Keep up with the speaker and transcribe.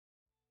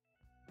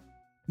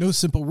No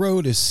Simple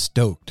Road is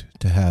stoked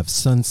to have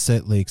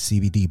Sunset Lake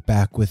CBD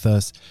back with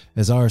us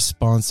as our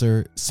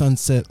sponsor.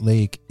 Sunset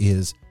Lake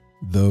is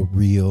the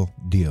real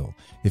deal.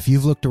 If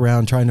you've looked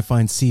around trying to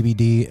find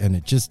CBD and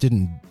it just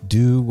didn't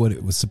do what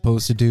it was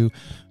supposed to do,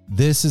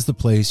 this is the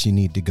place you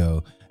need to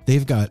go.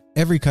 They've got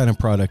every kind of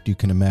product you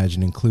can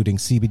imagine, including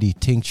CBD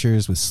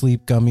tinctures with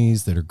sleep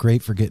gummies that are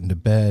great for getting to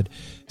bed,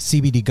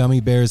 CBD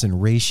gummy bears and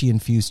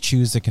reishi-infused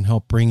chews that can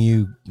help bring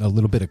you a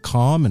little bit of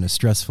calm in a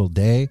stressful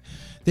day.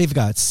 They've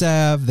got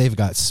salve. They've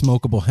got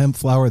smokable hemp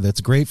flower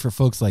that's great for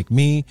folks like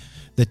me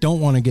that don't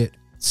want to get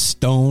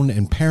stoned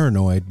and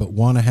paranoid but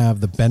want to have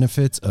the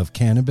benefits of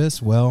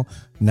cannabis. Well,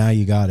 now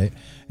you got it.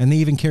 And they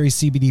even carry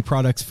CBD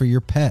products for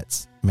your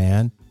pets,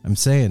 man. I'm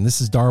saying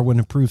this is Darwin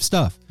approved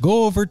stuff.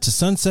 Go over to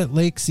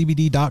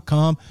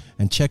sunsetlakecbd.com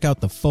and check out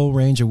the full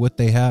range of what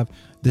they have.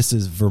 This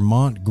is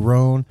Vermont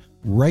grown,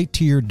 right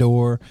to your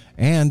door,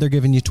 and they're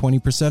giving you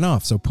 20%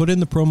 off. So put in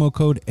the promo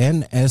code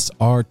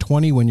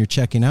NSR20 when you're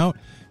checking out.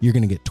 You're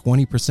going to get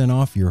 20%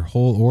 off your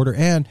whole order.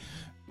 And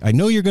I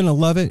know you're going to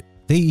love it.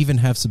 They even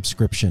have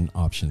subscription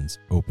options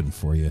open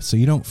for you, so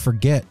you don't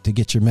forget to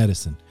get your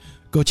medicine.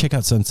 Go check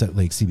out Sunset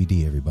Lake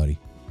CBD, everybody.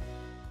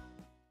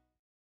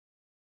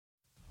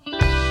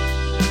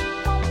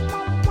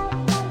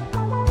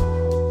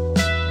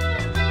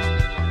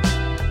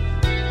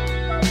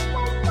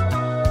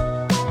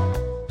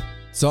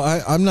 So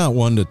I'm not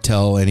one to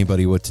tell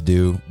anybody what to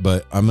do,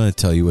 but I'm going to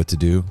tell you what to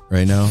do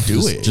right now.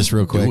 Just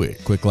real quick. Do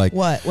it. Quick, like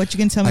what you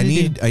can tell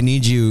me to do. I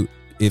need you,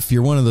 if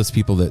you're one of those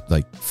people that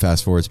like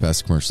fast forwards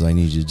past the commercials, I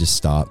need you to just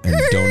stop and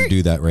don't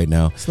do that right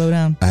now. Slow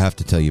down. I have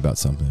to tell you about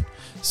something.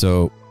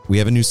 So we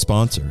have a new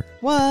sponsor.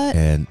 What?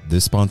 And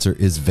this sponsor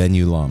is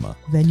Venue Llama.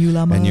 Venue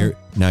Llama. And you're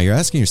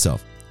asking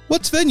yourself,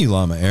 what's Venue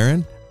Llama,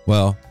 Aaron?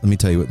 Well, let me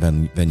tell you what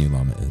Venue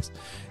Llama is.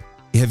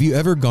 Have you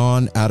ever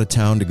gone out of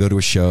town to go to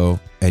a show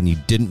and you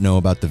didn't know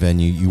about the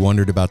venue? You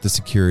wondered about the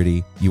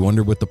security. You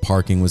wondered what the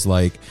parking was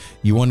like.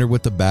 You wondered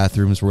what the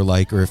bathrooms were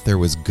like, or if there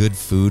was good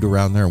food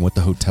around there and what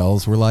the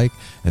hotels were like,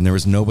 and there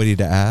was nobody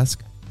to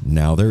ask?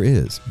 Now there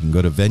is. You can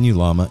go to Venue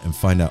Llama and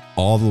find out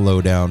all the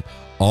lowdown,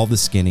 all the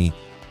skinny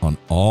on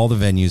all the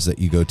venues that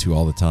you go to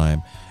all the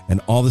time,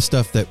 and all the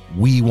stuff that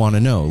we want to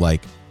know,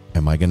 like,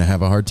 am I going to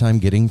have a hard time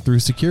getting through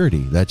security?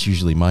 That's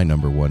usually my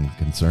number one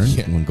concern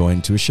when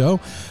going to a show.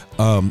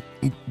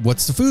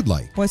 What's the food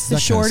like? What's the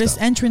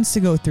shortest entrance to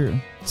go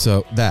through?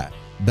 So that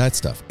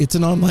stuff. It's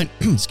an online,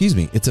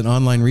 it's an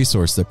online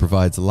resource that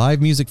provides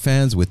live music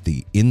fans with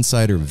the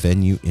insider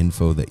venue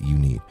info that you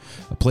need.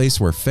 A place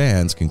where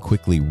fans can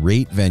quickly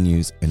rate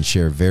venues and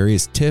share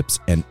various tips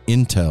and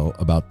intel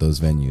about those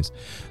venues.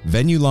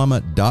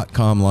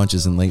 VenueLlama.com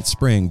launches in late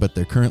spring, but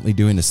they're currently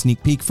doing a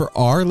sneak peek for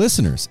our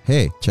listeners.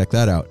 Hey, check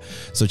that out.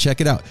 So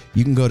check it out.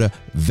 You can go to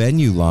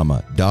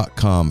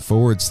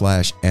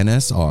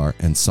VenueLlama.com/NSR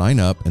and sign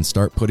up and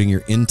start putting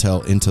your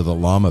intel into the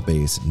Llama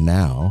base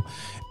now.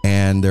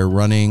 And they're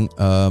running,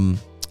 what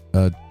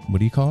do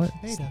you call it?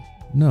 Beta.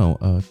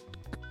 No,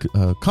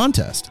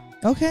 contest.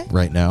 Okay.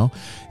 Right now.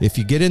 If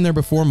you get in there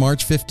before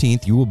March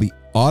 15th, you will be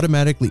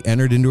automatically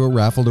entered into a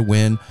raffle to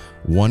win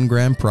one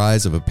grand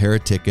prize of a pair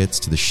of tickets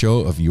to the show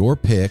of your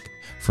pick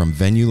from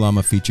Venue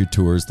Llama featured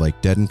tours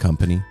like Dead &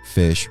 Company,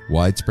 Fish,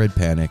 Widespread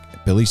Panic,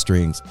 Billy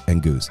Strings,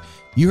 and Goose.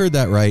 You heard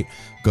that right.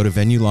 Go to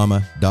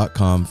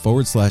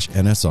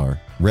VenueLlama.com/NSR,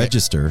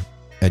 register,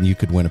 and you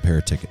could win a pair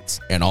of tickets.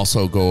 And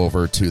also go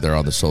over to their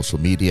on the social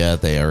media.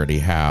 They already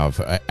have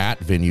at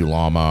Venue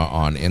Llama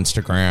on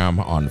Instagram,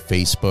 on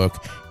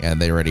Facebook,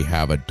 and they already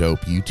have a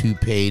dope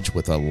YouTube page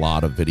with a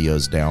lot of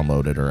videos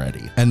downloaded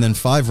already. And then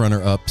 5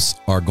 runner-ups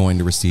are going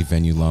to receive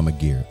Venue Llama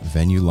gear.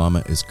 Venue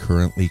Llama is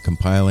currently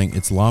compiling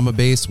its Llama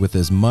base with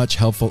as much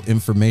helpful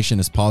information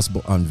as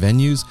possible on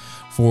venues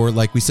for,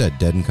 like we said,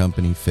 Dead &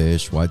 Company,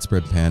 Fish,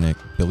 Widespread Panic,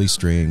 Billy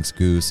Strings,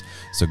 Goose.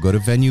 So go to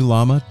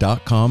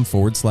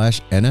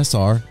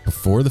VenueLlama.com/NSR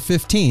before the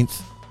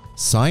 15th,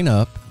 sign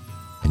up,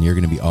 and you're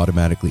going to be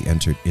automatically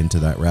entered into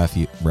that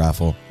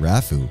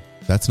raffle.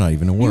 That's not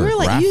even a word.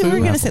 You were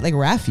going to say like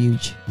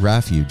refuge.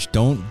 Refuge.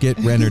 Don't get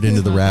entered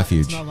into the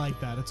refuge. It's not like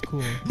that. It's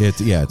cool.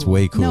 It's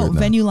way cooler. No,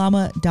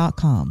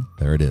 VenueLlama.com.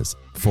 There it is.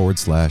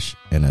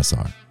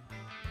 /NSR.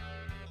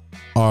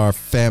 Our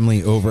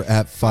family over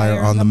at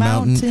Fire on the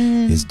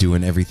Mountain is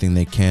doing everything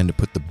they can to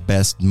put the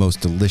best,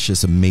 most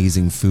delicious,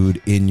 amazing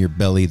food in your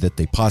belly that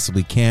they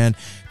possibly can.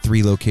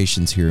 3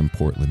 locations here in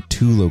Portland,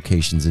 2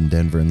 locations in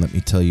Denver, and let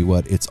me tell you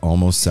what, it's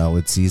almost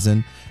salad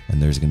season,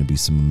 and there's going to be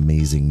some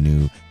amazing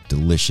new,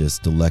 delicious,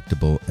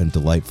 delectable, and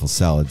delightful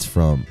salads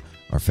from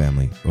our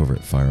family over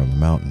at Fire on the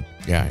Mountain.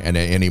 Yeah, and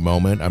at any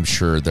moment, I'm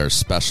sure there's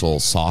special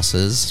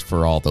sauces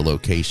for all the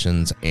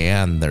locations,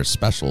 and their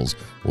specials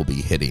will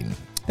be hitting.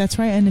 That's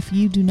right. And if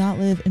you do not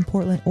live in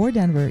Portland or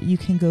Denver, you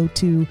can go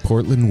to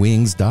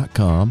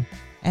portlandwings.com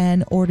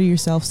and order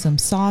yourself some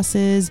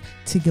sauces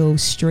to go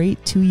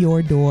straight to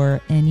your door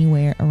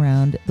anywhere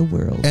around the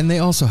world. And they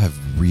also have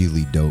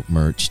really dope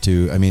merch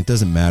too. I mean, it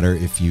doesn't matter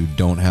if you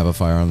don't have a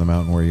Fire on the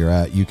Mountain where you're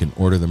at. You can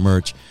order the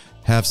merch,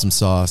 have some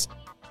sauce,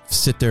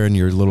 sit there in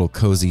your little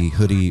cozy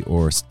hoodie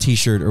or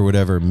t-shirt or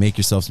whatever, make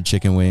yourself some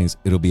chicken wings.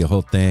 It'll be a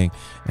whole thing,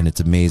 and it's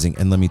amazing.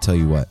 And let me tell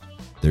you what,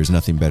 there's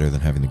nothing better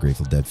than having the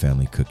Grateful Dead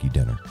family cook you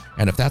dinner.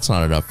 And if that's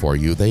not enough for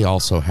you, they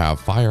also have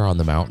Fire on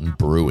the Mountain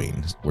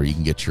Brewing, where you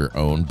can get your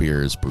own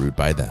beers brewed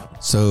by them.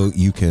 So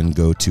you can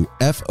go to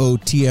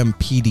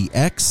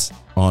FOTMPDX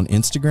on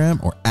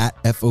Instagram or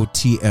at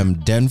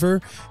FOTM Denver,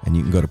 and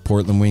you can go to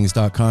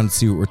portlandwings.com to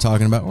see what we're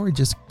talking about, or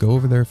just go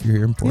over there if you're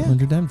here in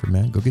Portland or Denver,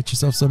 man. Go get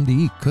yourself something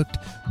to eat, cooked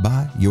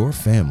by your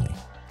family.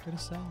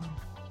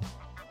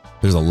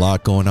 There's a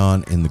lot going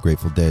on in the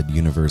Grateful Dead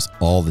universe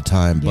all the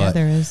time, but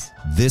there is.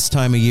 This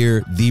time of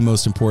year, the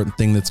most important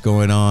thing that's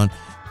going on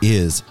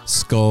is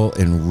Skull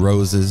and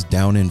Roses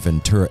down in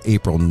Ventura,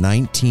 April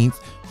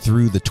 19th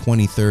through the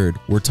 23rd.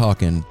 We're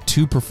talking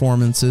 2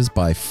 performances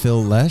by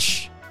Phil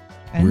Lesh.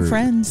 And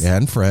friends.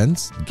 And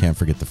friends. You can't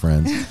forget the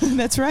friends.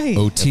 That's right.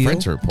 O'Teal,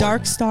 Friends are important.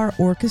 Dark Star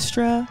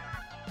Orchestra.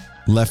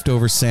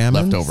 Leftover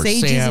Salmon.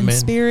 Sages Salmon. and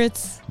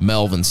Spirits.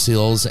 Melvin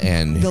Seals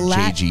and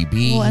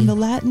JGB. Well, and the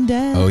Latin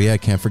Dead. Oh, yeah.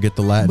 Can't forget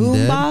the Latin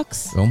Dead.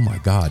 Boombox. Oh, my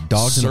God.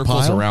 Dogs in a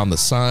Circles Pile. Around the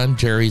Sun,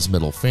 Jerry's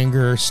Middle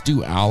Finger,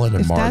 Stu Allen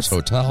and Mars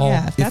Hotel.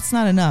 Yeah, if that's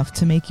not enough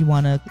to make you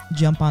want to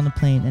jump on a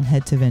plane and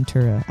head to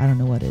Ventura, I don't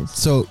know what is.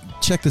 So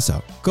check this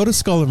out. Go to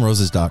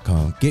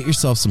skullandroses.com. Get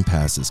yourself some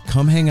passes.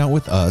 Come hang out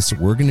with us.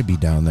 We're going to be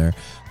down there.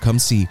 Come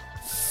see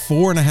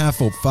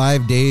 4.5 or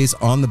 5 days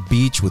on the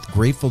beach with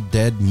Grateful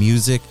Dead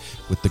music,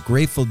 with the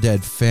Grateful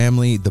Dead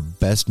family, the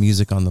best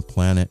music on the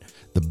planet,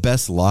 the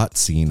best lot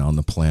scene on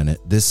the planet.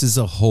 This is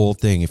a whole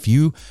thing. If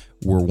you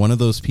were one of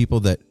those people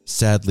that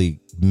sadly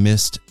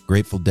missed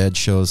Grateful Dead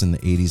shows in the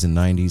 80s and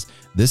 90s,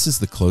 this is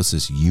the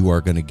closest you are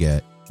going to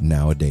get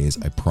nowadays.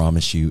 I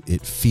promise you,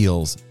 it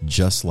feels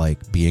just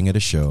like being at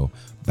a show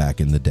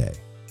back in the day.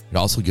 It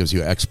also gives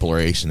you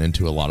exploration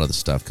into a lot of the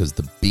stuff because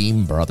the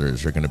Beam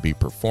Brothers are going to be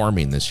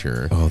performing this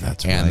year. Oh,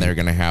 that's right. And they're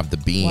going to have the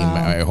Beam,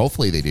 Wow.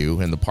 hopefully they do,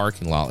 in the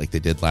parking lot like they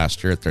did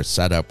last year at their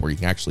setup where you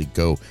can actually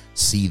go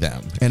see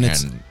them. And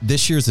it's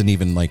this year's an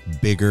even like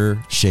bigger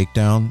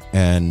shakedown,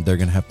 and they're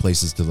gonna have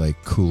places to like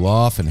cool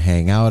off and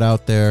hang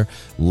out there.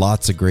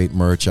 Lots of great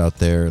merch out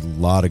there, a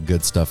lot of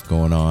good stuff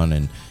going on.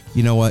 And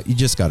you know what? You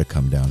just got to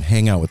come down,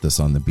 hang out with us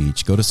on the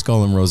beach. Go to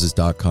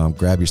skullandroses.com,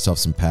 grab yourself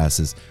some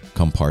passes,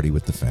 come party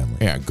with the family.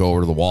 Yeah, go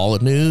over to the Wall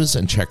of News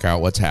and check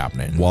out what's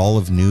happening.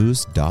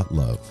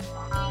 Wallofnews.love.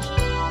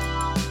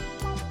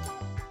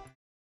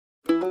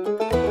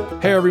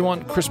 Hey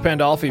everyone, Chris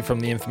Pandolfi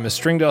from the infamous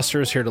String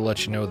Dusters here to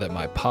let you know that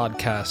my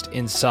podcast,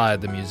 Inside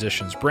the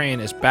Musician's Brain,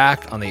 is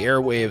back on the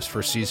airwaves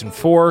for Season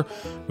 4,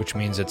 which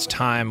means it's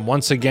time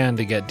once again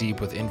to get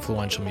deep with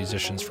influential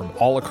musicians from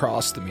all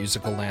across the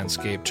musical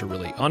landscape to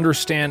really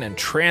understand and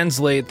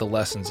translate the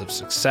lessons of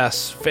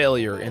success,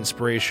 failure,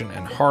 inspiration,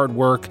 and hard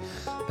work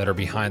that are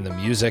behind the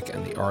music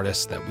and the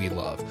artists that we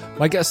love.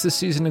 My guests this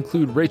season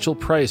include Rachel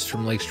Price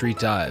from Lake Street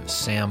Dives,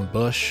 Sam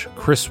Bush,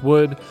 Chris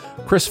Wood,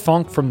 Chris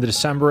Funk from The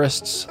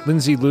Decemberists,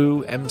 Lindsay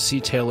Liu,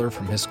 MC Taylor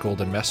from His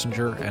Golden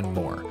Messenger, and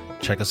more.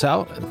 Check us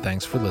out, and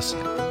thanks for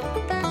listening.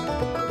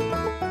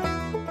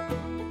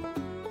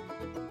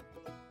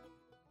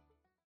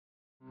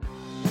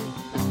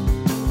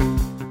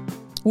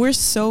 We're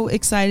so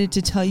excited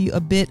to tell you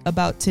a bit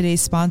about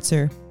today's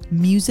sponsor,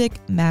 Music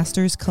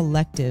Masters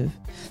Collective.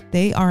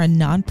 They are a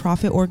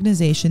nonprofit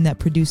organization that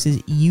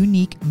produces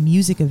unique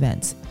music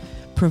events,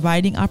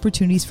 providing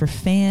opportunities for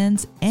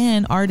fans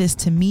and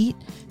artists to meet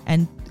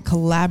and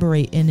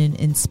collaborate in an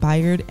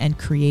inspired and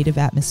creative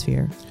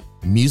atmosphere.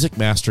 Music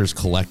Masters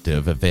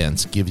Collective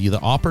events give you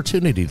the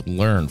opportunity to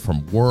learn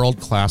from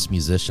world-class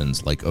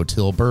musicians like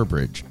Oteil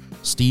Burbridge,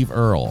 Steve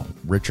Earle,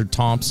 Richard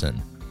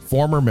Thompson,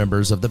 former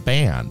members of the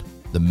band,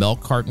 the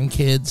Milk Carton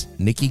Kids,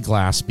 Nikki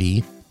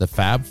Glaspie, the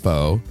Fab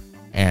Four,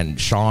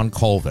 and Sean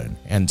Colvin,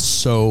 and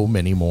so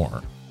many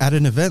more. At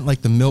an event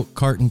like the Milk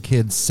Carton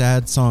Kids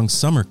Sad Song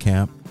Summer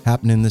Camp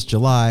happening this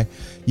July,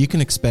 you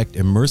can expect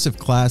immersive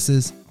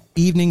classes,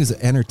 evenings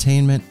of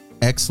entertainment,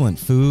 excellent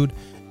food,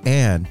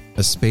 and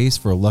a space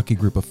for a lucky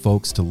group of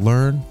folks to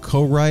learn,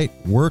 co-write,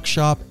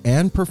 workshop,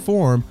 and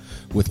perform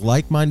with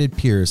like-minded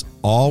peers,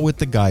 all with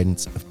the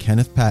guidance of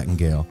Kenneth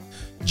Pattengale,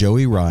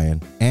 Joey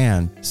Ryan,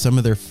 and some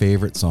of their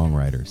favorite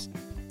songwriters.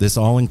 This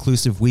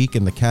all-inclusive week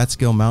in the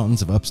Catskill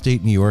Mountains of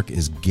upstate New York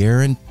is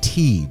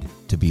guaranteed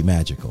to be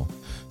magical.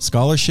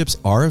 Scholarships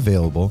are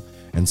available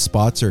and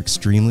spots are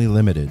extremely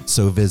limited,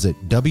 so visit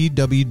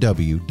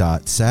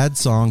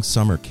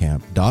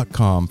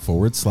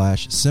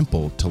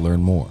www.sadsongSummerCamp.com/simple to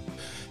learn more.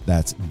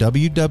 That's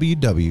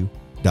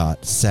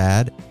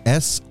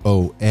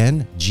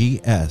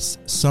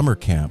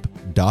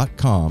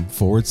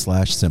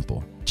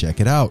www.sadsongssummercamp.com/simple. Check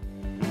it out.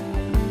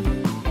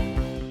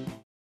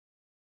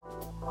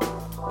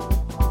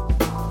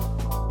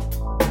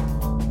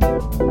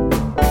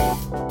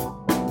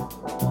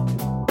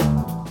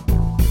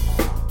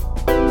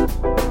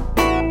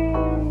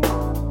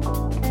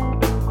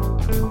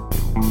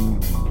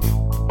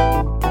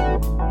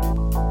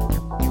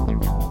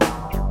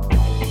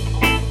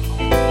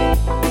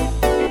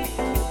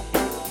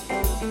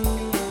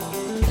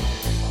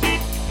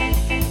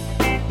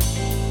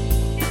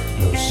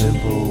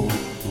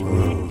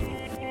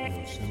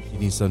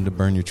 Need something to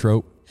burn your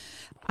throat?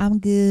 I'm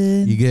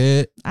good. You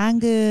good? I'm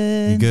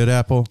good. You good,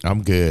 Apple?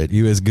 I'm good.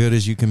 You as good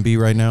as you can be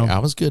right now?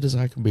 I'm as good as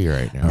I can be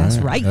right now. That's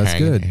right. That's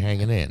good.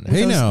 Hanging in.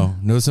 Hey now,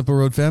 No Simple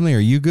Road family, are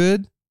you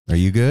good? Are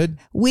you good?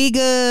 We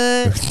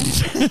good.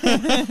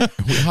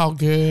 We all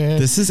good.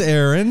 This is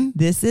Aaron.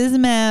 This is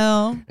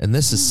Mel. And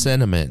this is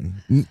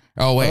Cinnamon.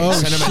 Oh, wait. Oh,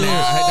 Cinnamon. shit.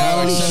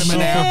 No, it's Oh, Cinnamon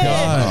shit.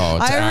 Apple. Oh,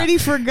 it's I already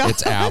forgot.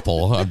 It's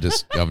Apple. I'm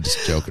just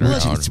joking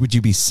Would around.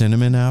 you be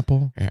Cinnamon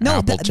Apple? No,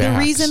 Apple the Jacks.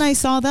 reason I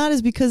saw that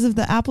is because of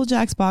the Apple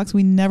Jacks box.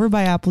 We never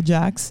buy Apple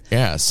Jacks.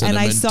 Yeah, And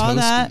cinnamon I saw toasty.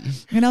 that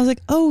and I was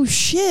like, oh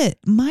shit,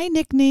 my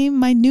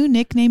new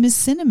nickname is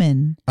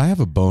Cinnamon. I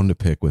have a bone to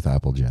pick with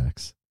Apple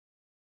Jacks.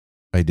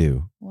 I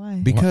do. Why?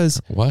 Because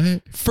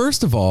What?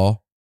 first of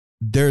all,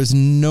 there's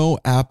no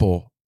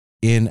apple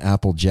in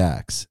Apple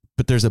Jacks,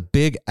 but there's a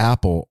big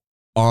apple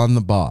on the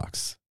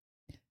box.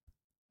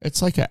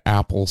 It's like an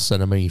apple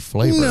cinnamon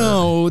flavor.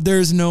 No,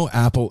 there's no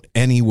apple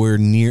anywhere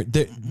near.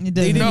 They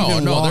didn't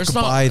even walk there's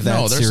not. by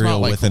that there's cereal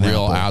not like with an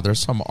real apple. There's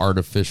some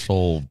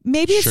artificial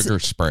Maybe it's sugar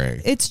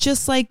spray. it's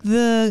just like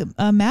the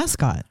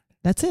mascot.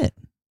 That's it.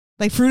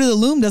 Like Fruit of the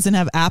Loom doesn't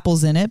have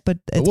apples in it, but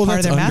it's Well, part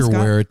of that's their mascot.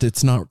 underwear.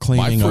 It's not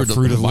claiming a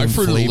Fruit of the my Loom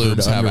Fruit of the flavored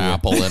Looms have underwear.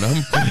 apple in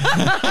them.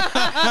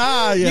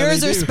 Ah, yeah, Yours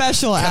they are do.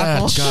 special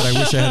apple. God, I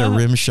wish I had a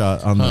rim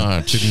shot on the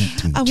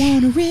I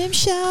want a rim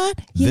shot.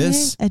 Yeah,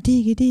 This- I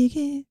dig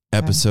it.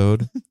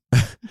 episode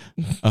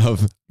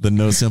of the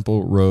No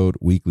Simple Road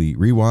Weekly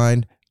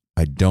Rewind.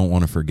 I don't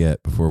want to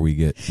forget before we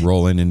get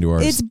rolling into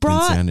our It's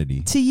brought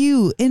insanity. to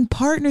you in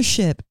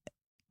partnership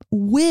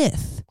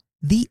with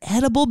the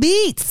Edible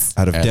Beats.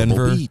 Out of Edible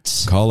Denver,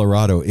 Beats.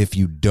 Colorado. If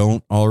you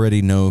don't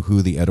already know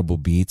who the Edible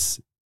Beats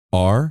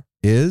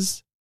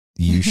is,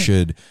 you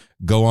should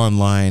go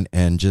online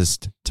and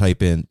just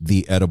type in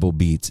the Edible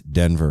Beats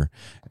Denver,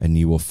 and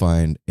you will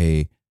find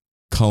a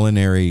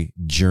culinary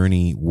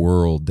journey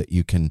world that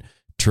you can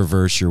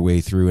traverse your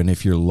way through. And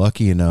if you're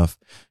lucky enough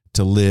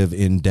to live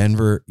in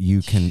Denver,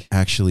 you can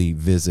actually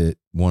visit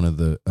one of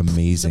the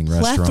amazing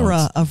Plethora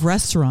restaurants. of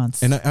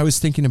restaurants. And I was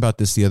thinking about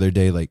this the other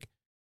day, like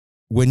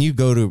when you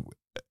go to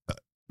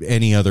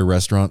any other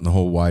restaurant in the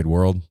whole wide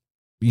world,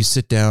 you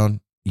sit down,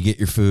 you get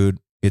your food.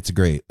 It's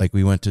great. Like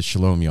we went to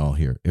Shalom Y'all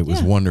here. It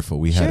was Yeah, wonderful.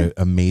 We had sure. an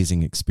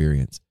amazing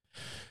experience.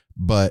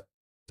 But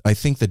I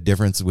think the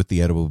difference with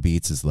the Edible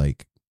Beats is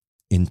like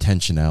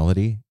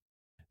intentionality.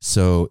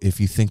 So if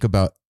you think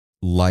about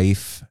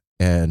life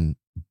and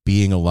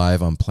being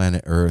alive on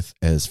planet Earth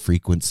as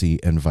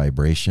frequency and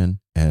vibration,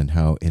 and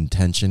how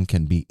intention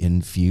can be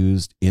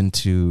infused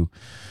into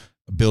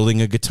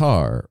building a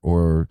guitar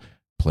or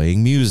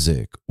playing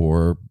music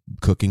or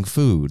cooking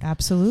food.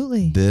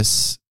 Absolutely.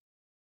 This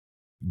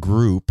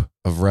group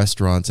of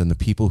restaurants and the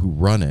people who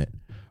run it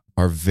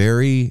are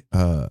very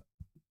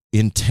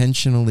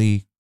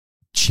intentionally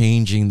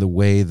changing the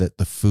way that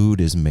the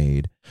food is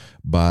made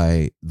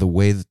by the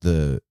way that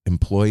the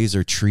employees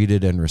are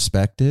treated and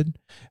respected.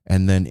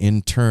 And then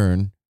in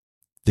turn,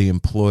 the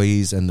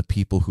employees and the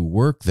people who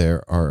work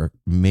there are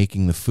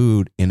making the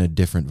food in a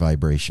different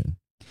vibration.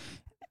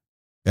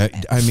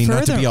 I mean,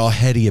 not to be all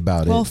heady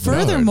about Well, it.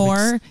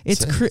 furthermore, makes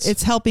sense.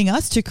 it's helping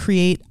us to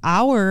create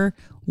our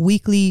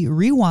weekly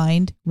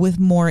rewind with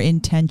more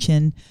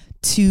intention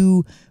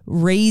to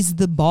raise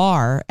the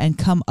bar and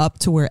come up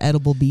to where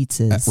Edible Beats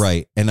is.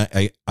 Right. And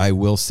I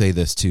will say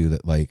this too,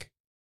 that like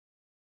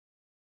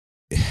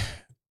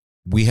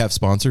we have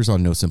sponsors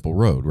on No Simple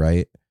Road,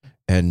 right?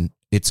 And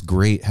it's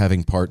great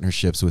having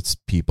partnerships with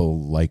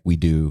people like we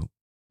do.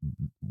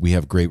 We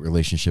have great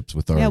relationships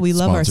with our Yeah, we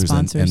love our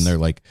sponsors. and they're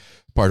like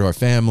part of our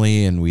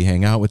family, and we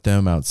hang out with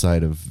them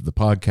outside of the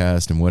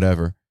podcast and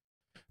whatever.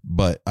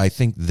 But I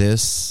think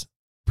this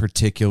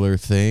particular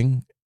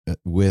thing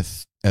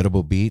with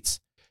Edible Beats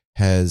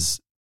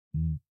has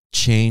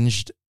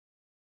changed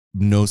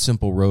No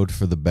Simple Road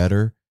for the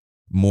better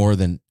more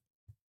than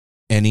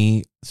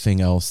anything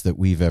else that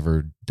we've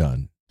ever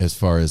done as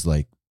far as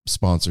like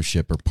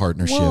sponsorship or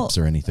partnerships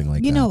or anything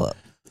like that. You know,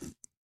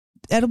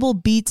 Edible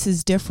Beats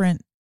is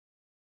different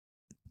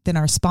than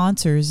our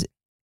sponsors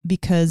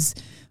because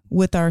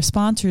with our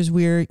sponsors,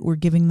 we're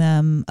giving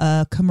them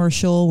a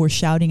commercial, we're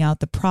shouting out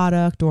the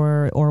product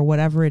or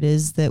whatever it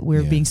is that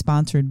we're Yeah. being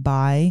sponsored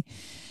by.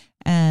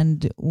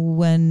 And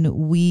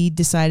when we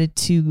decided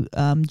to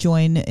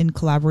join in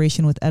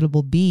collaboration with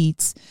Edible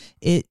Beats,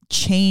 it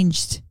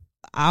changed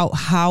out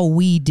how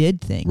we did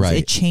things. Right.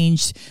 It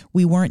changed.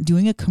 We weren't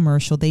doing a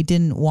commercial. They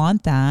didn't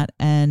want that,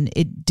 and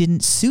it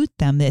didn't suit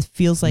them. It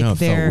feels like No, it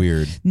they're felt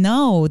weird.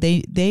 No,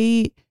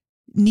 they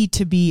need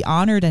to be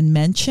honored and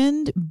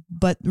mentioned,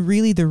 but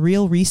really the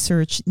real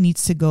research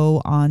needs to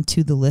go on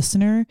to the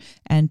listener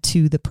and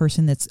to the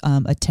person that's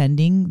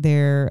attending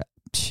their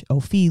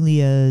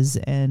Ophelia's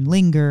and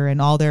Linger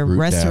and all their Root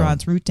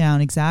restaurants, Root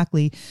Down,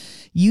 exactly.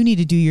 You need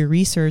to do your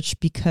research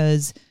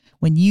because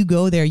when you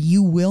go there,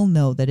 you will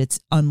know that it's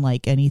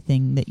unlike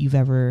anything that you've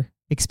ever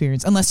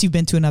experienced, unless you've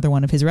been to another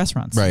one of his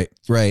restaurants. Right.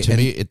 To And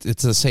me,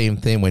 it's the same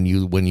thing when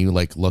you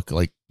like look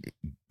like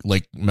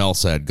Mel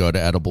said, go to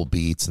Edible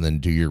Beats and then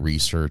do your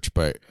research.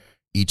 But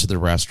each of the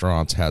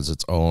restaurants has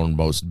its own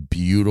most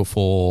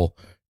beautiful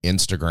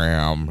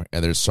Instagram,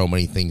 and there's so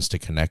many things to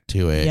connect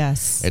to it.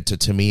 Yes.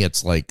 To me,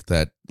 it's like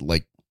that,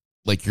 like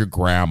your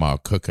grandma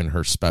cooking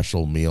her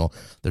special meal.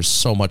 There's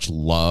so much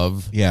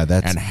love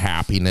and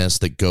happiness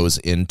that goes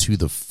into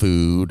the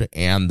food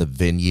and the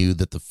venue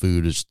that the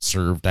food is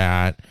served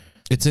at.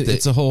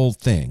 It's a whole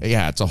thing.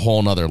 Yeah, it's a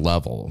whole nother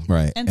level.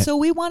 Right. And so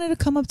we wanted to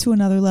come up to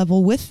another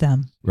level with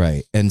them.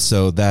 Right. And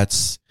so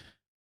that's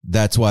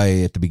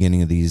why at the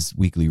beginning of these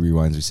weekly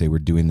rewinds, we say we're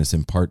doing this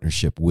in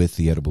partnership with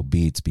the Edible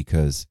Beats,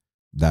 because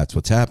that's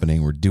what's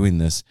happening. We're doing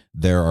this.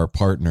 They're our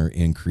partner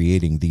in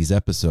creating these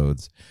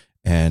episodes.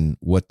 And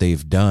what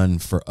they've done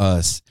for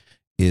us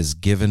is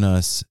given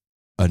us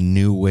a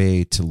new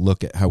way to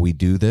look at how we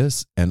do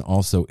this, and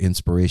also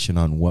inspiration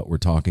on what we're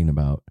talking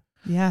about.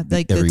 Yeah,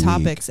 like the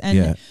topics.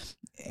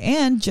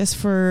 And just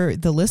for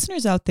the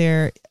listeners out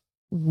there,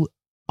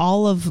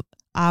 all of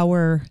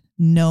our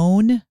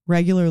known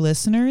regular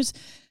listeners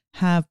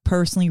have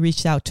personally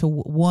reached out to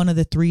one of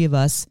the three of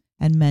us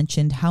and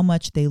mentioned how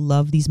much they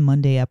love these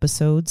Monday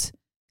episodes.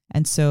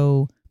 And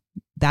so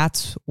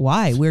that's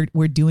why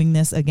we're doing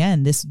this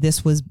again.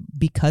 This was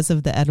because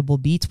of the Edible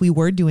Beats. We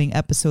were doing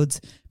episodes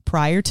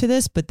prior to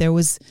this, but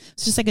it's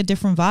just like a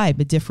different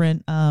vibe, a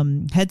different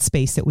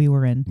headspace that we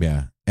were in.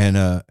 Yeah.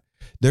 And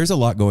there's a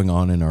lot going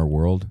on in our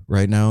world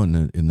right now,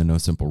 in the No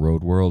Simple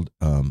Road world.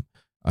 I'm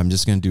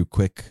just going to do a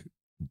quick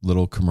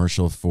little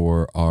commercial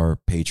for our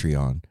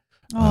Patreon.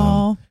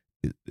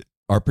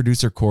 Our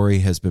producer Corey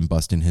has been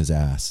busting his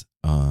ass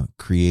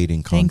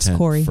creating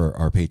content for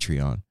our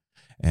Patreon.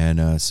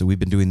 And so we've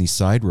been doing these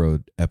side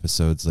road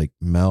episodes. Like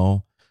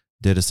Mel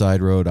did a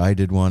side road. I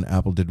did one.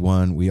 Apple did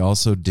one. We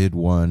also did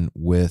one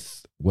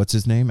with, what's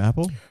his name,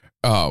 Apple?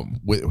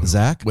 With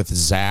Zach? With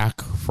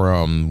Zach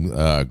from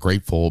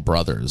Grateful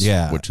Brothers,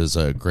 which is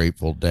a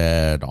Grateful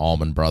Dead,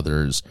 Allman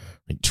Brothers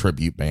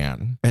tribute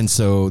band. And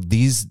so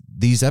these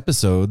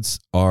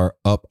episodes are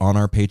up on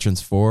our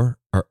patrons on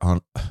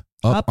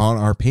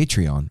our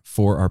Patreon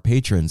for our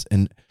patrons.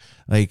 And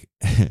like,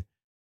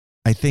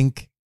 I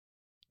think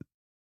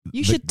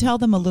you should tell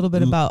them a little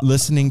bit about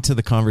listening to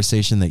the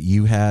conversation that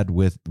you had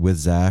with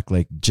Zach.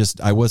 Like,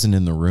 just, I wasn't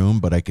in the room,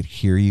 but I could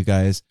hear you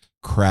guys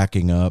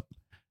cracking up,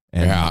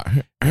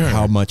 and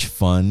how much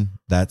fun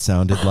that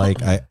sounded like.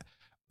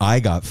 I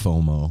got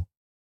FOMO.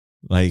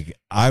 Like,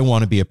 I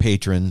want to be a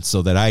patron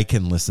so that I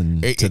can listen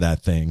to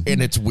that thing.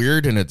 And it's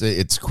weird, and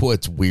it's cool.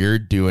 It's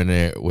weird doing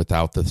it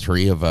without the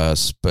three of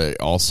us,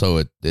 but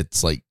also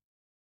it's like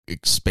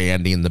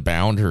expanding the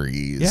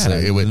boundaries. Yeah,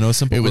 it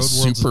was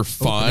super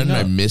fun.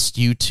 I missed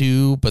you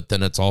too, but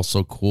then it's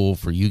also cool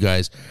for you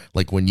guys.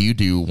 Like when you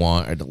do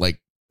want,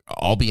 like,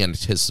 I'll be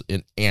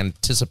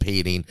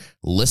anticipating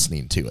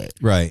listening to it,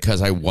 right?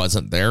 Because I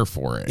wasn't there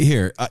for it.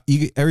 Here,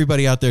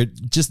 everybody out there,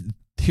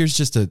 here's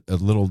just a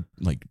little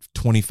like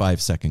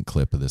 25-second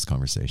clip of this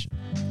conversation.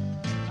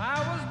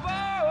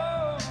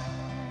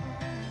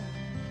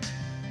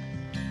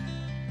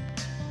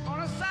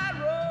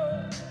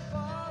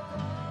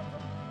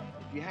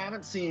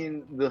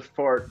 Seen the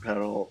fart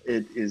pedal,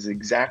 it is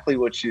exactly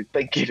what you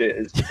think it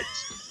is.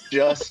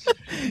 It's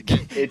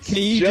can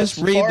you just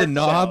read the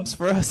knobs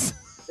for us?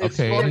 It's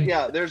okay.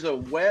 Yeah, there's a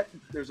wet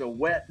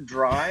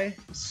dry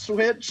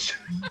switch.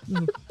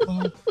 You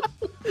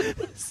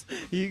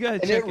gotta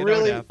check it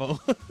out, Apple.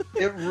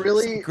 It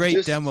really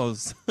great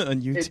demos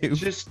on YouTube. It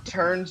just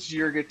turns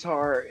your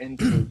guitar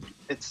into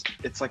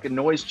it's like a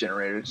noise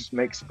generator. It just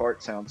makes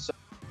fart sounds.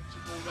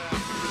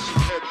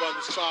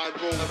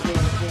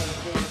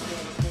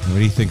 What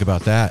do you think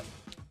about that?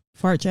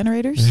 Fart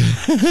generators?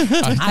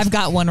 I've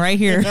got one right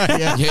here.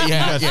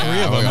 Yeah.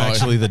 Three of them,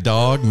 actually. The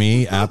dog,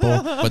 me,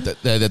 Apple.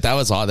 But that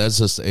was all. That's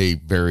just a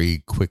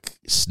very quick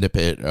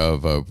snippet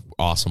of a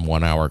awesome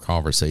 1 hour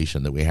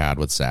conversation that we had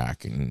with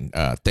Zach. And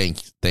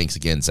thanks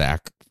again,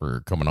 Zach,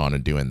 for coming on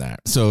and doing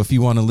that. So if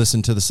you want to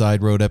listen to the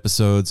Side Road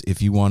episodes,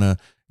 if you want to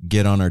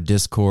get on our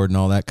Discord and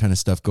all that kind of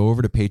stuff, go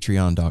over to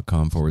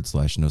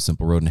patreon.com/No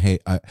Simple Road. And hey,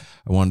 I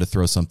wanted to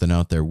throw something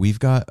out there. We've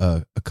got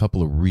a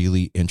couple of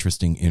really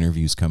interesting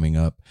interviews coming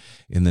up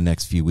in the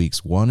next few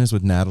weeks. One is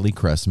with Natalie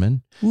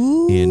Cressman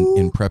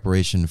in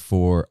preparation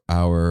for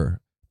our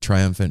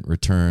triumphant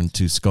return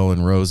to Skull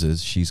and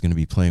Roses. She's going to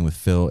be playing with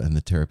Phil and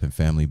the Terrapin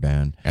Family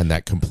Band. And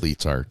that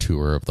completes our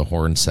tour of the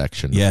horn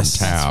section. Yes,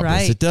 from Tab. That's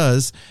right. Yes, it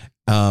does.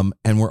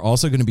 And we're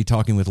also going to be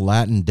talking with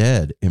Latin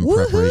Dead in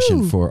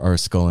preparation for our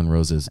Skull and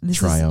Roses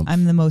triumph.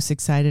 I'm the most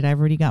excited. I've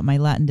already got my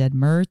Latin Dead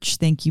merch.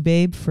 Thank you,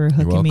 babe, for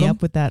hooking me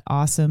up with that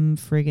awesome,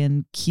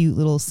 friggin' cute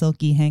little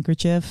silky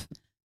handkerchief.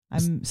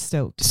 I'm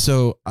stoked.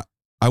 So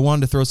I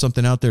wanted to throw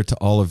something out there to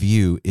all of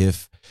you.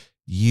 If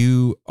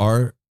you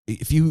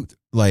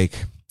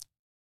like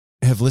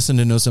have listened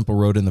to No Simple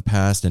Road in the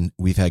past and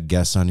we've had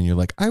guests on and you're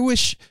like, I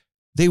wish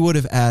they would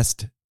have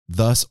asked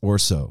thus or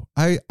so.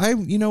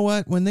 You know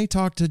what? When they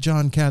talked to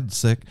John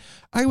Kadlec,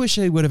 I wish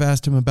they would have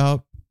asked him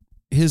about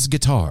his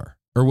guitar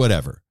or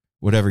whatever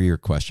your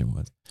question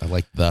was. I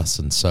like thus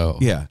and so.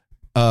 Yeah.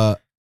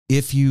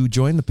 If you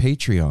join the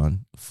Patreon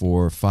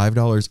for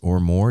 $5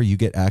 or more, you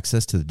get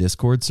access to the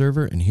Discord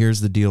server. And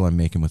here's the deal I'm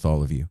making with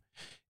all of you.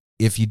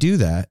 If you do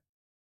that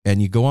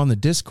and you go on the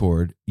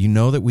Discord, you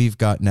know that we've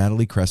got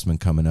Natalie Cressman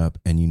coming up,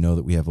 and you know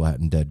that we have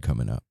Latin Dead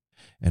coming up.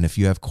 And if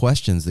you have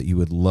questions that you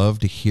would love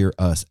to hear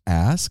us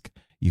ask,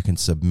 you can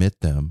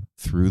submit them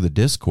through the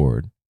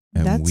Discord.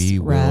 And That's we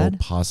rad. will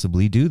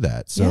possibly do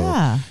that. So,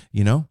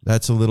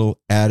 that's a little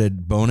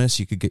added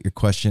bonus. You could get your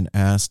question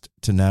asked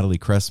to Natalie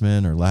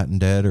Cressman or Latin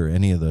Dead or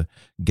any of the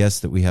guests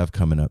that we have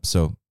coming up.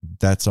 So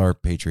that's our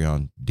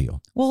Patreon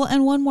deal. Well,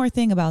 and one more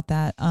thing about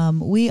that.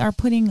 We are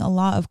putting a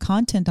lot of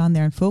content on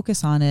there and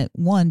focus on it.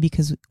 One,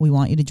 because we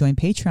want you to join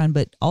Patreon,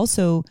 but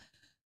also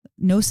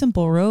No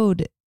Simple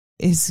Road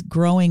is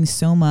growing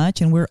so much,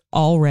 and we're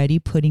already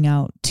putting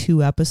out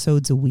 2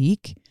 episodes a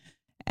week.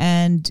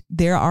 And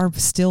there are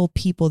still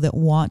people that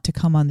want to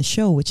come on the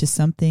show, which is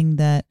something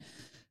that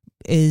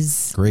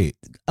is great,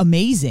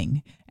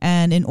 amazing.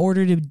 And in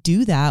order to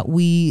do that,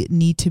 we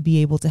need to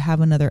be able to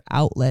have another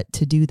outlet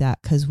to do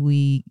that, because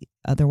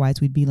otherwise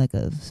we'd be like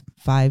a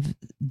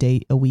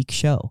 5-day-a-week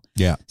show.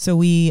 Yeah. So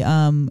we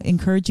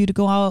encourage you to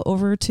go out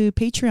over to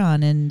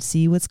Patreon and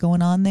see what's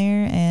going on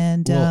there,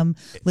 and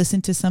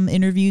listen to some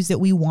interviews that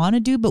we want to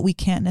do, but we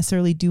can't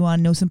necessarily do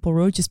on No Simple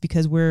Road just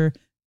because we're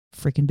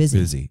freaking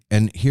busy.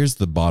 And here's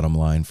the bottom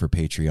line for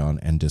Patreon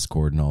and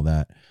Discord and all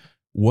that.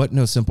 What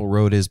No Simple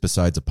Road is,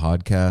 besides a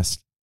podcast,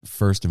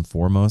 first and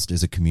foremost,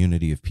 is a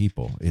community of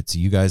people. It's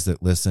you guys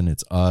that listen.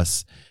 It's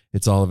us.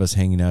 It's all of us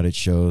hanging out at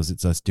shows.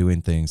 It's us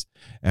doing things.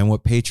 And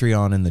what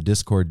Patreon and the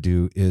Discord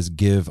do is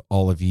give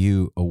all of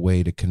you a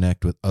way to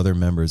connect with other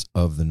members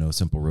of the No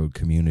Simple Road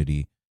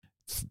community,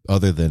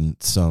 other than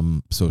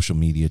some social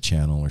media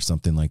channel or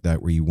something like that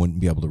where you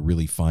wouldn't be able to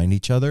really find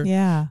each other.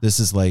 Yeah.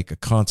 This is like a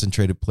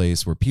concentrated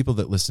place where people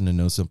that listen to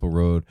No Simple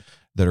Road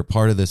that are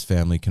part of this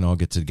family can all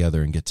get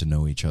together and get to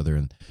know each other.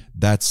 And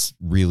that's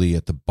really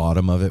at the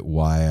bottom of it,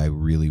 why I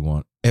really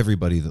want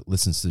everybody that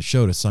listens to the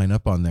show to sign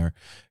up on there,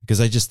 because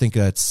I just think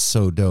that's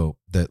so dope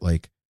that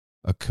like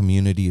a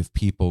community of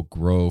people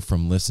grow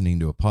from listening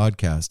to a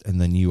podcast, and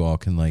then you all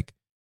can like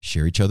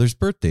share each other's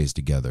birthdays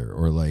together,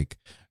 or like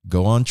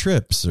go on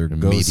trips, or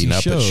go meeting see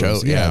up shows. at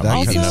shows. Yeah, that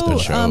meeting kind of up at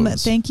stuff.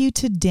 shows. Thank you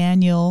to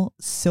Daniel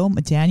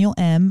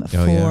M for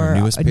our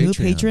newest a new Patreon.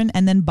 patron,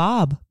 and then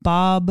Bob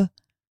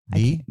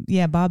B?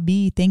 Bob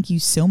B. Thank you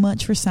so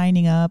much for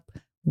signing up.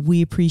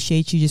 We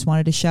appreciate you. Just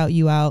wanted to shout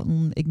you out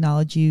and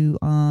acknowledge you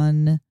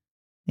on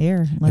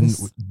air.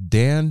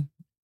 Dan,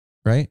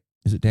 right?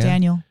 Is it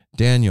Dan?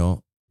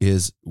 Daniel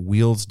is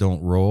Wheels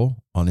Don't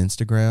Roll on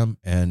Instagram.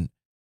 And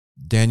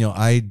Daniel,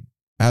 I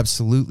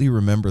absolutely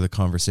remember the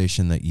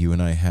conversation that you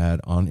and I had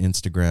on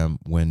Instagram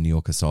when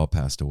Neil Casal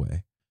passed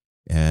away.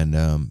 And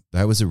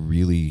that was a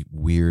really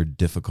weird,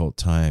 difficult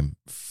time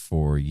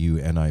for you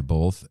and I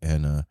both.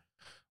 And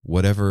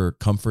whatever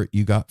comfort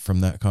you got from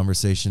that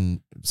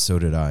conversation, so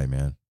did I,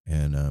 man.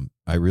 And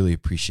I really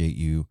appreciate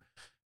you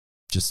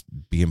just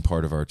being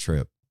part of our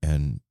trip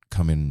and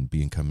coming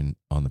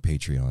on the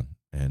Patreon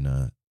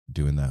and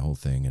doing that whole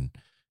thing. And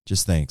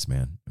just thanks,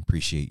 man.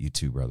 Appreciate you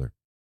too, brother.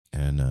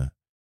 And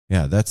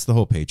yeah, that's the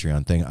whole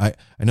Patreon thing. I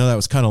know that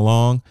was kind of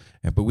long,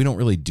 but we don't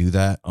really do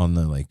that on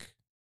the like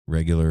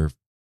regular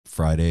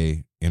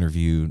Friday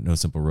interview, No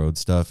Simple Road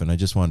stuff. And I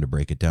just wanted to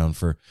break it down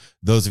for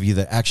those of you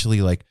that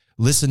actually like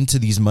listen to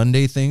these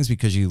Monday things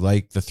because you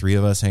like the three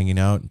of us hanging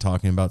out and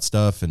talking about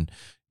stuff. And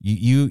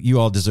you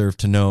all deserve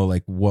to know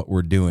like what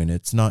we're doing.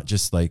 It's not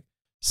just like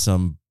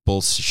some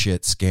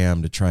bullshit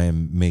scam to try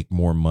and make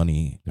more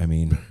money. I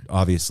mean,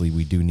 obviously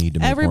we do need to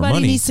make more money.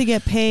 Everybody needs to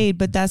get paid,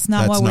 but that's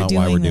not why we're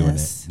doing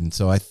this. And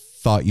so I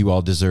thought you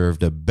all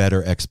deserved a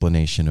better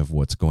explanation of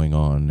what's going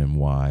on and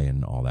why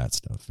and all that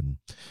stuff. And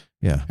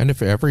yeah. And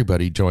if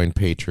everybody joined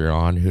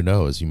Patreon, who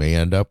knows? You may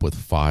end up with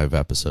 5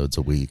 episodes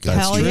a week. That's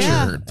Hell true.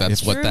 Yeah.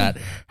 That's what that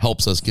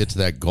helps us get to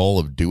that goal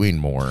of doing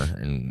more.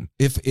 And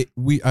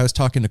I was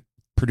talking to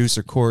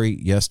producer Corey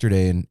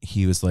yesterday, and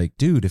he was like,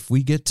 dude, if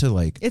we get to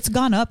like, it's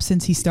gone up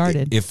since he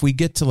started. If we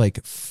get to like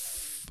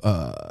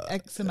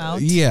X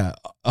amount,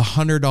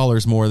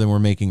 $100 more than we're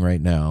making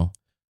right now,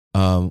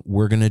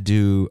 we're gonna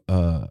do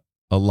a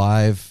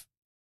live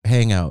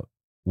hangout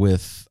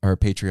with our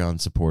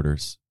Patreon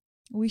supporters.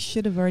 We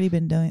should have already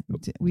been doing.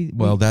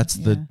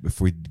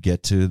 If we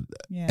get to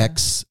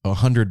X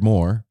 100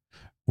 more,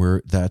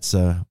 that's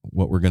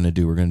what we're gonna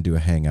do. We're gonna do a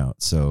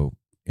hangout. So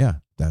yeah,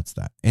 that's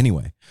that.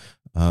 Anyway,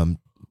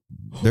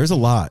 there's a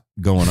lot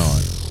going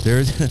on.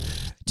 Do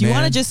you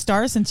want to just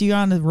start since you're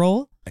on the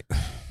roll?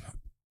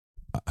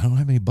 I don't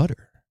have any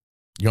butter.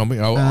 You know me?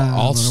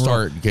 I'll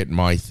start getting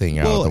my thing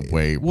out of the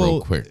way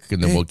real quick,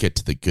 and then we'll get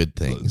to the good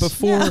things.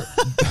 Before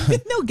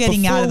no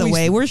getting out of the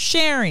way, we're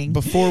sharing.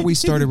 Before we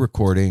started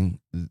recording,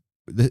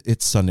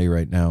 it's Sunday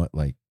right now at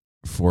like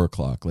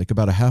 4:00. Like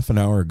about a half an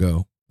hour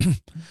ago,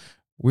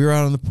 we were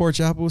out on the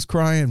porch. Apple was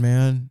crying,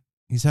 man.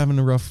 He's having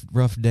a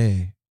rough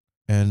day,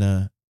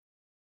 and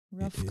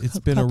It's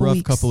been a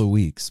rough couple of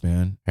weeks,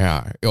 man.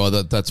 Yeah. Well,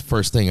 that's the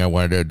first thing I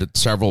wanted.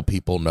 Several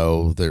people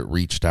know that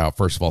reached out.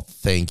 First of all,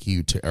 thank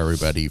you to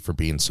everybody for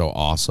being so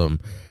awesome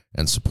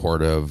and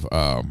supportive.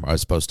 I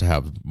was supposed to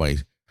have my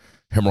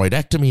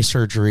hemorrhoidectomy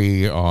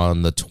surgery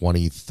on the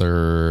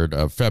 23rd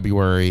of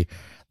February.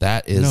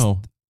 That is...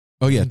 No.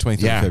 Oh, yeah, 23rd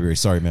of February.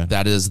 Sorry, man.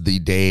 That is the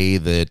day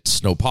that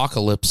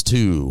Snowpocalypse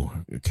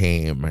 2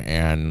 came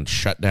and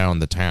shut down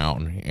the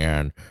town,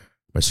 and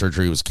my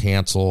surgery was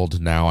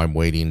canceled. Now I'm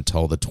waiting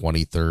until the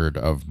 23rd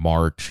of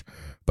March,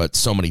 but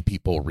so many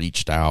people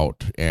reached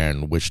out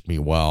and wished me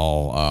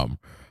well,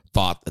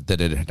 thought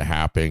that it had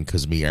happened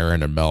because me,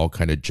 Aaron, and Mel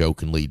kind of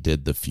jokingly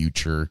did the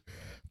future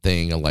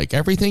thing, and like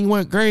everything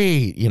went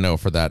great,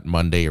 for that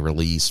Monday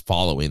release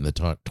following the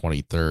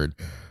 23rd,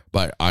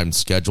 but I'm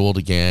scheduled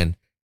again.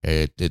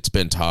 It's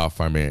been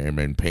tough. I'm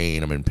in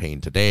pain. I'm in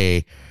pain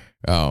today.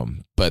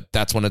 But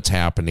that's when it's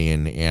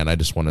happening. And I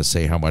just want to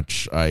say how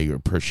much I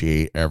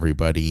appreciate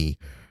everybody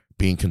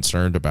being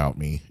concerned about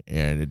me.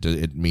 And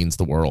it means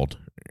the world.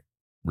 It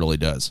really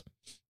does.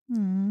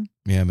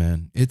 Yeah,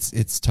 man.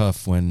 It's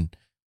tough when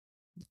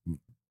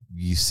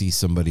you see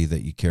somebody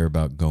that you care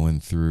about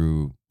going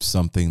through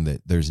something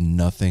that there's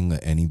nothing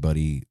that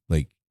anybody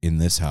like in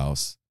this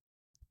house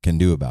can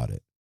do about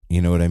it.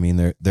 You know what I mean?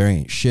 There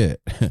ain't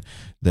shit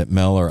that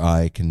Mel or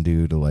I can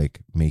do to like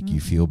make you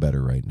feel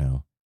better right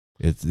now.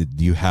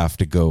 You have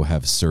to go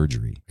have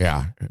surgery.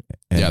 Yeah.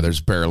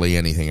 There's barely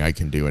anything I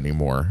can do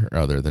anymore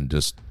other than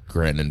just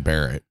grin and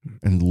bear it.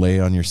 And lay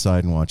on your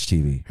side and watch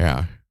TV.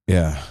 Yeah.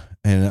 Yeah.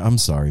 And I'm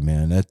sorry,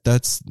 man.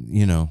 That's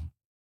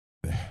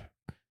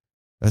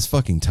that's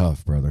fucking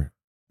tough, brother.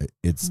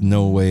 It's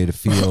no way to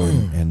feel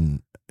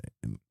and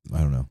I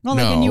don't know. Well,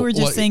 and you were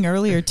just saying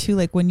earlier too,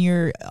 like when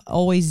you're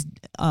always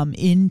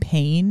in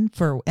pain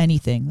for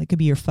anything, like it could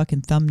be your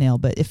fucking thumbnail,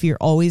 but if you're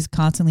always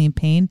constantly in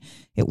pain,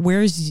 it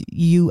wears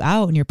you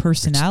out and your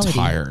personality. It's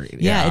tiring.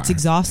 Yeah, it's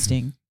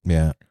exhausting.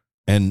 Yeah.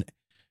 And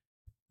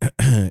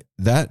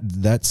that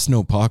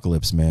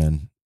Snowpocalypse,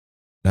 man,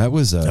 that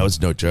was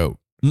no joke.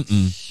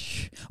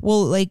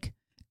 Well, like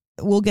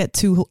we'll get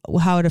to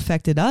how it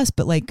affected us,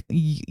 but like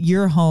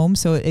you're home,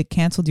 so it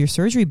canceled your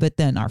surgery, but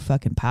then our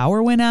fucking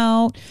power went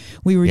out.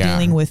 We were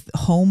dealing with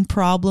home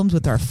problems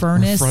with our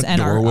furnace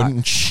and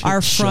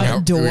our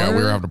front door. Yeah,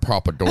 we were having to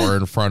prop a door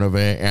in front of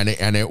it,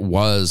 and it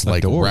was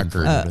like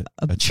record.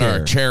 A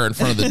chair in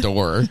front of the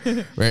door,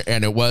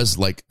 and it was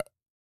like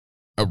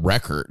a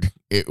record.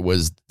 It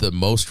was the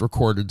most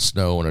recorded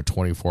snow in a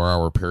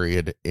 24-hour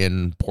period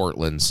in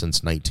Portland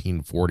since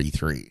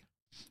 1943.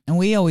 And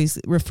we always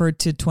referred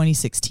to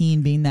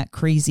 2016 being that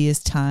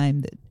craziest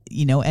time that,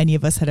 any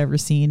of us had ever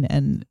seen.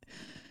 And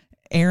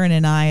Aaron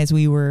and I, as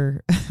we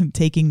were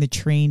taking the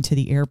train to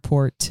the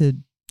airport to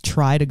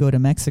try to go to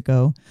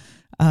Mexico,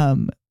 I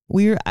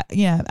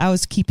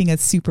was keeping a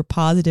super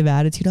positive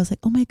attitude. I was like,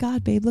 oh my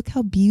God, babe, look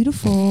how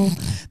beautiful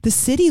the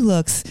city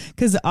looks.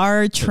 Because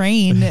our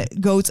train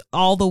goes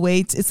all the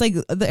way. It's like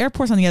the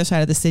airport's on the other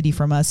side of the city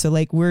from us. So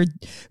like we're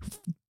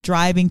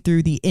driving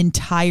through the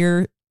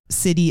entire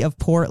city of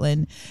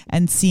Portland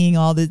and seeing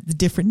all the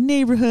different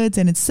neighborhoods,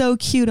 and it's so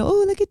cute.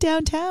 Oh, look at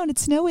downtown,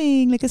 it's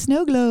snowing like a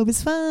snow globe.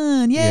 It's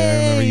fun. Yay. Yeah,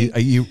 I remember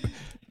you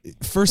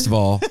first of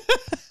all,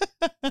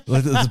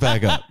 let's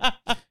back up.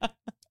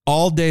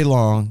 All day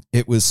long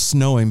it was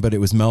snowing, but it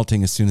was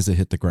melting as soon as it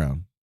hit the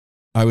ground.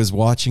 I was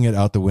watching it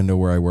out the window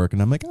where I work,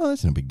 and I'm like, oh,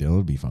 that's no big deal,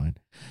 it'll be fine.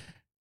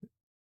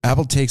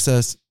 Apple takes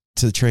us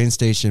to the train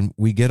station.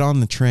 We get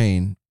on the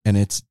train and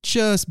it's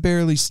just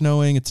barely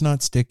snowing. It's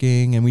not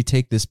sticking. And we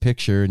take this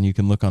picture, and you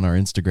can look on our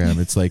Instagram.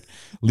 It's like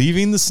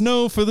leaving the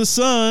snow for the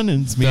sun.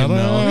 And it's me and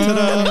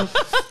Mel.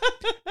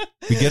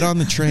 We get on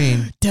the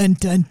train. Dun,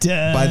 dun,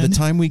 dun. By the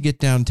time we get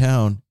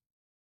downtown,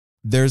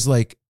 there's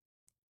like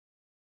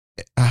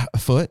a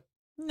foot.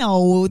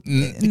 No,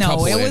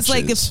 it was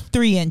like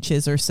 3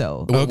 inches or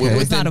so. Okay.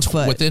 It's not a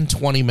foot. Within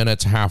 20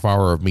 minutes, half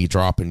hour of me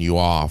dropping you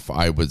off,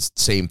 I was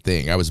same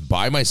thing. I was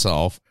by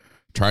myself,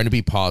 trying to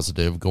be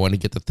positive, going to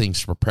get the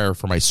things to prepare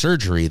for my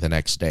surgery the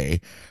next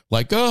day.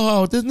 Like,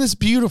 oh, isn't this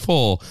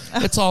beautiful?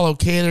 It's all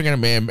okay. They're going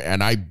to,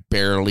 and I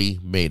barely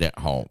made it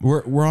home.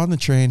 We're on the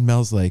train.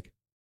 Mel's like,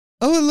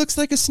 oh, it looks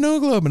like a snow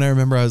globe. And I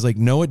remember I was like,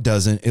 no, it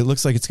doesn't. It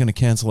looks like it's going to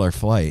cancel our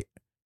flight.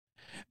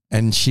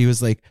 And she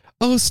was like,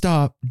 oh,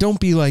 stop. Don't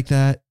be like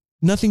that.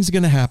 Nothing's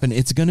going to happen.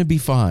 It's going to be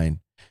fine.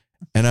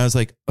 And I was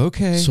like,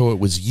 okay. So it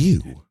was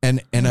you.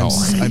 And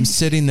I'm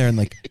sitting there and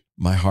like,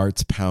 my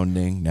heart's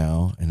pounding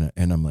now,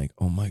 and I'm like,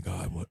 oh my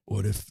God,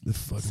 what if the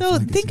fuck? So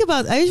think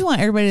about, I just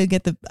want everybody to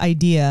get the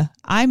idea.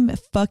 I'm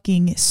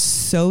fucking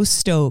so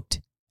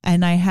stoked,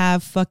 and I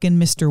have fucking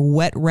Mr.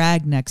 Wet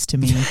Rag next to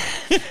me.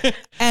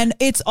 And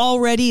it's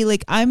already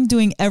like, I'm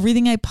doing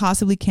everything I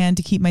possibly can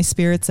to keep my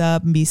spirits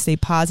up and stay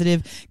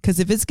positive.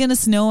 Because if it's going to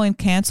snow and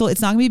cancel,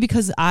 it's not going to be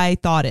because I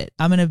thought it.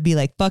 I'm going to be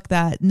like, fuck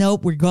that.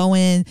 Nope, we're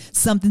going.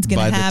 Something's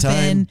going to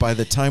happen. By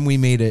the time we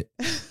made it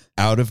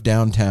out of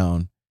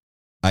downtown,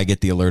 I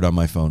get the alert on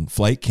my phone.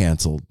 Flight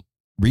canceled,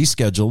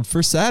 rescheduled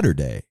for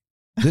Saturday.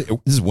 This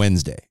is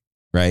Wednesday,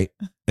 right?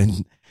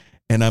 And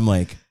I'm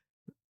like,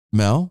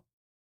 Mel,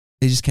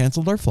 they just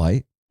canceled our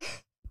flight.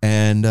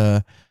 And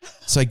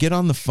so I get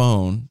on the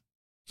phone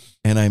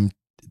and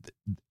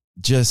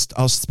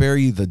I'll spare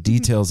you the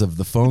details of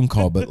the phone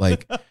call, but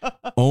like,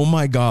 oh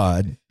my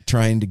God,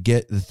 trying to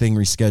get the thing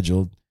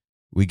rescheduled.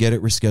 We get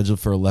it rescheduled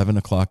for 11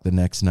 o'clock the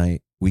next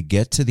night. We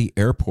get to the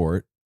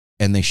airport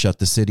and they shut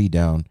the city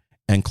down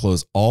and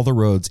close all the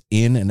roads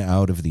in and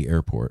out of the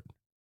airport.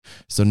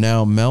 So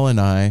now Mel and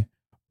I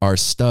are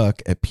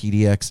stuck at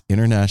PDX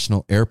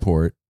International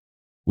Airport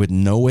with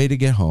no way to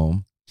get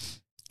home.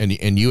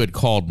 And you had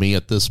called me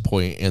at this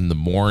point in the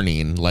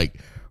morning,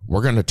 like,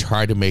 we're going to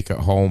try to make it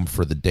home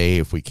for the day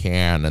if we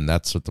can. And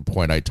that's at the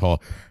point I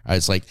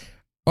was like,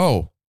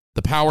 oh,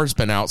 the power's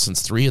been out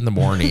since 3 a.m.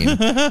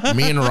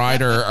 Me and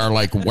Ryder are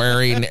like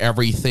wearing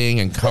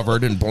everything and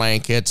covered in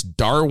blankets.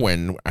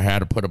 Darwin, I had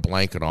to put a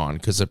blanket on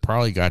because it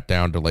probably got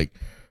down to like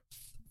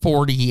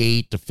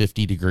 48 to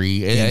 50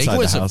 degrees. I think it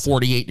was at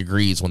 48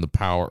 degrees when the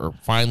power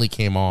finally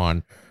came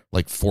on,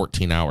 like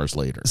 14 hours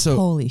later. So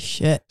holy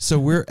shit. So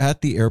we're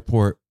at the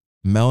airport.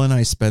 Mel and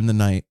I spend the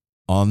night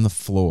on the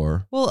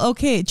floor. Well,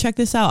 okay, check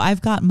this out.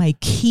 I've got my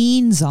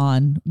Keens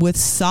on with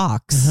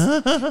socks.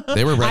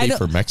 They were ready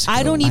for Mexico.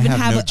 I don't even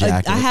have no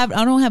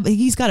jacket.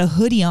 He's got a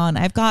hoodie on.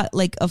 I've got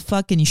like a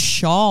fucking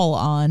shawl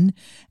on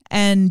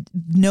and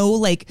no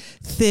like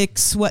thick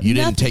sweat. You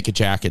didn't take a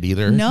jacket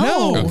either?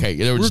 No. Okay.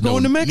 We're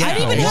going to Mexico. I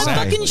didn't even have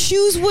fucking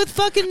shoes with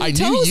fucking I toes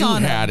knew you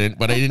on hadn't,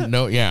 but I didn't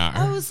know. Yeah.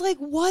 I was like,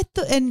 what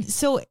the? And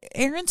so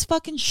Aaron's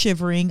fucking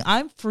shivering.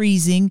 I'm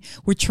freezing.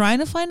 We're trying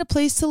to find a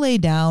place to lay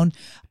down.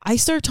 I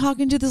start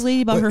talking to this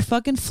lady about her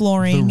fucking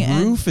flooring. The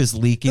roof is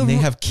leaking. They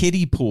have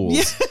kiddie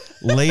pools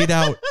laid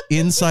out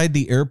inside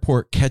the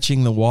airport,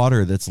 catching the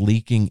water that's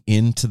leaking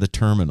into the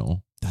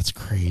terminal. That's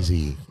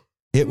crazy.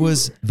 It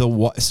was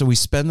so we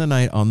spend the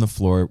night on the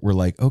floor. We're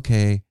like,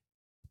 okay,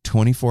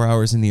 24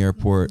 hours in the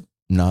airport,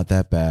 not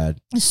that bad.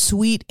 A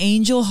sweet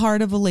angel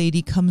heart of a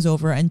lady comes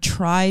over and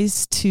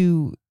tries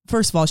to,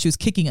 first of all, she was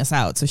kicking us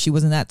out, so she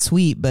wasn't that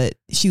sweet, but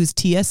she was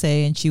TSA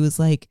and she was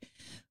like,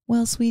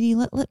 well, sweetie,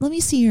 let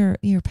me see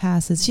your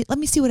passes. Let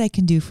me see what I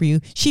can do for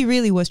you. She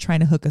really was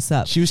trying to hook us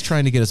up. She was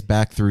trying to get us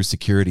back through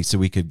security so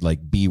we could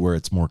like be where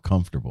it's more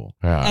comfortable.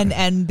 Yeah.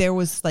 And there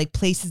was like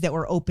places that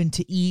were open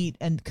to eat,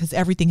 and because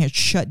everything had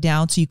shut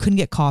down, so you couldn't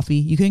get coffee,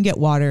 you couldn't get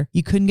water,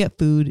 you couldn't get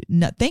food.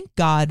 No, thank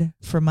God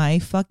for my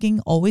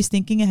fucking always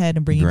thinking ahead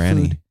and bringing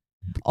Granny. food.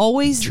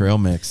 Always trail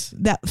mix.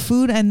 That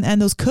food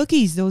and those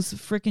cookies, those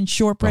freaking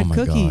shortbread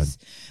cookies.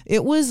 God.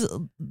 It was.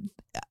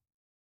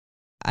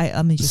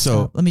 Let me just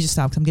stop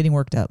because I'm getting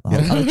worked up. I'll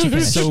let you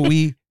finish. So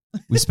we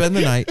spend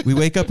the night. We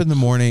wake up in the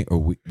morning,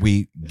 or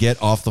we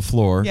get off the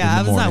floor.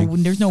 Yeah,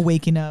 there's no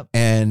waking up.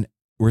 And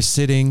we're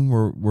sitting.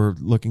 We're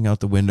looking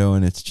out the window,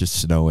 and it's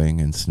just snowing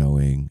and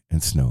snowing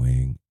and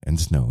snowing and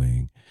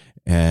snowing.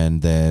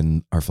 And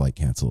then our flight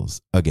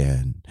cancels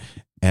again.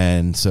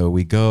 And so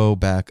we go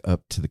back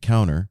up to the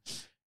counter,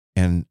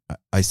 and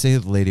I say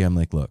to the lady, I'm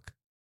like, look,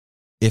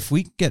 if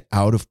we get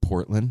out of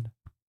Portland,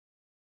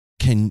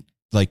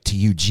 like to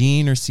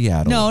Eugene or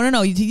Seattle?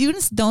 No. You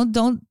just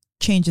don't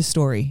change the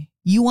story.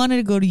 You wanted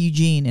to go to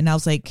Eugene, and I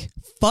was like,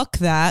 fuck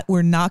that.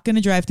 We're not going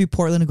to drive through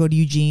Portland to go to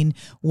Eugene.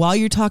 While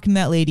you're talking to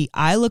that lady,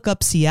 I look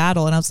up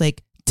Seattle, and I was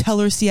like, tell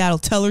her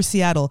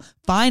Seattle.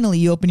 Finally,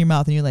 you open your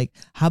mouth, and you're like,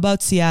 how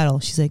about Seattle?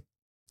 She's like,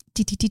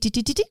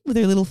 with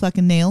her little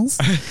fucking nails.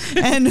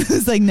 And it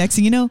was like, next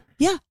thing you know,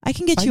 yeah, I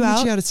can get you out.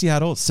 Get you out of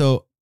Seattle.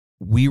 So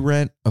we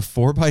rent a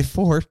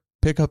 4x4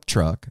 pickup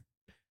truck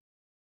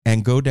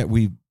and go down.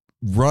 We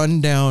run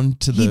down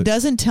to the... He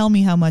doesn't tell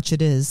me how much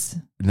it is.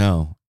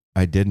 No,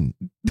 I didn't.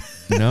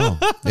 No.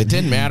 It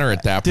didn't matter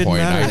at that point.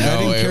 Matter. I know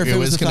I didn't care if it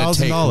was going to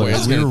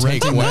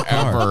take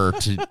whatever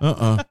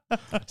to...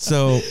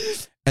 So,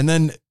 and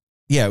then,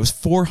 yeah, it was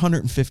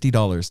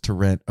 $450 to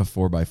rent a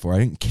 4x4. I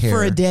didn't care.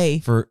 For a day.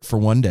 For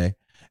one day.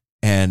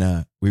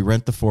 And we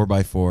rent the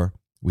 4x4.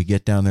 We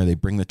get down there. They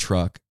bring the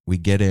truck. We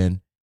get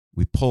in.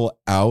 We pull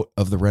out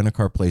of the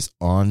rent-a-car place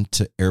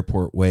onto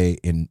Airport Way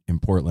in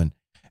Portland.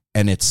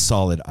 And it's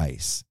solid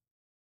ice.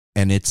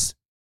 And it's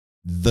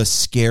the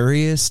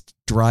scariest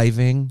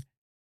driving.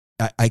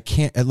 I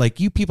can't, like,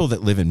 you people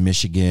that live in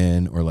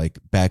Michigan or like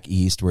back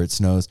east where it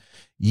snows,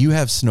 you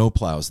have snow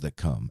plows that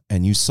come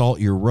and you salt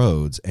your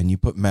roads and you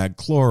put mag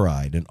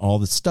chloride and all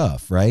the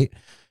stuff, right?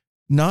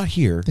 Not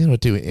here. They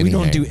don't do anything. We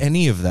don't do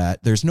any of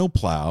that. There's no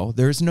plow.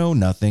 There's no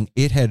nothing.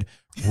 It had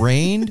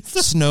rained,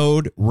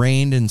 snowed,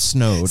 rained, and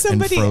snowed.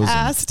 Somebody and frozen.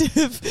 asked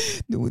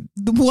if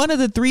one of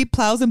the 3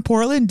 plows in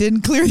Portland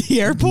didn't clear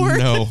the airport.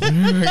 No.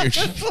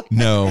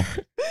 No.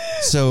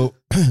 So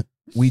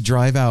we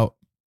drive out.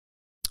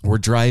 We're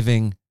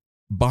driving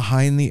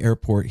behind the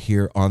airport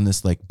here on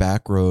this like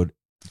back road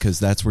because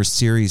that's where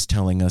Siri's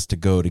telling us to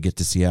go to get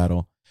to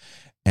Seattle.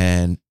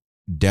 And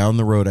down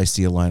the road, I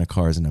see a line of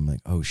cars and I'm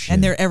like, oh shit.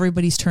 And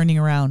everybody's turning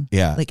around.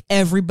 Yeah. Like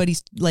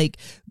everybody's like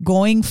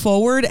going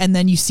forward and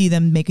then you see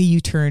them make a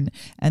U-turn,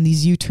 and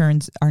these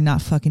U-turns are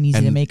not fucking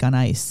easy to make on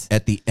ice.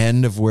 At the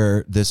end of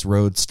where this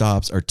road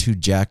stops are 2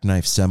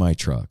 jackknife semi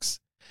trucks.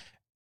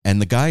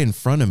 And the guy in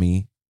front of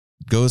me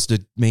goes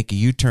to make a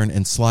U-turn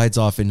and slides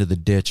off into the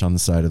ditch on the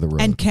side of the road.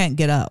 And can't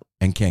get up.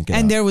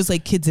 And there was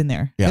like kids in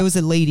there. Yeah. It was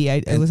a lady.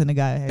 It wasn't a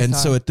guy. And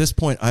so at this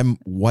point, I'm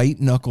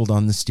white-knuckled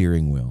on the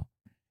steering wheel.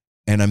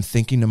 And I'm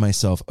thinking to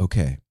myself,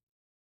 okay,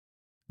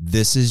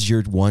 this is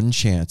your one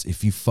chance.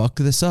 If you fuck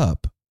this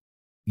up,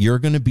 you're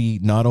going to be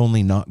not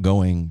only not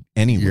going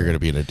anywhere. You're going to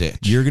be in a ditch.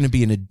 You're going to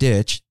be in a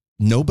ditch.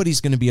 Nobody's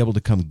going to be able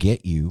to come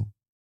get you.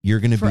 You're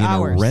going to be in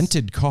a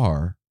rented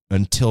car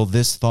until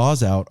this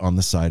thaws out on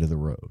the side of the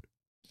road.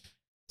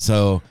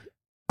 So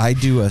I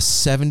do a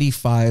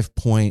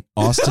 75-point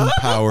Austin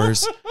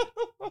Powers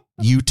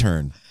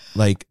U-turn,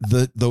 like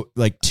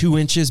the 2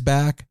 inches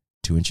back,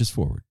 2 inches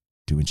forward,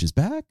 2 inches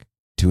back,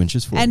 2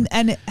 inches forward.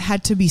 And it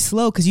had to be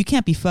slow because you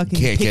can't be fucking.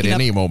 Can't get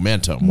any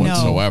momentum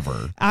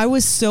whatsoever. I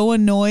was so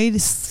annoyed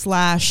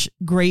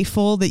 /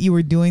 grateful that you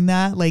were doing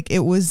that. Like it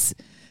was.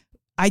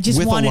 I just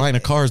with wanted a line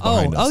of cars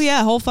behind us. Oh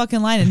yeah, whole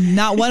fucking line, and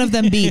not one of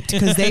them beeped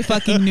because they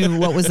fucking knew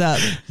what was up.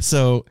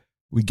 So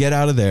we get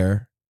out of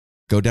there,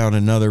 go down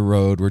another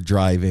road. We're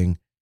driving.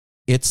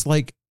 It's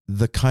like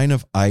the kind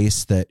of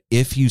ice that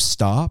if you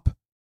stop,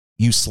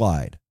 you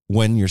slide.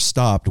 When you're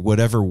stopped,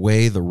 whatever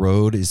way the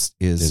road is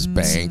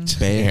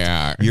banked,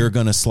 yeah, you're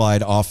gonna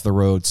slide off the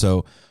road.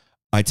 So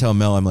I tell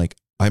Mel, I'm like,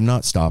 I'm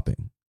not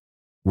stopping.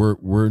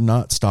 We're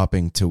not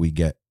stopping till we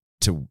get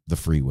to the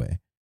freeway,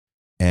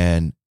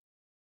 and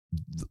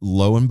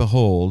lo and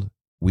behold,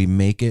 we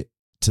make it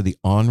to the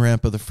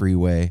on-ramp of the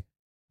freeway.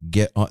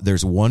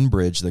 There's one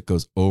bridge that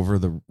goes over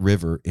the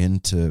river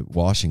into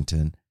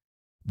Washington.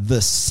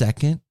 The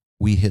second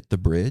we hit the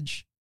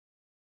bridge,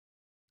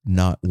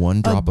 not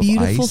one drop of ice. A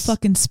beautiful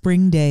fucking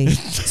spring day.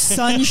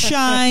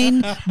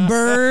 Sunshine,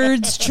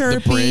 birds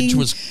chirping. The bridge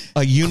was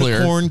a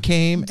unicorn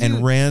came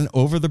and ran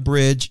over the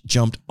bridge,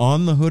 jumped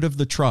on the hood of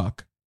the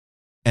truck,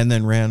 and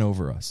then ran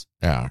over us.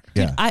 Yeah.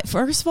 Dude,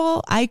 first of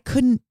all, I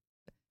couldn't.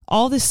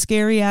 All this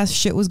scary ass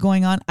shit was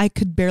going on. I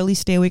could barely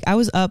stay awake. I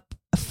was up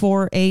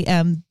 4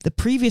 a.m. the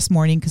previous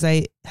morning because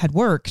I had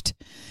worked.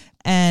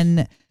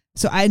 And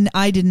so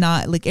I did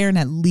not, like Aaron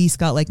at least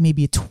got like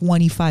maybe a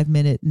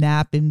 25-minute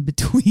nap in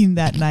between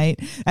that night,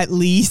 at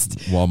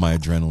least. While my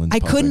adrenaline's I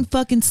pumping. couldn't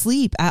fucking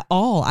sleep at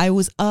all. I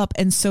was up.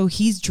 And so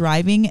he's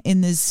driving in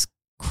this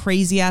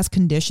crazy ass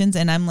conditions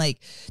and I'm like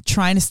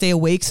trying to stay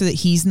awake so that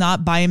he's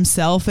not by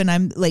himself, and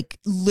I'm like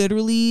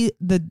literally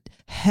the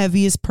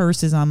heaviest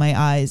purses on my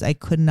eyes. I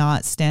could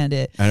not stand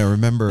it. And I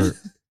remember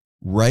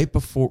right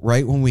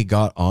when we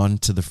got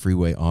onto the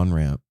freeway on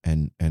ramp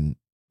and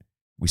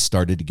we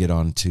started to get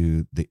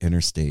onto the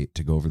interstate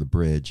to go over the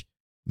bridge,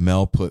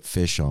 Mel put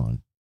Fish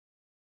on,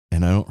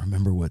 and I don't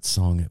remember what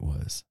song it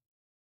was.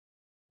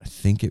 I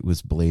think it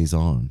was Blaze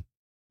On.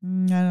 I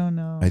don't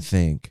know. I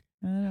think.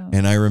 I don't know.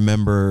 And I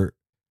remember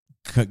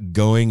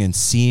going and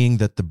seeing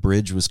that the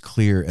bridge was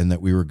clear and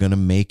that we were going to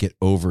make it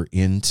over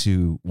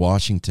into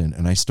Washington.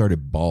 And I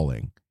started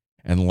bawling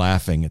and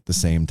laughing at the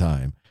same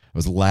time. I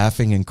was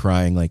laughing and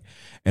crying, like,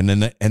 and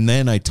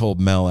then I told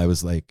Mel, I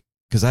was like,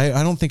 because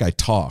I don't think I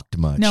talked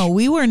much. No,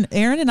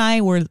 Aaron and I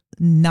were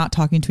not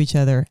talking to each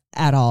other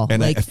at all.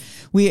 And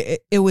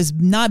it was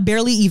not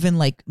barely even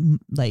like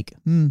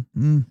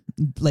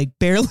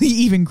barely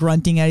even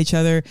grunting at each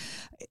other.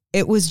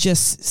 It was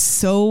just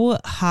so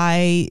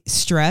high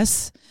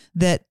stress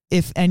that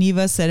if any of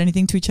us said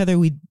anything to each other,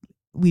 we'd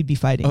be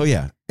fighting. Oh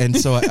yeah. And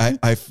so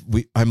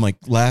I'm like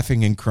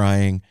laughing and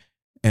crying,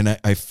 and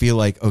I feel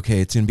like, okay,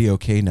 it's going to be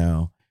okay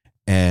now.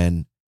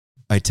 And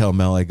I tell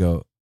Mel, I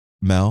go,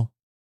 Mel,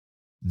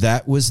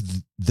 that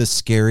was the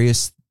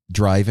scariest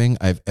driving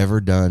I've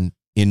ever done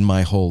in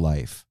my whole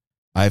life.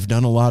 I've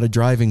done a lot of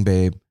driving,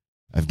 babe.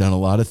 I've done a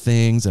lot of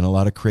things and a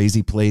lot of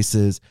crazy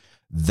places.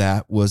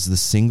 That was the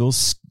single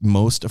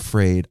most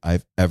afraid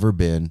I've ever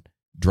been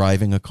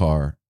driving a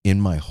car in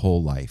my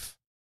whole life,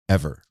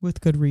 ever.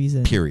 With good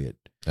reason. Period.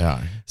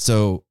 Yeah.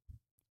 So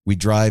we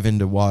drive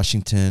into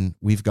Washington.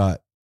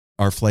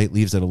 Our flight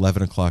leaves at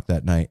 11 o'clock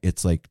that night.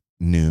 It's like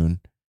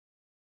noon.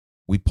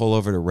 We pull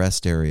over to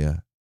rest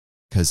area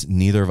because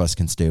neither of us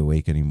can stay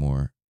awake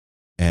anymore,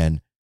 and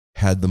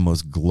had the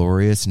most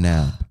glorious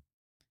nap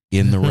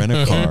in the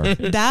rent-a-car.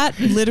 That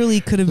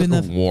literally could have been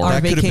our vacation.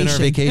 That could have been our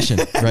vacation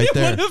right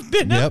there. It would have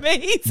been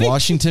amazing.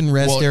 Washington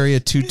rest area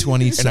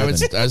 227.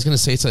 And I was going to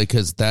say something,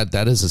 because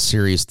that is a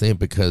serious thing,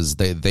 because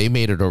they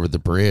made it over the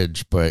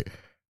bridge, but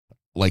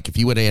like if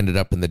you would have ended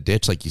up in the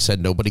ditch, like you said,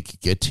 nobody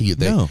could get to you.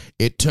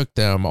 It took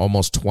them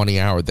almost 20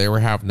 hours. They were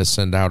having to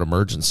send out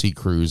emergency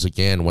crews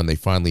again when they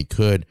finally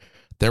could.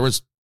 There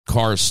was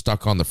cars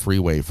stuck on the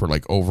freeway for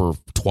like over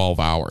 12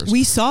 hours.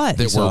 We saw it.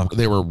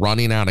 They were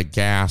running out of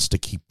gas to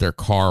keep their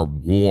car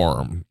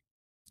warm.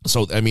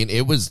 So, I mean,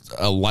 it was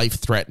a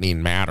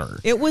life-threatening matter.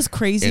 It was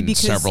crazy in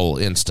because several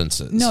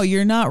instances. No,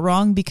 you're not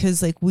wrong,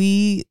 because like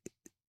we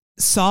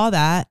saw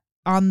that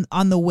on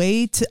the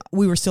way to,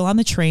 we were still on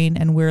the train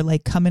and we're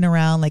like coming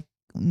around like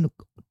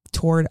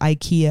toward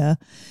IKEA,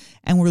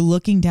 and we're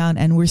looking down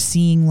and we're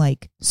seeing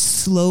like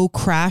slow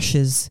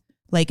crashes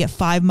like at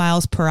 5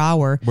 miles per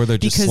hour. Where they're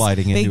just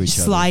sliding into each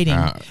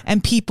other.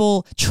 And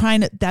people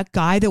that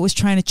guy that was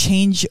trying to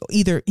change,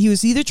 he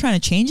was either trying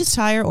to change his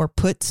tire or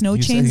put snow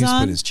chains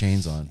on. Put his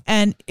chains on.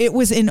 And it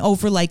was in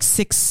over like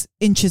 6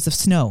 inches of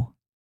snow.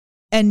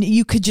 And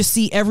you could just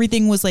see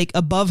everything was like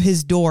above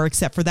his door,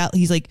 except for that.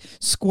 He's like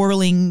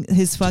squirreling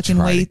his fucking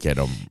weight. To get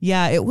him.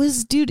 Yeah, it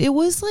was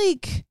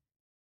like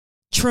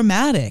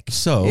traumatic.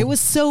 So it was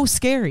so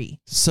scary.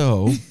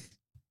 So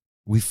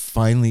we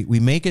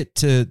make it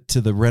to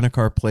the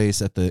rent-a-car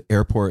place at the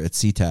airport at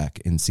SeaTac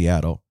in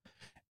Seattle.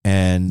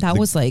 And that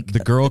was like the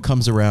girl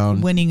comes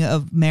around winning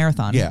a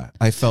marathon. Yeah,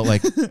 I felt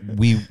like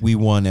we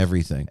won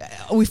everything.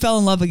 We fell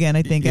in love again,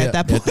 I think, at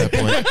that point.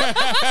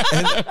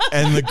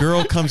 and the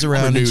girl comes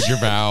around renewed your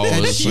vows,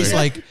 and she's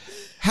like,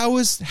 how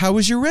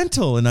was your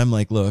rental? And I'm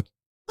like, look,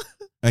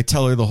 I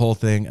tell her the whole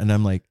thing, and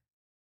I'm like,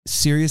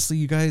 seriously,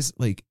 you guys,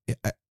 like,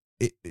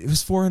 it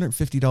was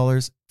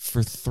 $450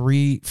 for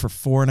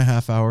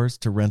 4.5 hours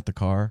to rent the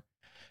car.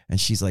 And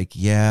she's like,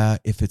 yeah,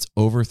 if it's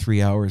over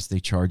 3 hours, they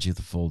charge you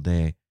the full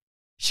day.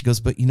 She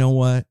goes, but you know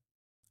what?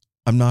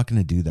 I'm not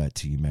going to do that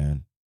to you,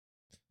 man.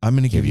 I'm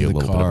going to give you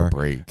the car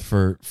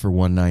for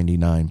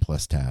 $199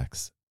 plus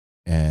tax.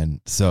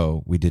 And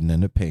so we didn't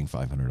end up paying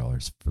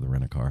 $500 for the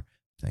rent-a-car.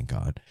 Thank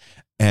God.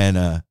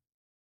 And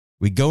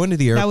we go into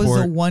the airport. That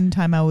was the one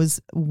time I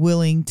was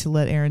willing to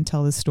let Aaron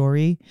tell the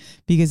story,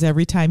 because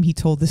every time he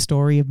told the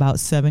story about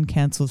 7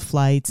 canceled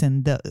flights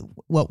and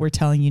what we're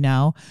telling you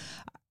now,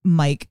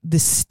 Mike, the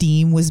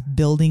steam was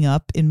building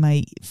up in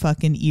my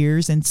fucking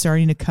ears and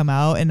starting to come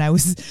out, and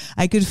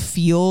I could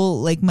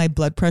feel like my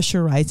blood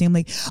pressure rising. I'm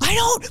like, I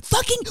don't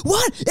fucking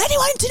want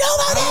anyone to know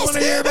about this. I don't want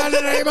to hear about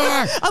it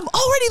anymore. I'm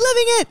already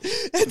living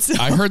it. And so,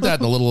 I heard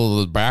that in a little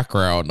of the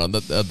background on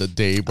the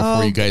day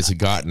before you guys had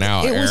gotten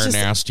out. Aaron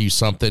asked you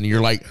something. You're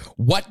like,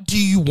 what do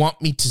you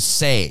want me to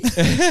say?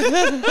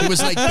 He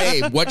was like,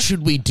 babe, what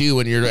should we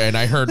do? And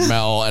I heard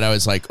Mel, and I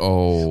was like,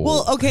 oh,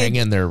 well, okay, hang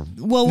in there.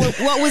 Well,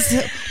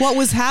 what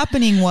was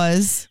happening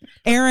was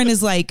Aaron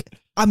is like,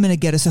 I'm going to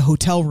get us a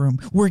hotel room.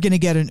 We're going to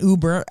get an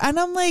Uber. And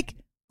I'm like,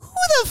 who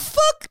the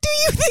fuck do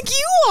you think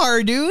you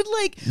are, dude?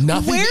 Like,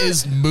 nothing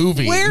is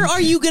moving. Where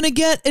are you going to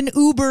get an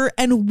Uber,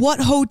 and what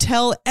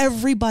hotel?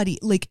 Everybody,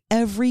 like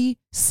every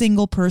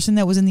single person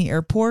that was in the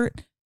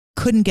airport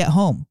couldn't get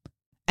home.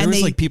 There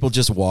was like people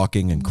just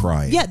walking and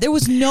crying. Yeah, there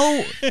was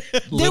no...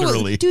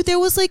 Literally. There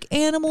was like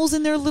animals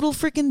in their little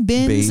freaking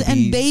bins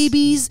and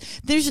babies.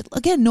 There's,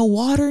 again, no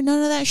water,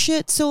 none of that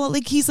shit. So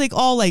like he's like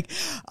all like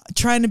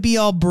trying to be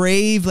all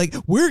brave. Like,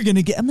 we're going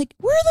to get... I'm like,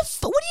 what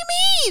do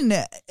you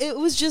mean? It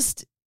was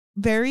just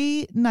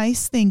very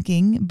nice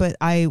thinking, but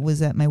I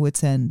was at my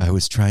wit's end. I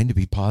was trying to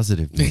be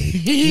positive.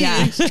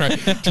 Yeah. trying to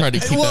keep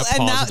that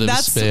positive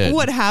that's spin.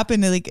 what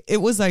happened. Like, it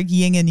was like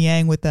yin and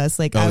yang with us.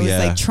 Like, I was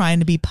like trying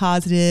to be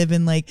positive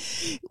and like,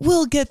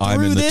 we'll get through this.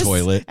 I'm in the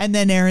toilet. And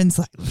then Aaron's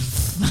like...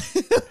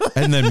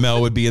 And then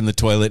Mel would be in the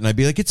toilet and I'd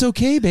be like, it's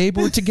okay, babe.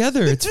 We're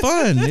together. It's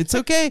fun. It's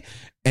okay.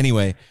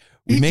 Anyway...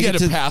 We make it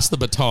to pass the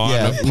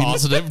baton of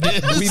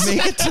positiveness. We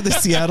make it to the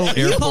Seattle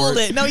airport. You hold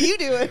it. No, you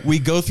do it. We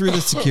go through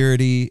the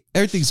security.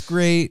 Everything's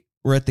great.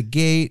 We're at the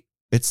gate.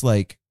 It's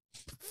like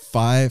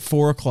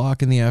 4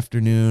 o'clock in the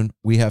afternoon.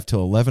 We have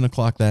till 11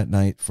 o'clock that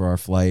night for our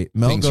flight.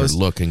 Things are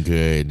looking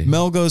good.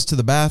 Mel goes to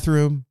the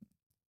bathroom.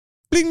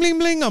 Bling, bling,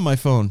 bling on my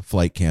phone.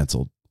 Flight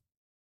canceled.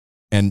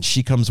 And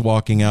she comes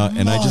walking out,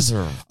 and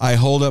I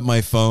hold up my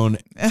phone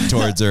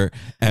towards her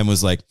and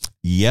was like,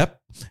 yep.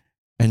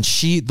 And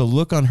the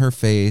look on her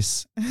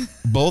face,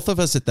 both of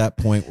us at that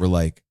point were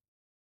like,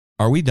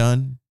 are we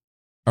done?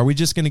 Are we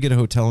just going to get a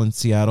hotel in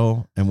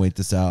Seattle and wait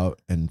this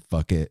out and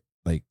fuck it?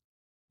 Like,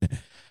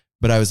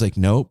 but I was like,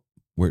 nope,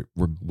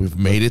 we've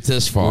made it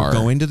this far. We're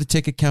going to the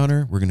ticket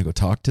counter. We're going to go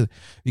talk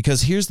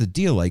because here's the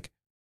deal. Like,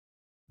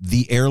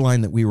 the airline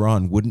that we were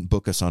on wouldn't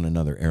book us on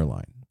another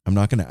airline. I'm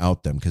not going to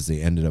out them because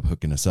they ended up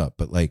hooking us up,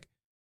 but like,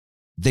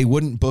 they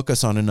wouldn't book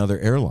us on another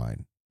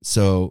airline.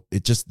 So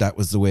that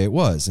was the way it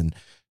was. And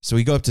so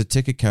we go up to the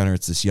ticket counter.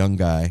 It's this young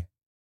guy.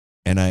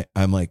 And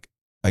I'm like,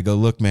 I go,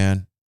 look,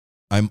 man,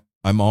 I'm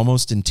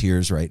almost in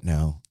tears right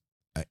now.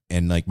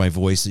 And like my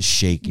voice is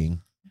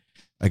shaking.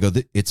 I go,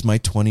 it's my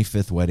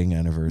 25th wedding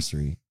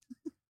anniversary.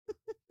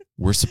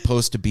 We're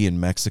supposed to be in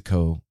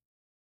Mexico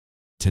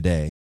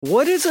today.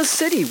 What is a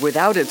city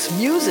without its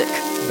music?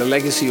 The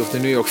legacy of the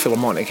New York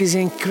Philharmonic is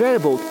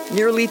incredible.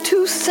 Nearly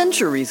 2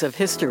 centuries of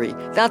history.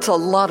 That's a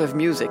lot of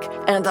music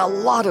and a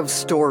lot of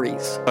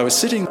stories. I was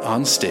sitting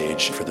on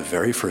stage for the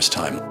very first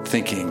time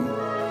thinking,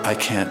 I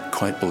can't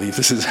quite believe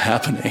this is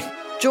happening.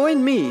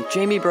 Join me,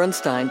 Jamie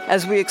Bernstein,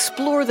 as we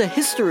explore the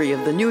history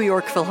of the New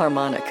York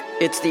Philharmonic.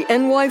 It's the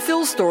NY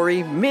Phil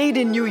story made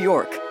in New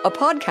York, a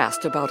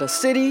podcast about a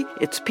city,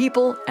 its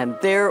people, and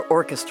their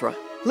orchestra.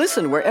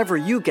 Listen wherever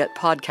you get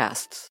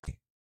podcasts.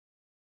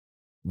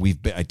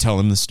 I tell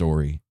him the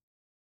story.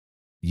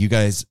 You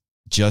guys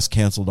just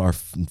canceled our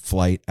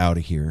flight out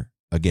of here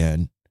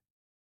again.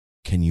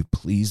 Can you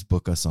please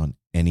book us on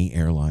any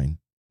airline?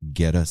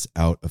 Get us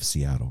out of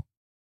Seattle.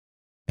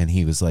 And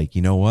he was like,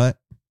 you know what?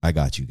 I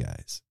got you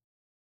guys.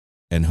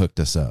 And hooked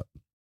us up.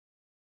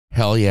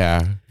 Hell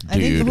yeah, dude. I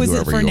think, was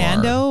it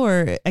Fernando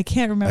or I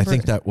can't remember. I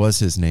think that was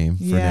his name,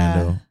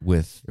 Fernando.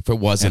 With if it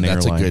wasn't,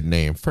 that's airline. a good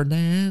name,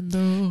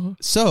 Fernando.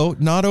 So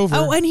not over.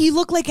 Oh, and he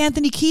looked like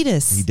Anthony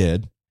Kiedis. He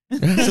did. So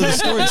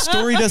the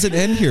story doesn't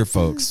end here,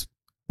 folks.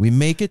 We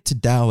make it to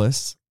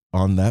Dallas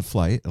on that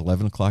flight,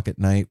 11 o'clock at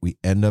night. We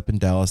end up in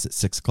Dallas at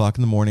 6 o'clock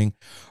in the morning.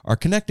 Our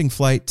connecting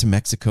flight to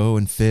Mexico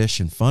and fish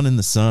and fun in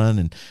the sun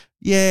and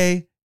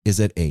yay is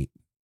at 8.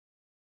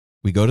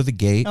 We go to the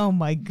gate. Oh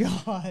my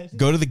God.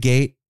 Go to the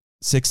gate,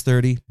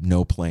 6:30,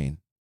 no plane.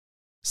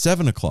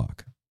 7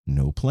 o'clock,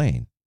 no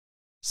plane.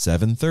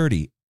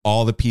 7:30,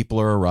 all the people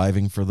are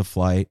arriving for the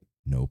flight,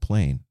 no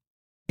plane.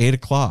 8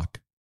 o'clock,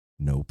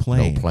 no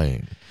plane. No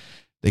plane.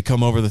 They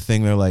come over the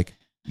thing, they're like,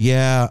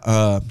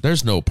 yeah,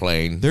 there's no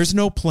plane. There's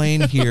no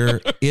plane here.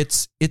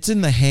 It's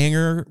in the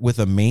hangar with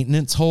a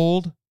maintenance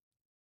hold.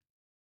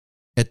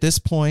 At this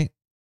point,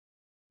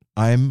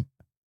 I'm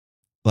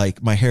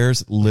like, my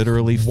hair's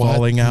literally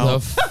falling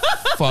out.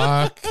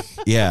 Fuck.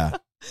 Yeah.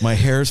 My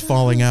hair's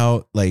falling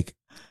out, like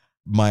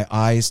my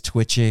eyes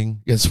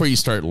twitching. It's where you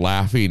start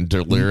laughing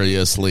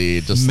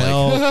deliriously. Just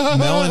Mel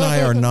and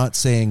I are not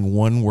saying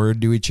one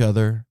word to each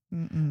other.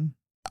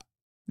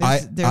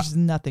 There's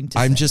nothing to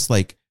I'm say. just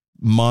like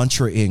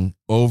mantraing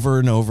over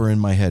and over in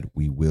my head,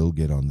 we will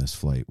get on this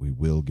flight. We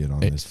will get on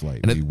this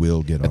flight. We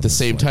will get on at the this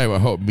same flight. time, I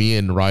hope me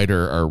and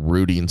Ryder are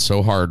rooting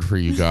so hard for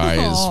you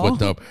guys with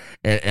them.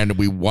 And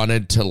we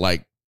wanted to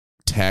like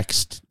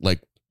text,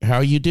 like, how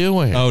you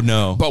doing? Oh,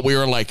 no. But we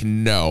were like,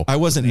 no. I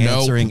wasn't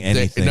answering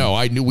anything.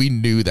 We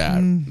knew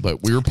that.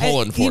 But we were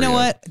pulling for you. You know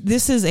what?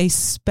 This is a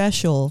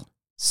special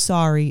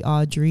sorry,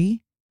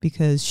 Audrey,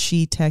 because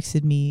she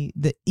texted me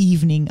the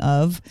evening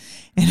of,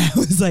 and I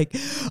was like,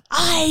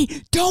 I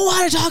don't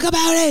want to talk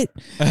about it.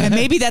 And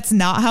maybe that's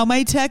not how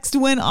my text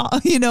went,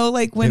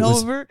 went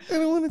over. I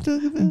don't want to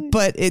talk about it.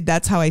 But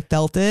that's how I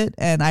felt it.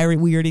 And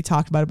we already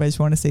talked about it, but I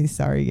just want to say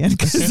sorry again.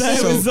 Because I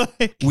was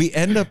like, we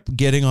end up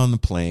getting on the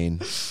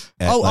plane.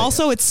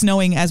 Also it's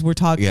snowing as we're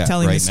telling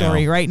right the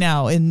story now. right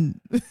now.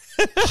 And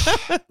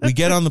we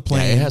get on the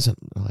plane. Yeah, it hasn't.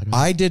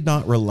 I did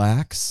not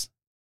relax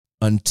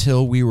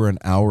until we were an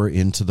hour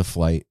into the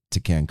flight to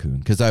Cancun,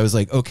 because I was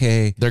like,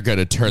 okay, they're going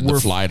to turn the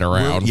flight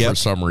around for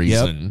some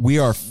reason. We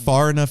are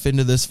far enough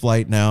into this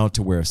flight now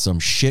to where if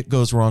some shit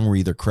goes wrong, we're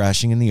either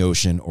crashing in the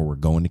ocean or we're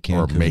going to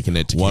Cancun. Or making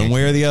it to one Cancun.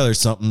 way or the other,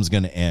 something's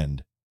going to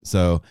end.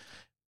 So,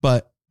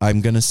 but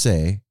I'm going to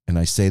say, and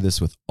I say this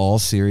with all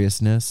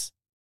seriousness,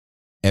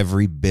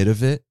 every bit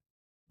of it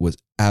was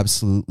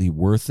absolutely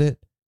worth it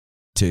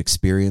to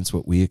experience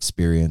what we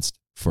experienced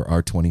for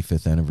our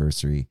 25th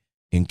anniversary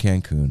in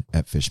Cancun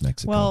at Fish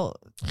Mexico. well,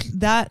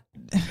 that,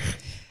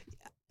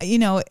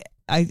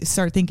 I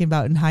start thinking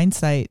about in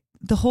hindsight,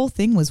 the whole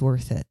thing was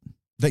worth it.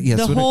 That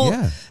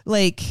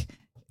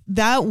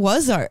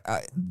was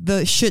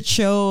the shit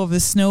show of the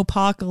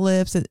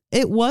snowpocalypse.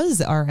 It was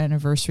our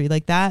anniversary.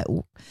 Like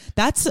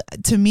that's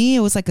to me, it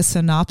was like a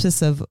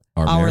synopsis of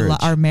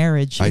our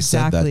marriage. I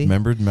Exactly. said that.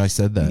 Remember, I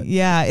said that.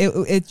 Yeah.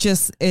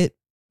 It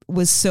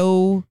was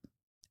so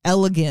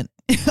elegant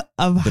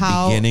of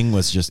how the beginning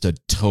was just a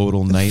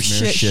total nightmare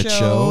shit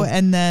show.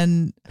 And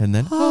then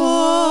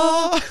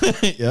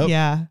yep.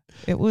 Yeah,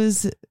 it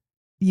was,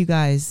 you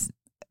guys,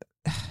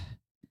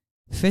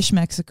 Fish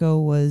Mexico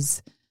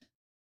was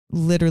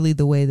literally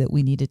the way that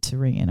we needed to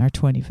ring in our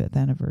 25th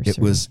anniversary.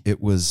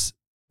 It was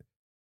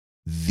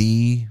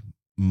the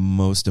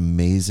most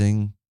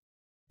amazing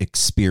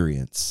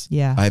experience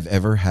I've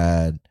ever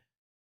had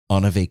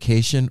on a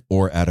vacation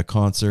or at a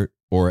concert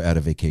or at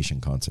a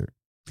vacation concert.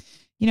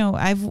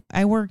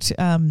 I worked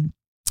in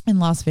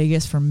Las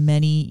Vegas for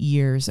many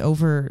years,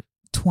 over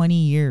 20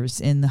 years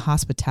in the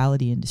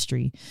hospitality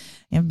industry.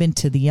 I've been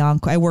to the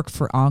Encore. I worked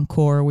for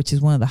Encore, which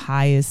is one of the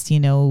highest,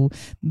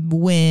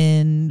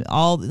 Wynn,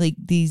 all like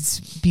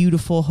these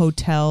beautiful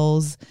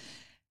hotels.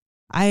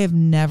 I have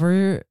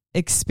never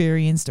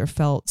experienced or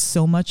felt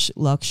so much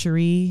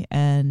luxury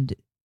and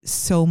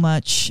so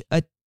much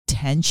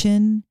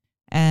attention,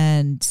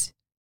 and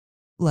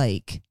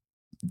like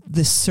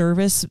the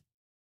service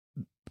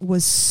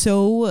was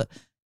so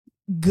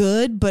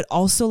good, but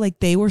also like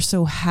they were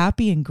so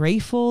happy and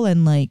grateful,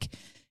 and like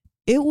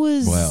it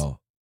was.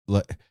 Well,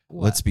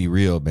 let's be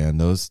real, man.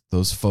 Those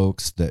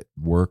folks that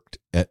worked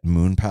at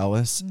Moon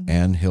Palace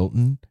and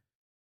Hilton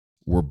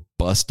were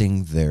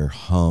busting their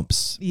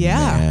humps,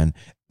 man,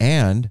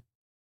 and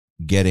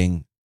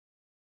getting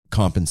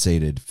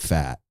compensated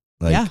fat.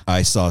 Like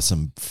I saw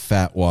some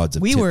fat wads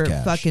of we tip were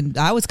cash.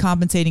 I was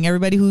compensating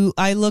everybody who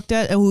I looked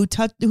at, who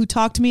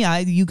talked to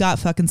me. You got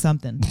fucking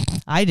something.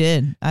 I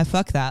did. I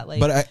fuck that.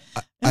 Like, but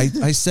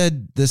I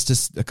said this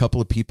to a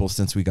couple of people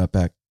since we got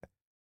back.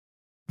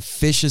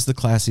 Fish is the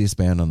classiest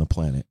band on the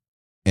planet,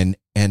 and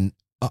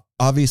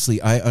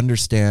obviously I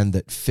understand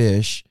that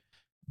Fish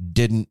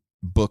didn't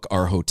book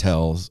our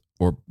hotels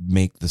or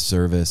make the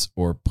service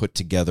or put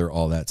together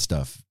all that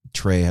stuff.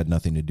 Trey had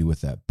nothing to do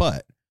with that,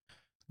 but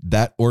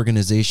that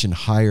organization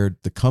hired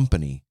the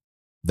company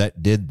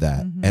that did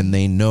that, and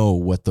they know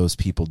what those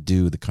people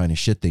do, the kind of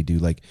shit they do.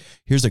 Like,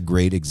 here's a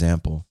great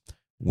example.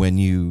 When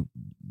you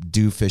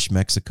do Fish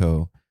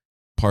Mexico,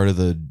 part of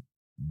the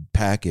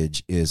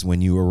package is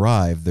when you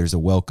arrive, there's a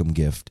welcome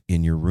gift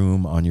in your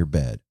room on your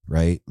bed,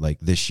 right? Like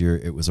this year,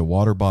 it was a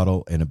water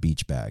bottle and a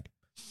beach bag.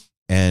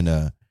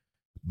 And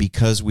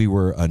because we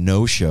were a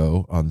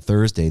no-show on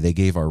Thursday, they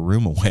gave our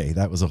room away.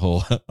 That was a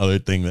whole other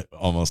thing that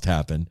almost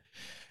happened.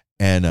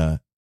 And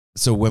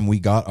so when we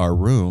got our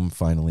room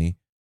finally,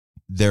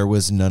 there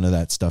was none of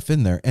that stuff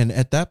in there. And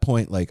at that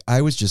point, like,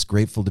 I was just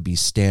grateful to be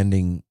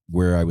standing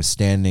where I was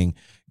standing.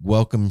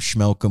 Welcome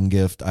schmelcome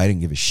gift. I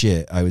didn't give a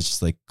shit. I was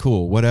just like,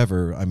 cool,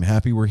 whatever. I'm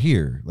happy we're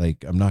here.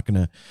 Like, I'm not going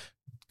to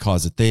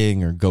cause a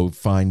thing or go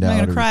find out. I'm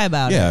not going to cry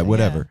about it. Yeah,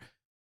 whatever. Yeah.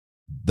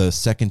 The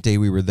second day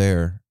we were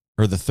there,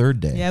 or the third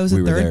day. Yeah, it was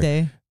the third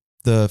day.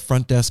 The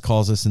front desk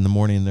calls us in the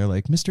morning and they're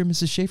like, Mr. and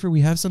Mrs. Schaefer,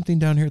 we have something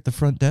down here at the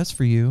front desk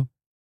for you.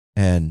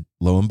 And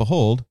lo and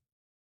behold,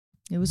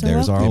 it was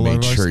there's our they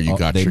made sure you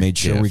got They your made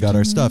sure gift. we got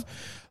our stuff.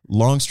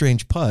 Long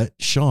strange putt,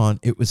 Sean,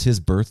 it was his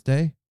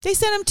birthday. They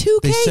sent him 2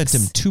 cakes. They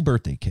sent him 2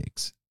 birthday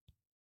cakes.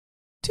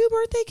 2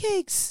 birthday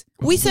cakes.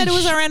 We said it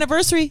was our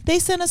anniversary. They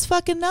sent us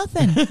fucking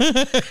nothing. They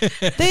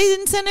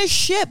didn't send us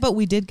shit, but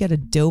we did get a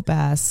dope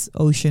ass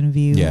ocean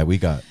view. Yeah, we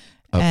got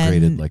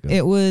upgraded and like a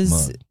it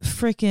was mug.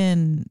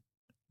 Freaking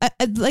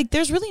like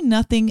there's really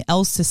nothing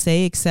else to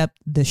say except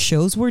the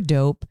shows were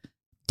dope,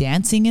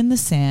 dancing in the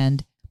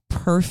sand,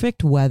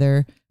 perfect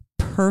weather,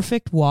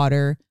 perfect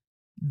water,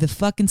 the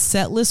fucking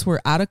set lists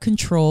were out of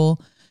control,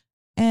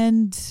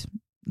 and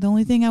the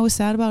only thing I was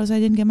sad about is I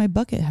didn't get my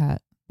bucket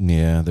hat.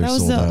 Yeah, they're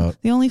sold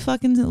out. The only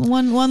fucking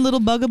one little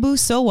bugaboo.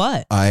 So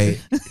what? I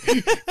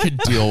could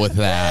deal with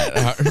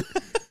that.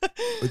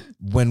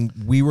 When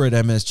we were at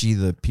MSG,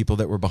 the people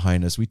that were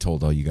behind us, we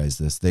told all you guys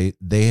this.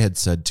 They had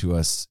said to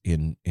us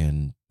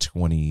in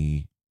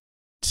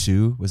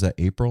 22, was that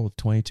April of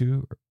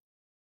 22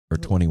 or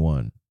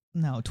 21?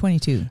 No,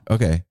 22.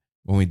 Okay.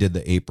 When we did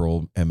the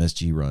April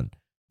MSG run,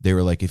 they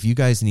were like, if you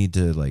guys need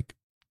to like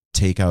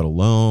take out a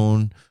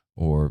loan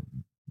or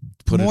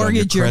put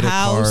mortgage it on your credit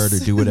house card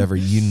or do whatever,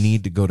 you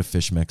need to go to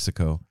Fish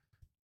Mexico.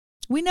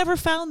 We never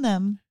found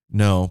them.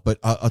 No, but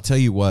I'll tell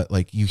you what,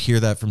 like you hear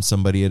that from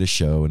somebody at a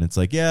show and it's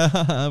like,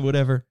 yeah,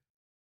 whatever.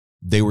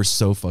 They were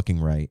so fucking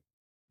right.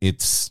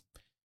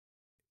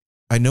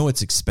 I know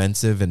it's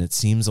expensive and it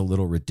seems a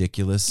little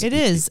ridiculous. It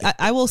is.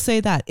 I will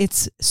say that.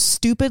 It's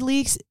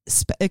stupidly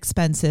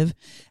expensive.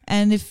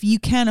 And if you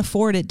can't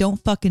afford it,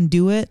 don't fucking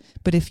do it.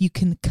 But if you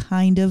can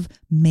kind of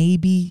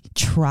maybe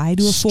try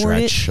to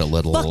afford Stretch it, a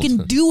little.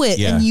 fucking do it.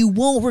 Yeah. And you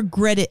won't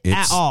regret it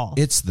at all.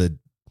 It's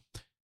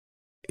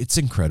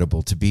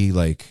incredible to be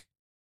like,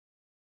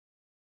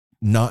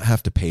 not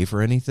have to pay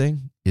for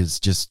anything is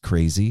just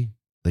crazy.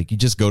 Like you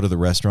just go to the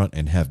restaurant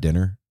and have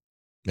dinner.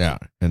 Yeah.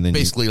 And then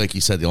basically, like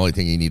you said, the only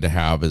thing you need to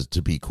have is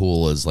to be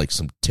cool is like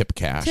some tip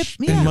cash.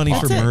 And money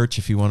for merch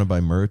if you want to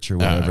buy merch or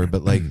whatever.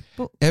 But like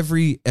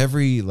every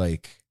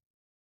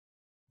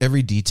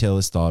detail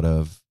is thought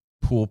of.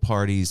 Pool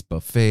parties,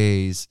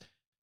 buffets,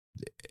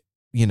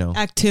 you know,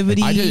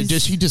 activities.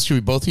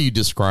 Both of you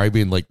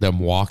describing like them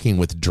walking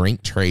with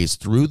drink trays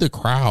through the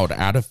crowd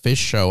at a fish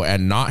show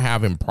and not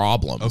having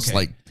problems.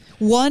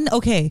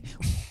 Okay.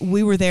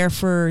 We were there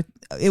for,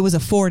 it was a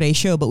 4-day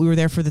show, but we were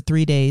there for the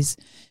 3 days.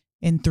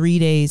 In 3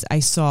 days, I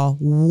saw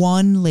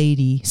one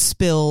lady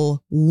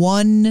spill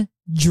one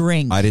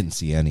drink. I didn't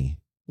see any.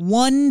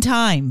 One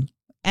time.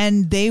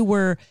 And they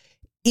were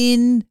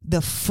in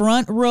the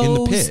front rows.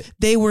 In the pit.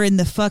 They were in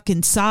the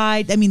fucking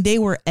side. I mean, they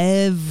were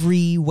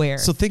everywhere.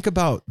 So think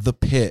about the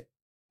pit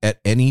at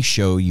any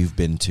show you've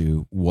been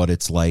to, what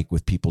it's like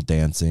with people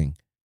dancing.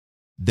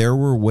 There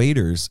were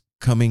waiters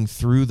coming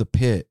through the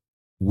pit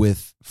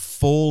with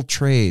full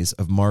trays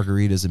of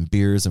margaritas and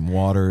beers and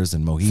waters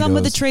and mojitos. Some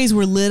of the trays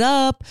were lit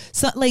up.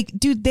 So, like,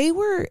 dude, they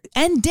were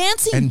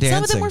dancing.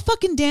 Some of them were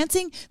fucking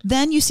dancing.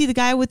 Then you see the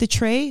guy with the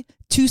tray.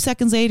 2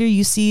 seconds later,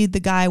 you see the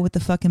guy with the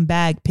fucking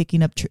bag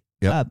picking up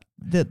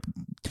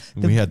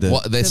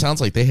It sounds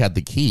like they had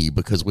the key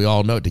because we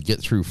all know to get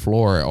through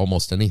floor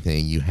almost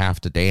anything, you have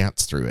to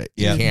dance through it.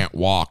 You can't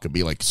walk and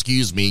be like,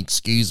 excuse me.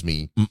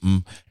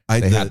 Mm-mm.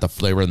 They had the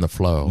flavor and the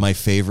flow. My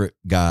favorite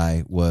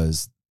guy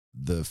was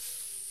the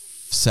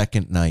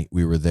second night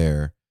we were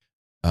there.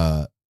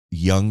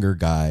 Younger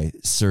guy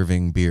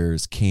serving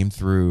beers came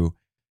through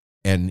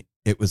and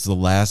it was the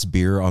last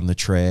beer on the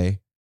tray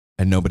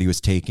and nobody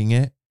was taking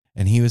it.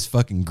 And he was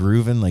fucking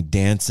grooving, like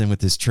dancing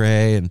with his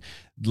tray and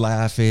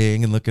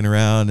laughing and looking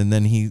around. And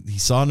then he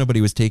saw nobody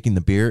was taking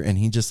the beer and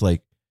he just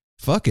like,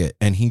 fuck it.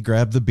 And he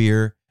grabbed the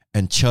beer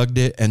and chugged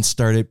it and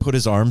put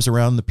his arms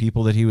around the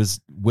people that he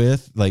was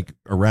with, like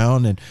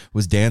around, and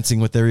was dancing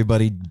with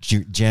everybody,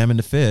 jamming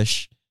the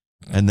fish,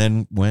 and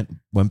then went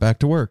back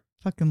to work.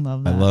 Fucking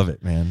love that. I love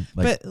it, man.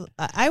 But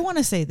I want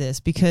to say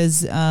this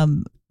because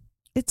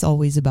it's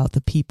always about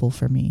the people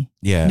for me.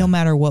 Yeah. No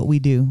matter what we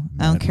do.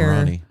 I don't care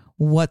Ronnie.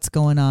 what's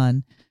going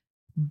on.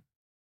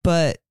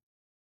 But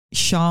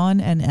Sean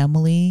and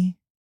Emily,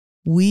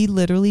 we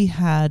literally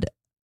had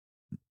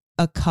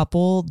a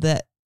couple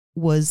that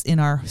was in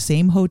our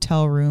same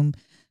hotel room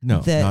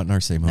No, not in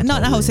our same hotel.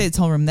 Not room. say it's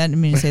homeroom. That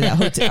didn't mean to say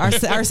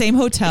that. Our same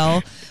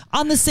hotel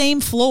on the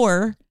same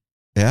floor.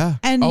 Yeah.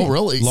 And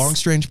really? Long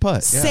strange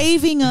putt.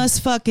 Saving us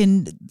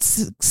fucking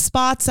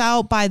spots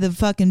out by the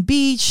fucking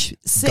beach.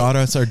 Got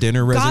us our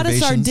dinner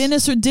reservations. Got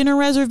us our dinner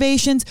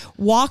reservations.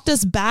 Walked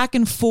us back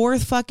and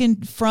forth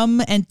fucking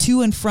from and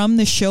to and from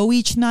the show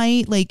each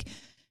night. Like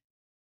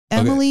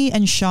Emily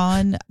and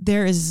Sean,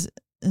 there is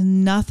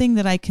nothing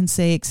that I can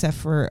say except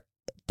for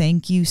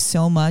thank you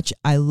so much.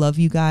 I love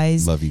you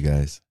guys. Love you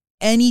guys.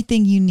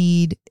 Anything you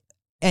need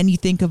and you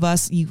think of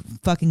us, you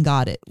fucking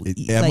got it.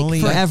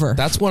 Emily, like forever.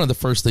 That's one of the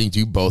first things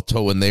you both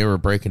told when they were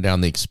breaking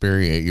down the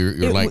experience.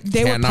 You're like,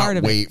 they were part cannot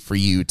of wait for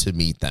you to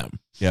meet them.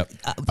 Yep.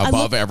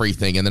 Above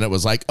everything. And then it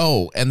was like,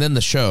 oh, and then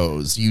the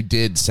shows. You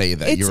did say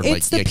that. You were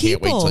like, I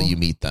can't wait till you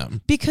meet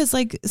them. Because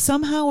like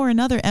somehow or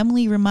another,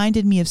 Emily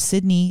reminded me of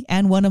Sydney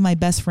and one of my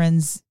best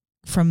friends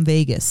from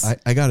Vegas.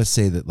 I got to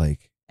say that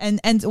like. And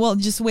well,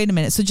 just wait a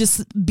minute. So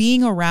just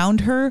being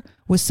around her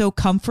was so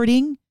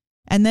comforting.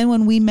 And then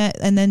when we met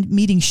and then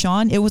meeting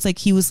Sean, it was like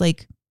he was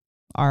like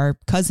our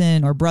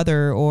cousin or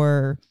brother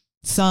or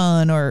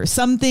son or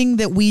something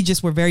that we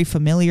just were very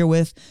familiar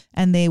with.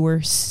 And they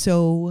were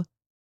so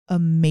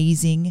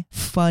amazing,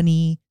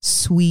 funny,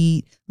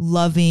 sweet,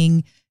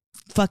 loving,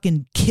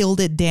 fucking killed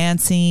it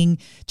dancing.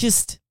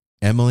 Just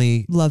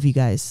Emily. Love you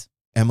guys.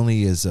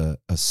 Emily is a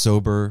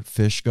sober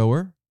fish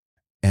goer,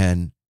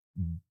 and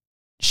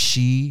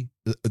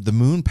the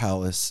Moon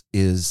Palace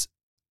is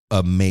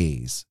a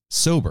maze.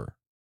 Sober.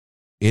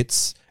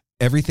 It's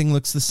everything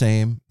looks the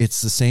same.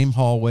 It's the same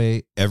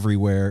hallway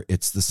everywhere.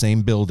 It's the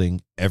same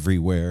building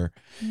everywhere.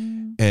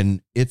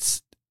 And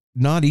it's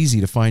not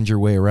easy to find your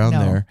way around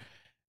there.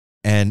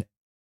 And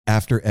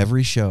after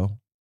every show,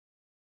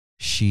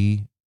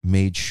 she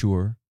made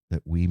sure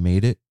that we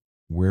made it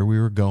where we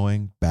were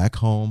going, back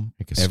home.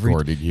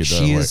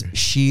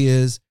 She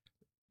is,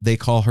 they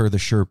call her the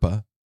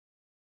Sherpa.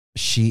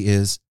 She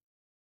is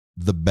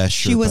the best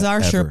Sherpa. She was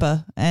our ever.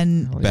 Sherpa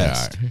and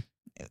best.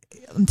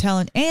 I'm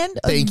telling, and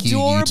thank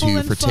you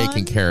two for fun.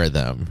 taking care of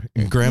them.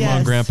 Grandma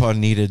and Grandpa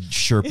needed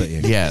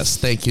Sherpa. Yes,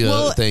 thank you.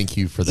 Well, thank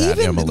you for that,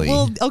 Emily.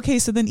 Well, okay,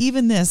 so then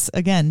even this,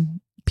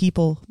 again,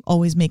 people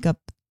always make up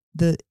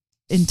the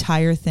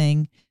entire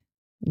thing.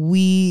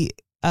 They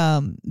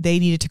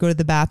needed to go to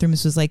the bathroom.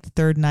 This was like the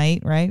third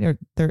night, right? Or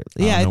third,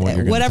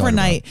 whatever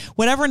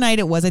night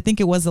it was. I think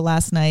it was the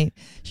last night.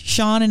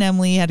 Sean and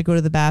Emily had to go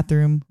to the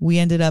bathroom. We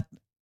ended up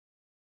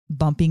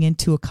bumping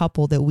into a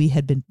couple that we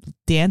had been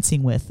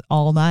dancing with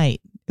all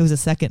night. It was a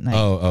second night.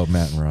 Oh,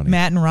 Matt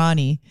and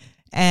Ronnie.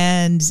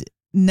 And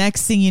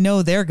next thing you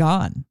know, they're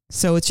gone.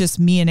 So it's just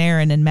me and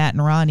Aaron and Matt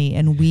and Ronnie.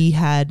 And we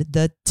had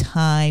the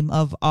time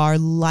of our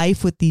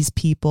life with these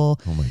people.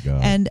 Oh my God.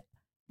 And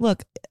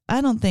look,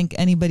 I don't think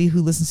anybody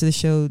who listens to the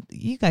show,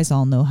 you guys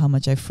all know how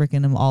much I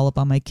freaking am all up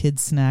on my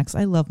kids' snacks.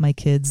 I love my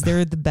kids.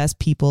 They're the best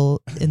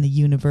people in the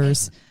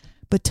universe.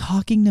 But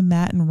talking to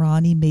Matt and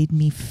Ronnie made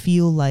me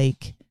feel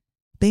like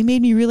they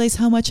made me realize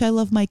how much I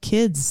love my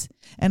kids.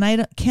 And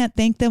I can't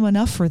thank them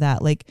enough for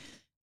that. Like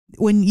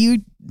when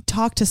you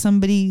talk to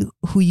somebody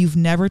who you've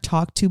never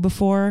talked to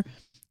before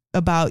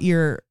about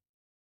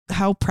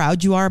how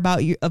proud you are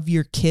of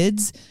your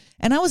kids.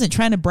 And I wasn't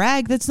trying to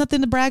brag. That's nothing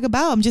to brag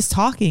about. I'm just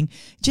talking.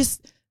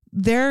 Just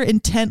their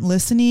intent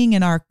listening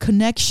and our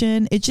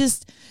connection.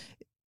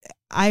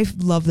 I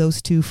love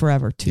those two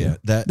forever too.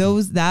 Yeah,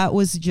 that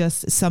was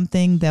just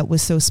something that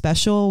was so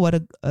special.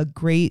 What a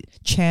great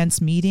chance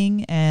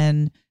meeting,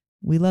 and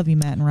we love you,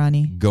 Matt and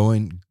Ronnie.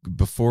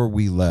 Before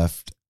we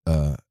left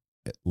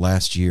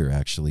last year,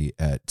 actually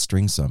at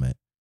String Summit,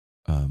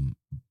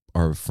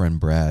 our friend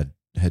Brad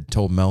had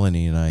told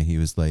Melanie and I, he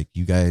was like,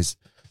 "You guys,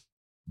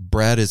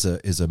 Brad is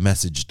a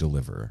message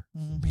deliverer.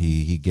 Mm-hmm.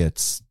 He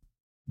gets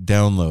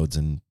downloads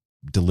and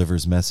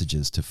delivers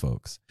messages to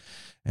folks,"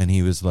 and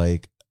he was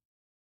like,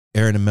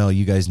 "Aaron and Mel,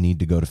 you guys need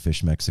to go to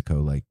Fish Mexico.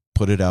 Like,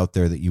 put it out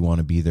there that you want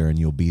to be there and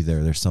you'll be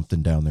there. There's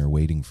something down there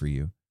waiting for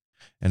you."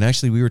 And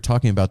actually, we were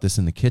talking about this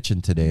in the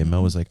kitchen today, and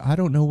Mel was like, "I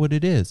don't know what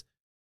it is."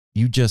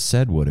 You just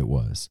said what it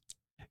was.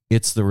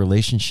 It's the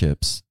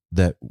relationships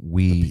that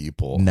we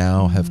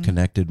now have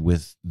connected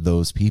with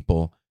those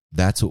people.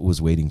 That's what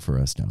was waiting for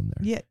us down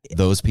there. Yeah.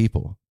 Those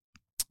people.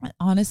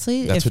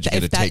 Honestly, that's what you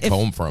get to take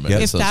home from it.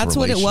 If that's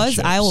what it was,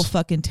 I will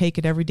fucking take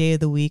it every day of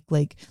the week.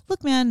 Like,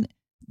 look, man,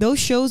 those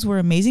shows were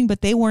amazing,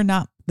 but they were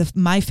not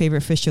my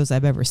favorite Fish shows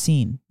I've ever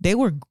seen. They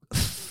were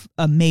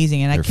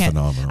amazing, and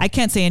I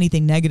can't say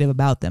anything negative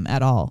about them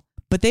at all.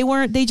 But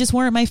they just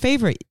weren't my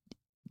favorite.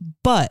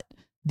 But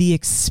the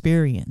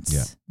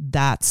experience,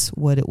 that's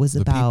what it was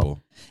about. People.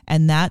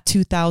 And that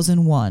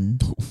 2001,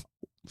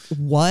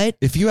 what?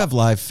 If you have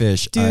live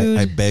Fish,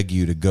 I beg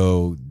you to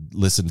go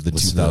listen to the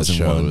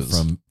 2001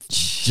 from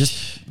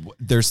just,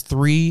 there's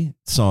 3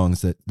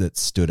 songs that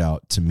stood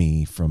out to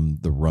me from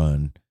the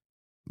run.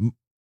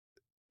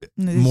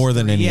 More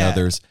than any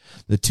others.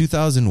 The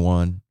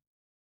 2001,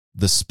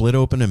 the Split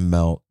Open and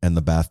Melt, and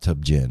the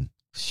Bathtub Gin.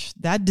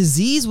 That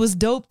Disease was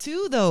dope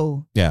too,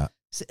 though. Yeah.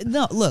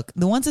 No, look,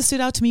 the ones that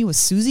stood out to me was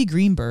Susie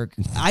Greenberg.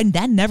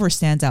 That never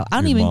stands out.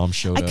 I don't Your mom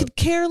showed I up. could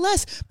care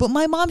less. But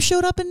my mom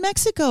showed up in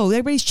Mexico.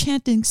 Everybody's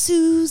chanting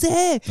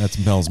Susie. That's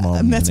Mel's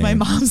mom. That's my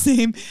mom's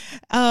name.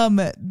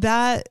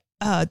 That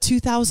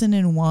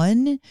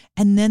 2001,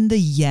 and then the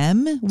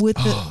Yem with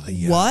the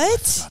Yem. what? I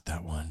forgot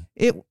that one.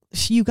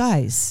 You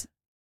guys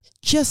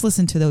just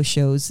listen to those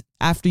shows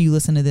after you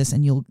listen to this,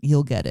 and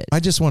you'll get it. I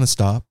just want to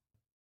stop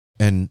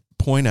and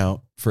point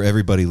out for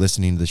everybody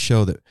listening to the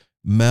show that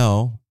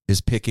Mel is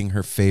picking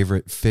her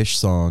favorite Fish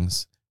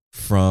songs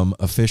from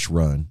a Fish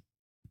run.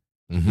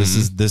 Mm-hmm.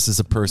 This is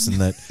a person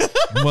that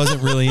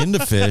wasn't really into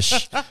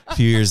Fish a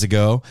few years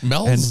ago,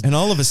 and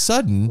all of a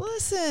sudden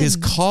is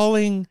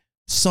calling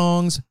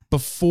songs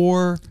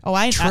before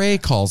Trey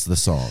calls the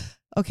song.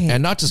 Okay.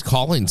 And not just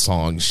calling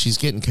songs, she's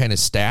getting kind of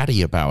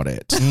statty about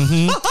it.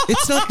 Mm-hmm.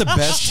 It's not the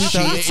best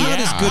 2000. It's not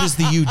as good as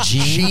the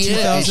Eugene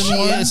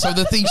 2001. So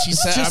the thing she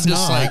said, I'm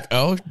just like,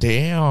 oh,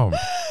 damn.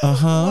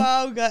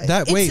 Wow, guys.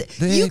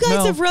 You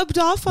guys have rubbed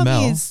off on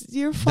me. It's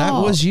your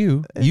fault. That was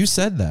you. You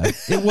said that.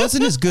 It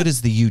wasn't as good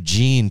as the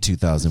Eugene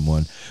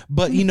 2001.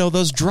 But,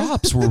 those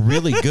drops were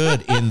really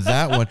good in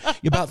that one.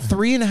 About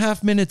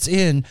 3.5 minutes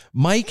in,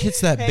 Mike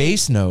hits that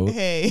bass note.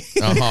 Hey.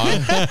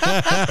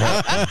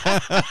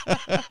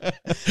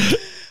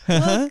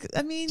 Look,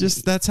 I mean,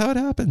 just that's how it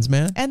happens,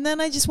 man. And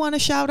then I just want to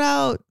shout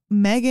out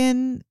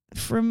Megan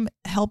from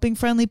Helping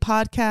Friendly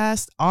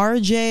Podcast,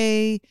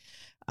 RJ.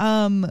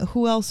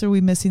 Who else are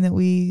we missing that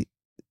we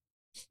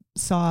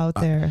saw out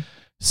there?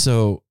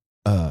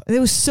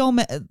 There was so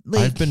many.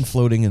 I've been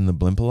floating in the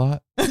blimp a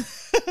lot.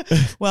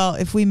 Well,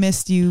 if we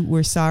missed you,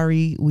 we're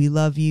sorry. We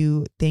love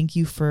you. Thank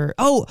you for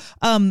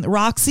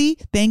Roxy,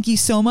 thank you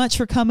so much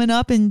for coming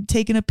up and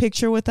taking a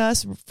picture with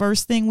us.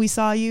 First thing we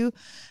saw you.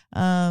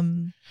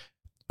 And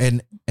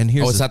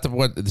here's is that the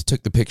one that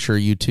took the picture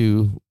of you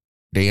two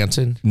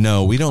dancing?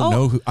 No, we don't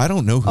know who. I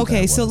don't know who.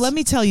 Okay, that so was. let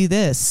me tell you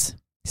this.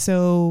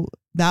 So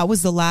that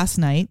was the last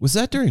night. Was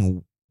that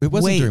during? It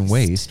wasn't during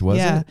Waste, was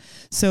it?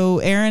 So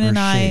Aaron and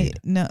Shade?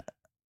 no.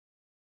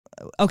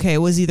 Okay, it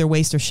was either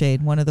Waste or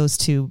Shade, one of those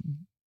two.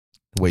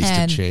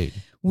 Wasted Shade.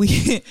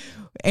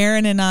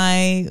 Aaron and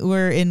I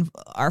were in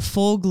our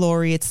full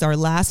glory. It's our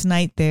last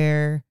night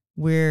there.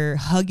 We're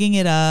hugging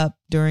it up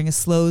during a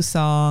slow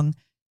song.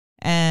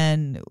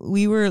 And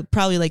we were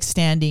probably like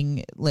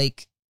standing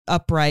like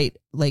upright,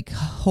 like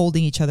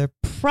holding each other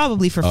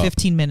probably for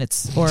 15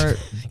 minutes or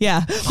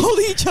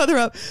holding each other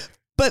up.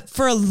 But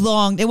for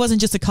it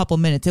wasn't just a couple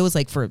minutes. It was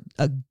like for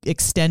an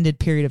extended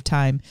period of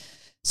time.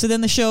 So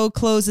then the show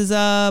closes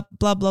up,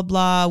 blah, blah,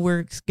 blah.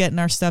 We're getting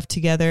our stuff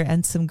together.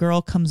 And some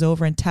girl comes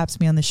over and taps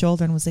me on the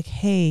shoulder and was like,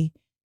 hey,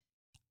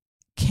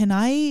 can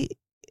I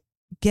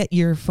get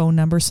your phone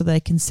number so that I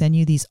can send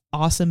you these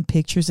awesome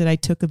pictures that I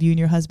took of you and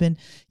your husband?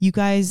 You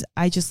guys,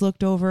 I just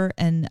looked over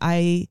and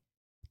I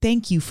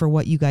thank you for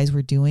what you guys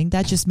were doing.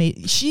 That just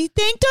she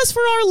thanked us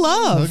for our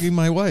love. Hugging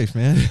my wife,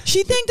 man.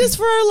 She thanked us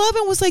for our love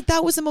and was like,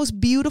 that was the most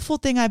beautiful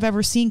thing I've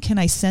ever seen. Can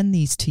I send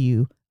these to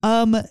you?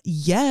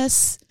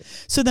 Yes.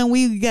 So then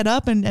we get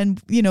up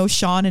and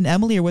Sean and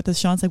Emily are with us.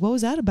 Sean's like, what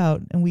was that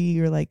about? And we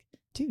were like,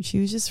 dude, she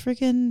was just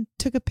freaking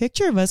took a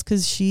picture of us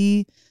because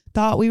she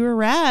thought we were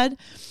rad.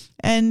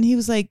 And he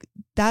was like,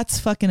 that's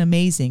fucking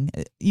amazing.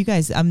 You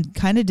guys, I'm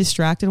kind of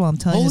distracted while I'm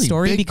telling the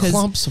story because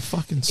clumps of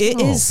fucking snow. It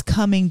is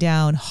coming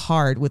down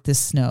hard with this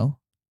snow.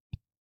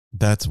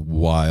 That's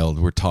wild.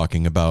 We're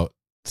talking about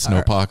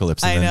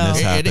snowpocalypse and then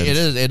this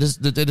happens.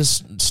 It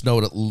has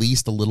snowed at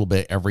least a little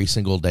bit every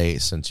single day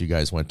since you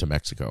guys went to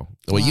Mexico.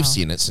 Well, you've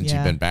seen it since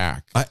you've been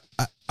back.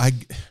 I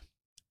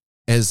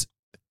as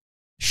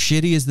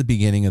shitty as the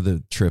beginning of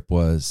the trip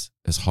was,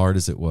 as hard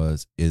as it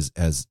was, is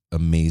as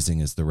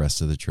amazing as the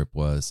rest of the trip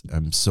was.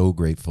 I'm so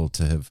grateful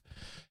to have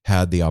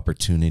had the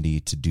opportunity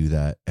to do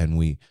that. And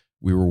we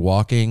were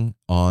walking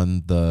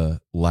on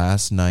the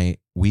last night.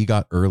 We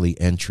got early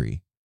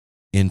entry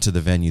into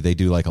the venue. They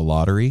do like a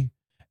lottery.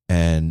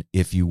 And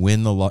if you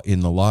win in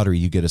the lottery,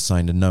 you get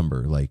assigned a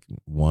number like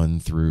 1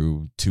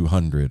 through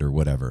 200 or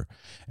whatever.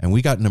 And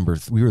we got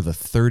we were the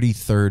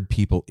 33rd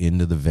people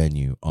into the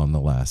venue on the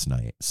last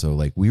night. So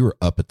like we were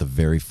up at the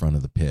very front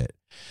of the pit.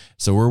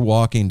 So we're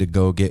walking to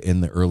go get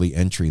in the early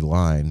entry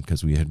line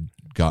because we had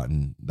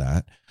gotten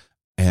that.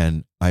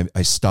 And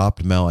I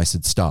stopped Mel. I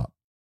said, stop.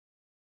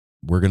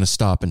 We're going to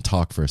stop and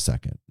talk for a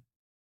second.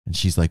 And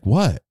she's like,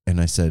 what?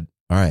 And I said,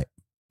 all right,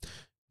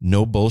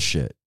 no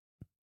bullshit.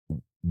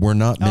 We're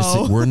not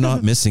missing. We're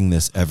not missing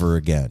this ever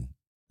again.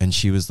 And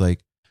she was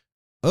like,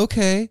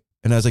 okay.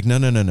 And I was like,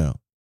 no.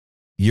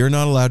 You're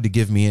not allowed to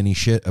give me any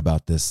shit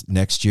about this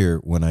next year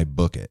when I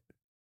book it.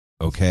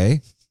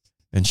 Okay.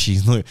 And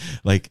she's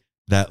like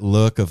that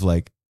look of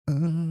like,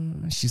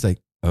 she's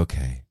like,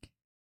 okay.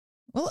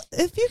 Well,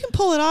 if you can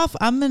pull it off,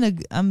 I'm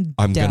down.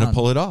 gonna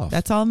pull it off.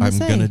 That's all I'm gonna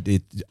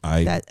say.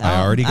 I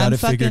already got it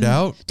figured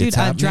out, dude.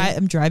 I'm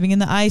driving in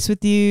the ice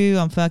with you.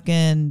 I'm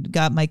fucking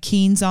got my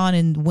Keens on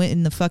and went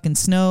in the fucking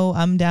snow.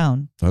 I'm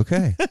down.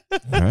 Okay,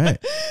 all right.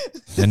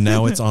 And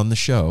now it's on the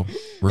show,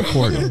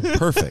 recorded.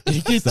 Perfect.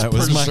 That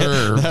was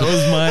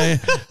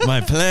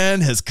my plan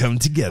has come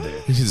together.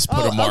 He just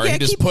put a marker. He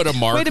just put a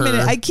marker. Wait a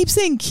minute. I keep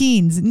saying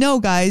Keens. No,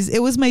 guys, it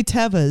was my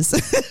Tevas.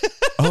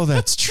 Oh,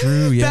 that's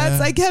true. Yeah,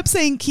 I kept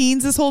saying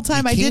Keens this whole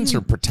time. Keens are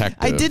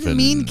protective. I didn't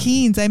mean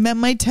Keens. I meant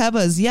my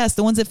Tevas. Yes,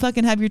 the ones that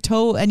fucking have your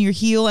toe and your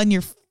heel and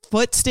your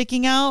foot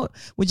sticking out,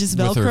 which is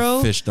Velcro. With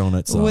her fish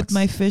donut socks. With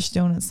my fish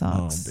donut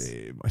socks. Oh,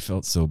 babe, I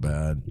felt so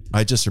bad.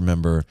 I just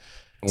remember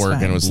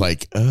Oregon was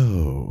like,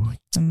 "Oh,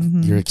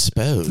 you're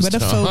exposed. What a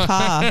faux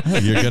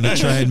pas! You're gonna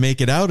try and make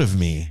it out of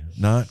me.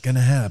 Not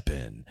gonna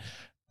happen."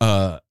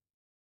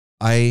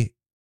 I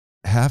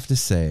have to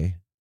say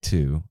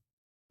too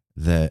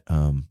that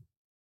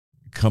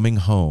coming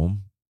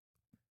home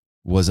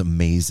was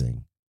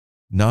amazing.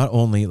 Not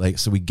only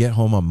so we get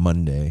home on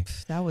Monday.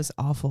 That was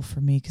awful for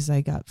me because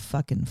I got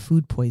fucking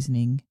food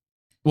poisoning.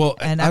 Well,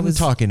 and I was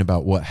talking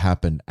about what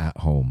happened at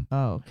home.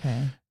 Oh,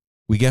 okay.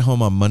 We get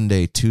home on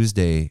Monday.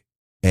 Tuesday,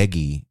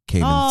 Eggy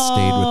came and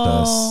stayed with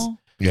us.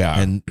 Yeah.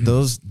 And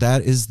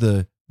that is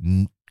the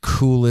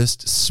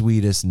coolest,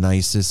 sweetest,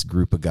 nicest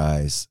group of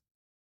guys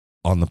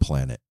on the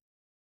planet.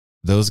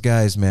 Those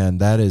guys, man,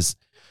 that is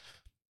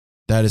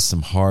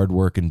some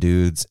hard-working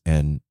dudes,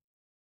 and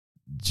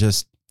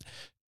just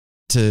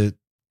to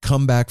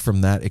come back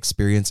from that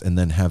experience and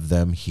then have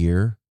them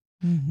here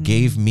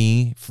gave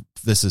me,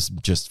 this is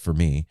just for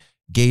me,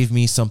 gave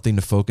me something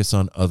to focus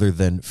on other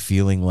than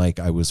feeling like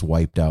I was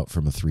wiped out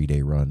from a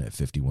 3-day run at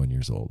 51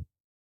 years old.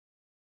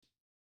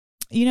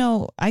 You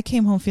know, I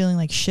came home feeling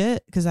like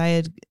shit because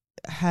I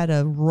had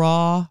a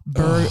raw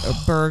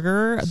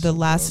burger the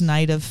last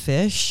night of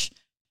fish,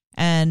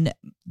 and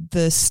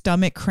the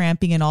stomach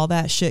cramping and all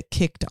that shit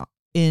kicked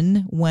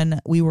in when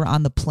we were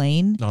on the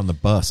plane. On the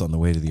bus on the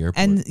way to the airport.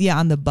 And yeah,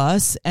 on the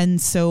bus. And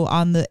so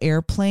on the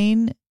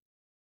airplane,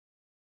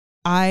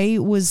 I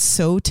was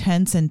so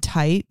tense and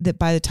tight that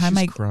by the time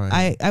I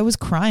was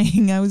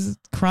crying. I was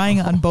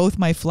crying on both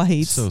my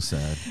flights. So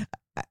sad.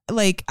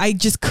 Like I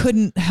just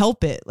couldn't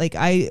help it.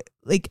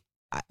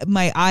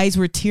 My eyes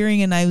were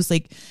tearing, and I was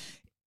like,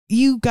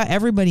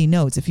 everybody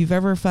knows if you've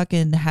ever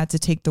fucking had to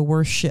take the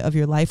worst shit of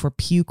your life or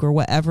puke or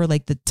whatever,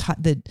 like the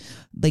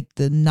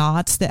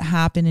knots that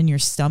happen in your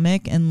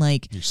stomach, and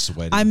like you're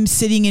sweating. I'm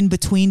sitting in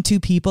between two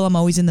people. I'm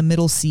always in the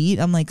middle seat.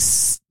 I'm like,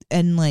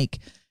 and like,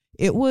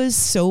 it was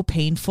so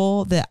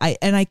painful that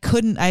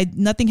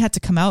nothing had to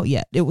come out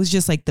yet. It was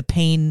just like the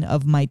pain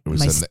of my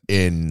the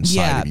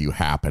inside of you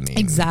happening.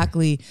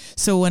 Exactly.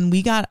 So when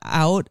we got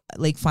out,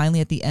 like finally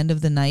at the end of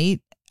the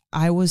night,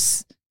 I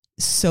was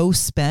so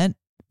spent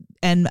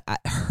and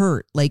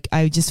hurt. Like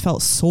I just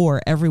felt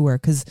sore everywhere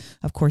because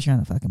of course you're on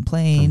the fucking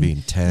plane. From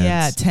being tense.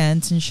 Yeah,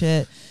 tense and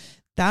shit.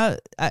 That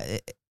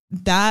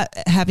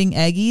having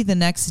Eggy the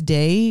next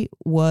day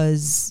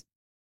was,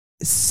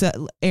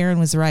 Aaron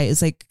was right.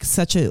 It's like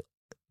such a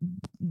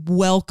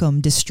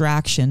welcome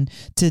distraction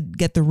to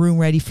get the room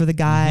ready for the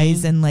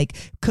guys and like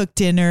cook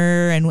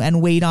dinner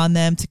and wait on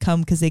them to come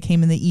because they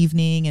came in the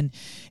evening, and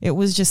it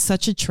was just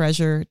such a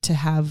treasure to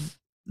have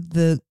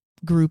the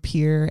group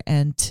here,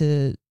 and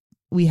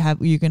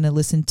you're going to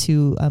listen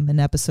to an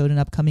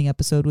upcoming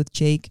episode with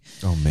Jake.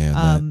 Oh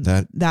man,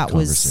 that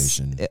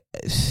conversation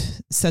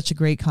was such a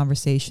great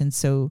conversation.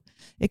 So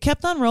it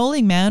kept on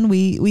rolling, man.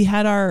 We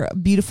had our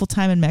beautiful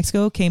time in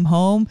Mexico, came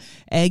home,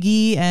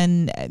 Eggy,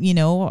 and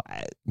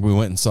we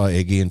went and saw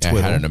Eggy and Twiddle.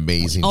 I had an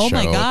amazing show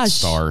at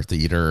Star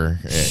Theater.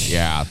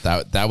 Yeah,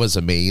 that was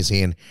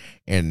amazing.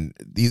 And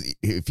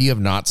if you have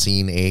not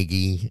seen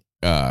Eggy,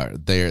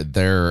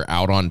 they're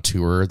out on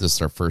tour. This is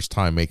their first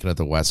time making it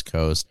to the West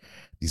Coast.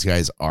 These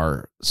guys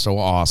are so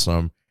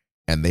awesome,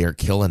 and they are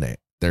killing it.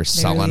 They're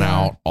selling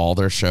out all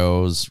their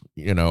shows,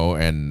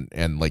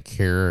 and like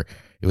here,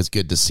 it was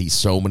good to see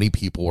so many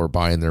people were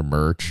buying their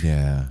merch.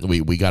 Yeah.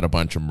 We got a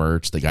bunch of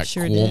merch. They got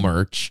cool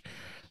merch.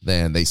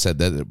 Then they said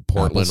that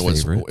Portland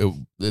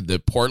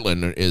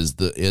Portland is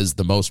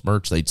the most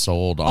merch they'd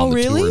sold on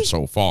the tour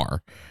so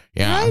far.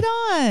 Yeah. Right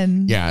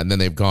on. Yeah, and then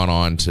they've gone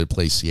on to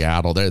play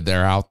Seattle.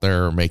 They're out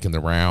there making the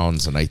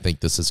rounds, and I think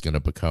this is going to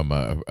become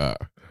a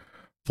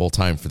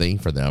full-time thing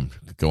for them,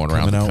 going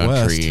around the country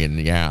west. And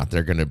yeah,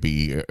 they're going to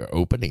be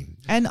opening.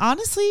 And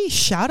honestly,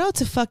 shout out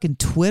to fucking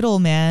Twiddle,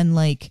 man.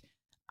 Like,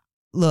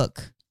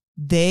 look,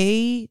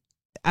 they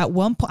at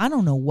one point, I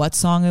don't know what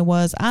song it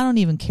was. I don't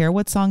even care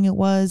what song it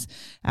was.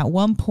 At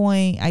one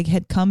point, I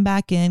had come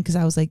back in because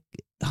I was like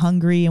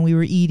hungry and we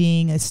were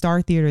eating. A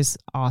Star Theater is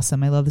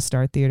awesome. I love the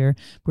Star Theater.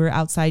 We were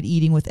outside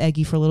eating with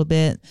Eggy for a little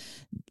bit,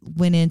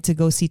 went in to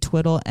go see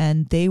Twiddle,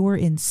 and they were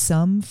in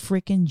some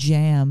freaking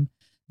jam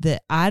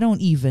that I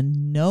don't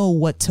even know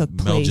what took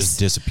place. Mel just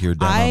disappeared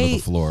down onto the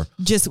floor.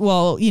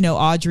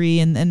 Audrey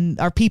and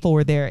our people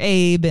were there.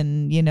 Abe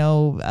and,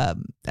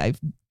 I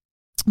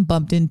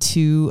bumped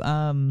into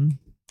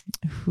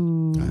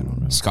who? I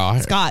don't know.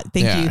 Scott.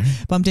 Thank you.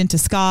 Bumped into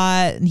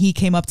Scott, and he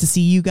came up to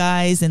see you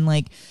guys, and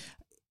like,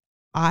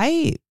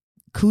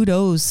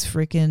 kudos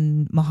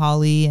freaking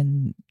Mahali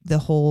and the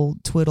whole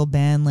Twiddle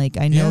band. Like,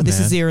 I know this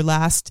is your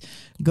last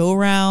go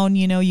around,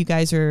 you know, you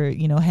guys are,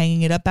 you know,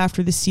 hanging it up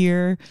after this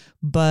year,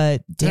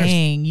 but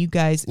dang, you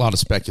guys, a lot of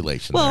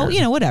speculation. Well, there. you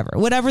know,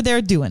 whatever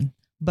they're doing,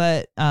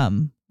 but,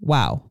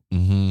 wow.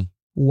 Mm-hmm.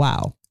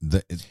 Wow.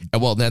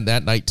 Well, then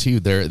that night too,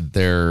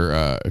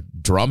 their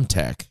drum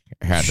tech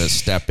had to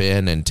step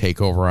in and take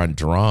over on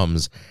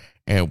drums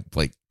and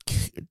like,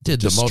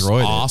 did the most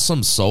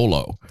awesome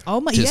solo. Oh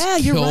my! Yeah,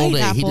 you're right,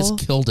 Apple. He just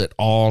killed it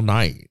all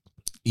night.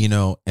 You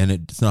know, and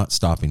it's not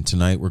stopping.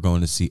 Tonight we're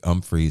going to see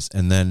Umphreys,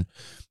 and then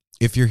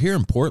if you're here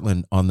in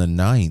Portland on the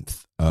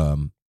 9th,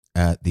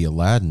 at the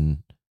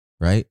Aladdin,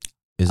 right?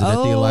 Is it at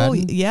the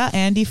Aladdin? Yeah,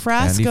 Andy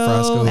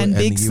Frasco and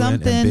Big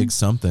Something. And Big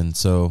Something.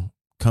 So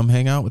come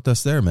hang out with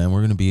us there, man. We're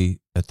going to be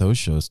at those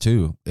shows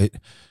too. We're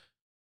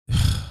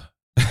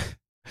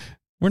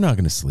not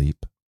going to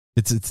sleep.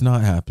 It's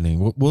not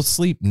happening. We'll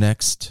sleep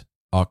next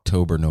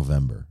October,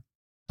 November,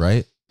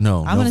 right?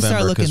 No, I'm going to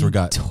start looking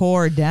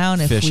tore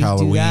down if Fish we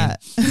Halloween do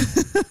that.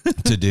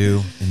 to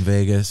do in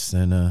Vegas,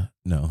 and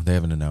no, they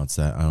haven't announced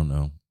that. I don't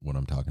know what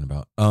I'm talking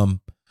about.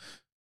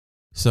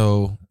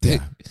 So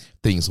yeah,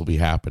 things will be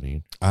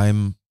happening.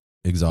 I'm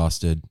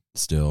exhausted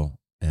still,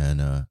 and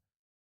a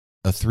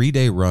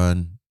 3-day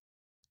run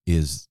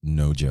is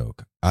no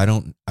joke.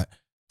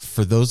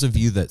 For those of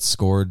you that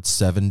scored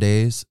 7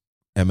 days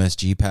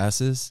MSG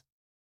passes,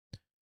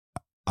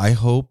 I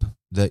hope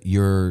that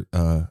you're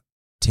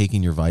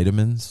taking your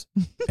vitamins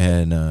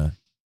and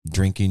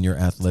drinking your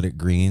athletic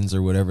greens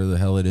or whatever the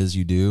hell it is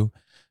you do,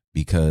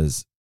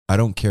 because I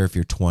don't care if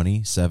you're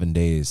 20, 7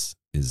 days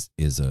is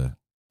a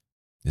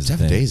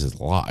 7 days is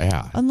a lot,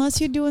 yeah. Unless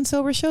you're doing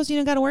sober shows, you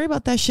don't got to worry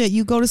about that shit.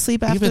 You go to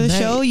sleep after the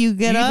show, you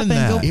get up and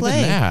go play.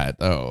 Even that,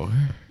 though.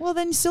 Well,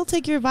 then you still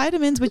take your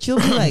vitamins, but you'll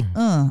be like,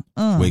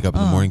 wake up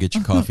in the morning, get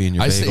your coffee and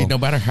your bagel. I say, no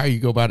matter how you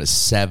go about it,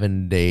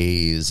 7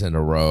 days in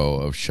a row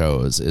of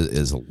shows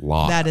is a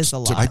lot. That is a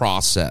lot. To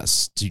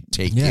process, to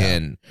take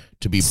in,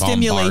 to be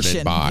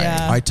bombarded by.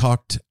 Yeah. I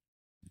talked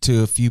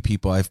to a few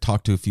people. I've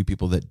talked to a few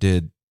people that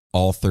did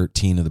all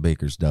 13 of the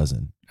Baker's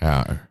Dozen.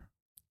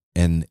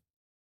 And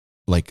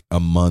like a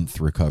month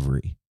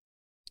recovery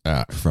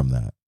from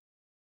that.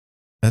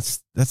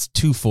 That's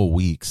 2 full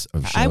weeks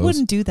of shows. I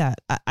wouldn't do that.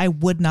 I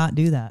would not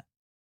do that.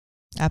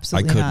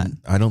 Absolutely not.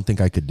 I don't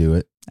think I could do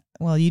it.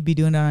 Well, you'd be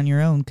doing it on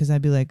your own, because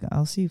I'd be like,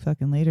 I'll see you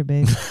fucking later,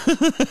 babe.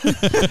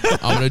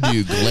 I'm going to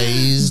do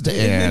glazed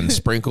and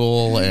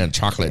sprinkle and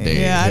chocolate days.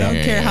 Yeah, I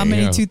don't care how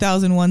many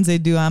 2001s they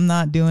do. I'm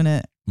not doing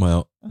it.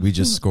 Well, we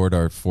just scored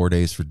our 4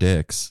 days for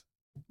dicks.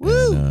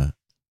 Woo! And,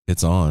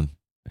 it's on.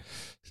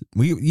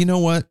 You know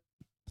what?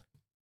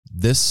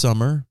 This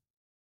summer,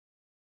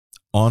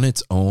 on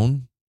its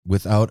own,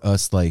 without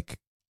us like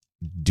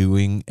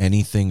doing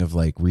anything of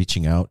like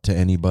reaching out to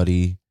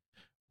anybody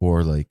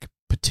or like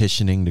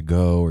petitioning to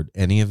go or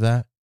any of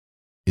that,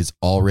 is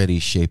already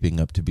shaping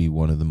up to be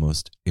one of the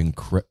most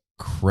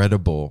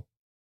incredible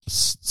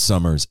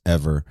summers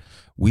ever.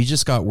 We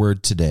just got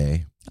word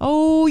today.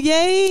 Oh,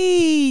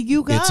 yay,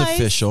 you guys. It's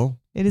official.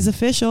 It is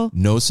official.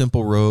 No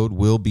Simple Road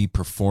will be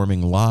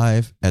performing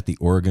live at the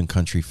Oregon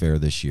Country Fair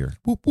this year.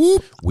 Whoop,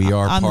 whoop. We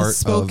are on part the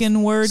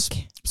spoken word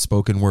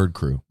spoken word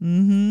crew.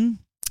 Mm-hmm.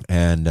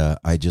 And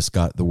I just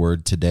got the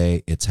word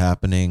today. It's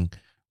happening.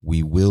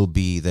 We will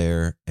be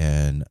there.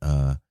 And,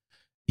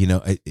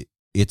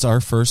 it's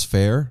our first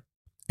fair.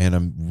 And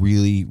I'm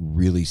really,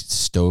 really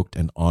stoked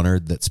and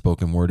honored that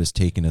Spoken Word is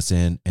taking us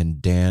in.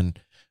 And Dan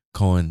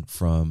Cohen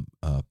from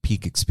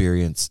Peak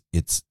Experience,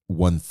 it's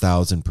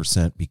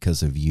 1,000%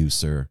 because of you,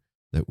 sir,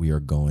 that we are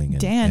going.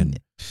 Dan,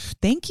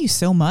 thank you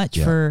so much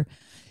for,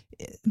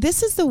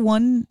 this is the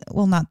one,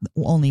 well, not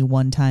only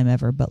one time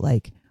ever, but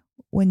like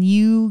when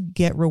you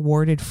get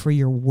rewarded for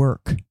your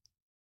work,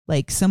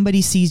 like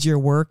somebody sees your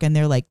work and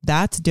they're like,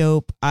 that's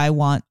dope. I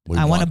want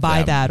to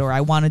buy that, or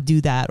I want to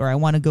do that, or I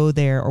want to go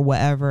there, or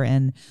whatever.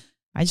 And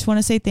I just want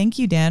to say thank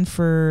you, Dan,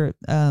 for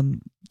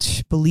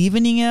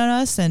believing in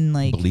us and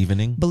like believing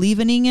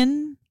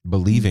in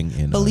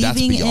that's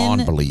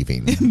beyond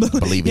believing.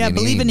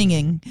 Believing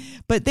in.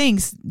 But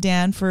thanks,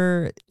 Dan,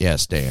 for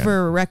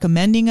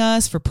recommending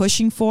us, for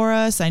pushing for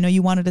us. I know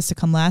you wanted us to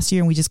come last year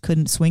and we just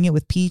couldn't swing it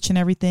with Peach and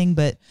everything,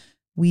 but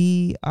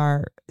we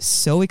are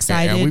so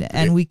excited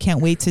and we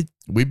can't wait to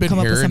we've been come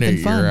up with hearing something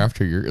it fun. year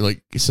after year,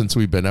 like since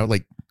we've been out,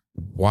 like,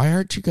 why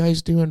aren't you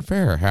guys doing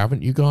fair?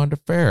 Haven't you gone to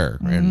fair?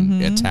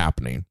 And it's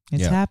happening.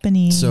 It's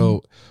happening.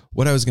 So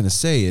what I was going to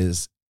say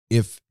is,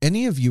 if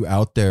any of you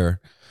out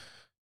there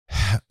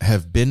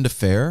have been to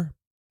fair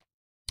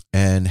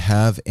and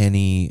have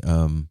any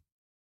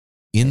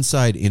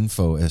inside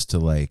info as to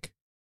like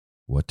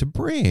what to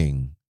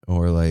bring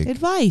or like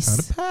advice, how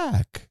to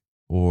pack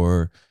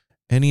or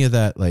any of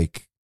that,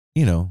 like,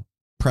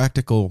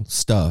 practical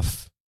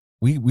stuff,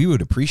 we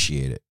would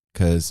appreciate it,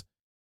 because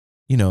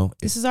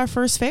this is our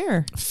first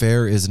fair.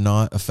 Fair is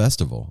not a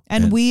festival.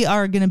 And we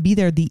are going to be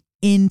there the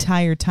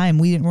entire time.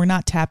 We're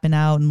not tapping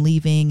out and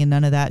leaving and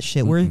none of that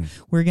shit. We're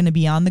going to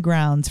be on the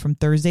grounds from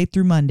Thursday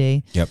through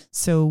Monday. Yep.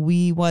 So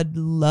we would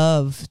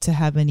love to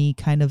have any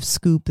kind of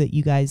scoop that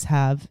you guys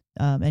have,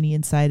 any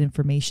inside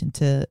information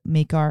to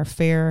make our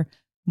fair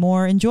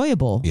more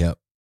enjoyable. Yep.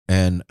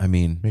 And I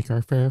mean, make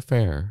our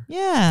fair.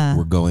 Yeah.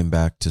 We're going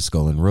back to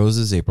Skull and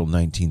Roses, April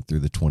 19th through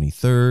the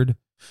 23rd.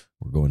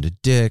 We're going to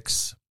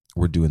Dick's.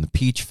 We're doing the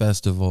Peach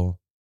Festival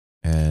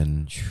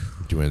and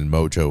doing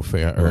Mojo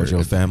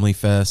Family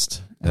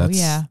Fest. That's,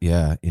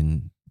 yeah.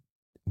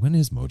 When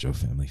is Mojo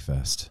Family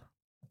Fest?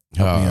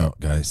 Help me out,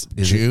 guys.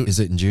 Is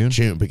it in June?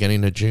 June,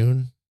 beginning of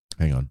June.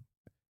 Hang on.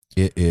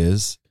 It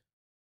is.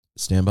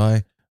 Stand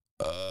by.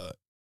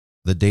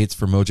 The dates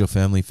for Mojo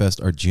Family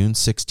Fest are June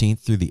 16th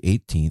through the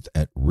 18th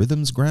at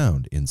Rhythms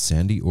Ground in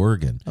Sandy,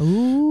 Oregon.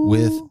 Ooh.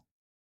 With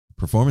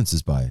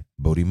performances by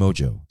Bodhi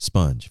Mojo,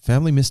 Sponge,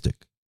 Family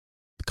Mystic,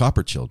 The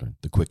Copper Children,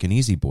 The Quick and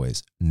Easy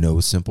Boys,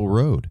 No Simple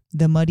Road,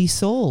 The Muddy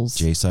Souls,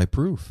 J-Sci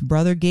Proof,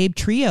 Brother Gabe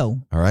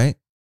Trio. All right.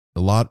 A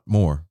lot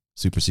more.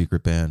 Super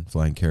Secret Band,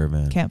 Flying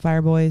Caravan,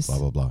 Campfire Boys. blah,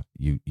 blah, blah.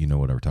 You know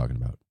what we're talking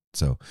about.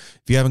 So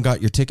if you haven't got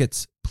your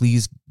tickets,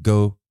 please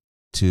go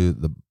to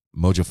the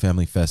Mojo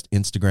Family Fest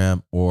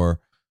Instagram or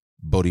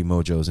Bodhi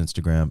Mojo's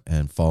Instagram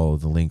and follow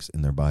the links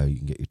in their bio. You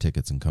can get your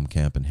tickets and come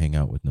camp and hang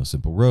out with No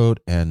Simple Road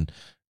and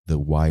the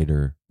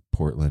wider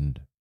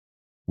Portland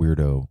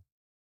weirdo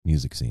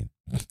music scene.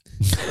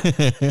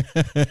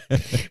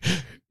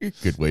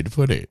 Good way to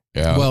put it.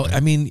 Yeah. Well, I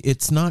mean,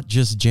 it's not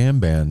just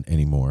jam band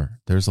anymore.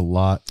 There's a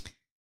lot.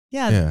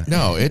 Yeah.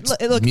 No, it's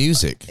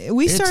music.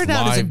 We started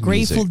out as a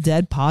Grateful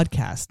Dead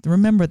podcast.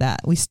 Remember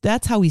that.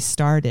 That's how we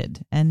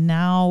started. And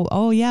now,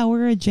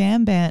 we're a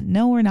jam band.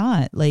 No, we're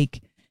not.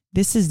 Like,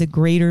 this is the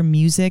greater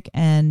music,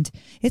 and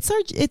it's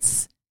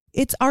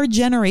our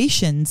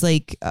generations,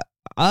 like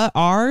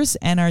ours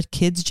and our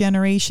kids'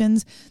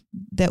 generations,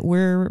 that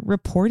we're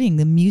reporting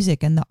the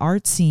music and the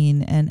art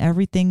scene and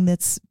everything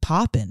that's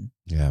popping.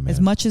 Yeah, man. As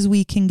much as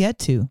we can get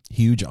to.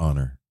 Huge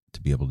honor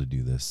to be able to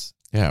do this.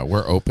 Yeah,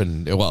 we're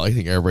open. Well, I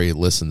think everybody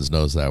listens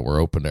knows that we're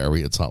open to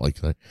it's not like,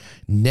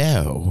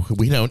 no,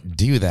 we don't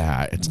do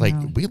that. It's like,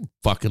 we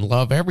fucking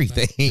love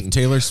everything. If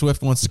Taylor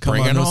Swift wants to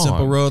come on No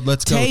Simple Road,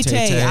 let's go,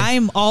 Tay-Tay.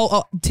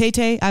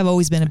 Tay-Tay, I've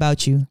always been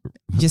about you.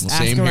 Just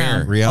ask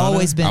around. Rihanna?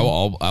 Always been. I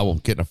will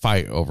get in a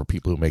fight over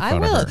people who make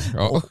fun of her.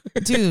 Oh.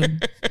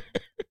 Dude.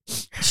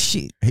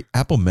 Hey,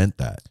 Apple meant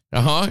that.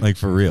 Like,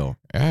 for real.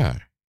 Yeah.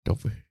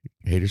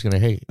 Haters gonna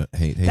hate.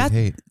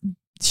 Hate.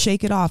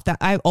 Shake it off. That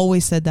I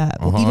always said that.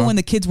 Even when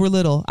the kids were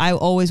little, I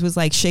always was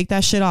like, shake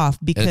that shit off,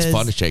 because and it's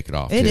fun to shake it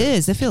off. It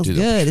is. It feels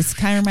good. It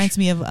kind of reminds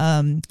me of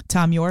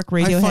Tom York,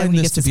 Radiohead, when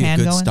he gets his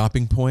hand going. I find this to be a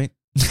good stopping point.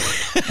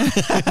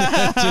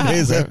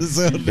 Today's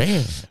episode.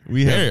 Damn.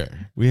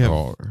 We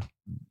have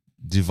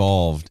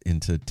devolved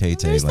into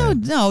Tay-Tay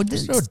land.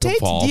 There's no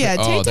devolve. Yeah,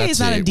 Tay-Tay is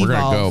not a devolve. We're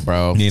gonna go,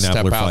 bro. Me and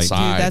Step Apple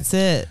outside. Dude, that's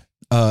it.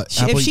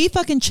 If she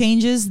fucking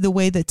changes the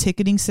way the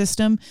ticketing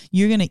system,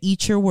 you're gonna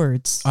eat your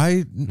words.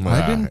 I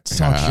didn't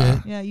talk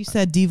shit. Yeah, you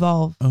said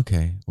devolve.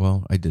 Okay,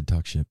 well, I did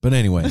talk shit, but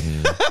anyway,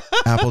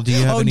 Apple, do you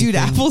have anything? Dude,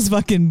 Apple's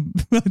fucking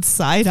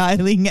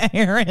side-eyeing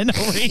Aaron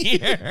over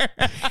here.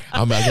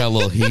 I got a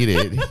little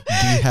heated. Do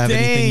you have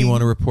anything you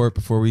want to report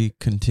before we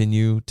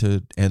continue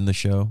to end the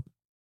show?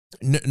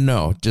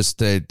 No, just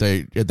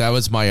that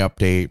was my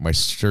update. My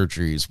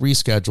surgery is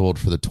rescheduled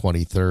for the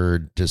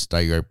 23rd. Just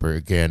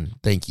again,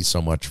 thank you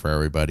so much for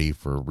everybody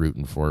for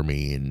rooting for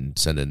me and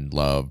sending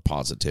love,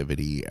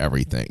 positivity,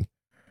 everything.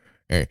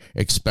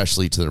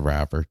 Especially to the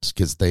Raverts,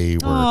 because they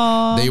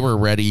were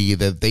ready.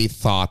 That they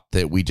thought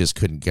that we just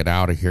couldn't get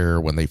out of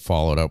here when they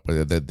followed up with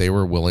it. That they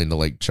were willing to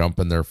like jump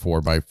in their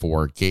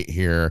 4x4, get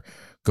here,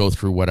 go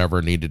through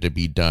whatever needed to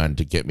be done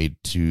to get me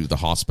to the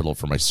hospital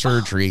for my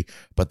surgery,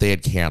 but they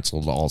had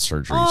canceled all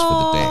surgeries for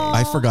the day.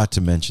 I forgot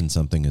to mention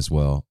something as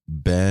well.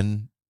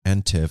 Ben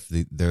and Tiff,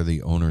 they're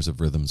the owners of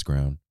Rhythms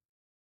Ground,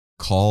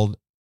 called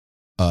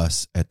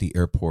us at the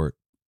airport,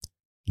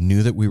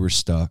 knew that we were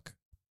stuck.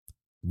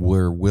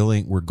 We're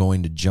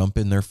going to jump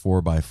in their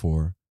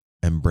 4x4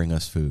 and bring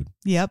us food.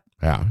 Yep.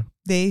 Yeah.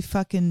 They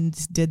fucking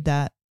did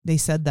that. They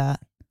said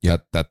that. Yeah,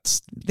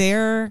 that's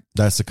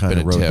the kind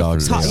of road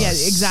dogs. Yeah,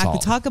 exactly.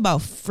 Talk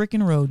about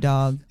freaking road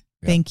dog.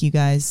 Yeah. Thank you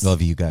guys.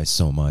 Love you guys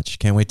so much.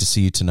 Can't wait to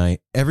see you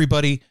tonight.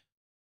 Everybody,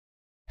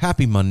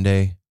 happy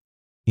Monday.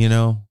 You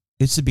know,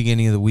 it's the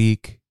beginning of the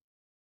week.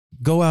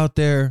 Go out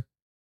there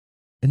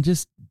and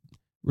just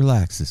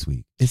relax this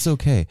week. It's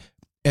okay.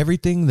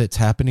 Everything that's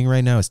happening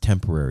right now is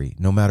temporary.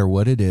 No matter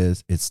what it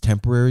is, it's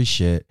temporary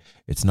shit.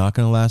 It's not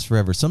going to last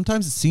forever.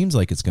 Sometimes it seems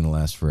like it's going to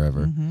last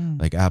forever,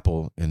 like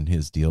Apple and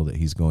his deal that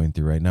he's going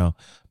through right now.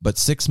 But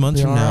 6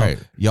 months from now,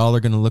 y'all are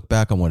going to look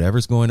back on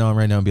whatever's going on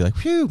right now and be like,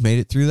 phew, made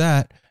it through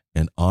that,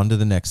 and on to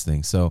the next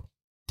thing. So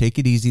take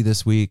it easy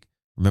this week.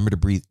 Remember to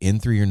breathe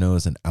in through your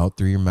nose and out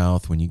through your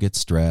mouth when you get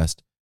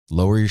stressed.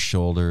 Lower your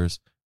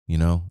shoulders,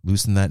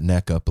 loosen that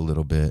neck up a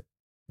little bit.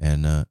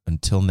 And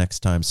until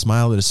next time,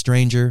 smile at a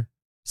stranger.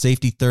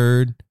 Safety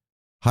third,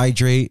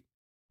 hydrate,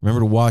 remember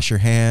to wash your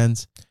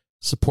hands,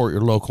 Support your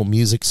local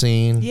music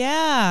scene.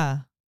 Yeah.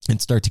 And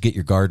start to get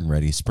your garden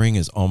ready. Spring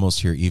is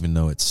almost here, even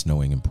though it's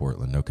snowing in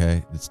Portland,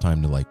 okay? It's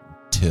time to, like,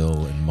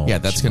 till and mulch. Yeah,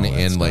 that's going to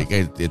end, like,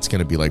 it's going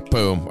to be like,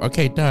 boom.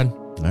 Okay, done.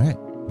 All right.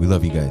 We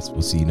love you guys.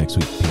 We'll see you next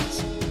week.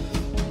 Peace.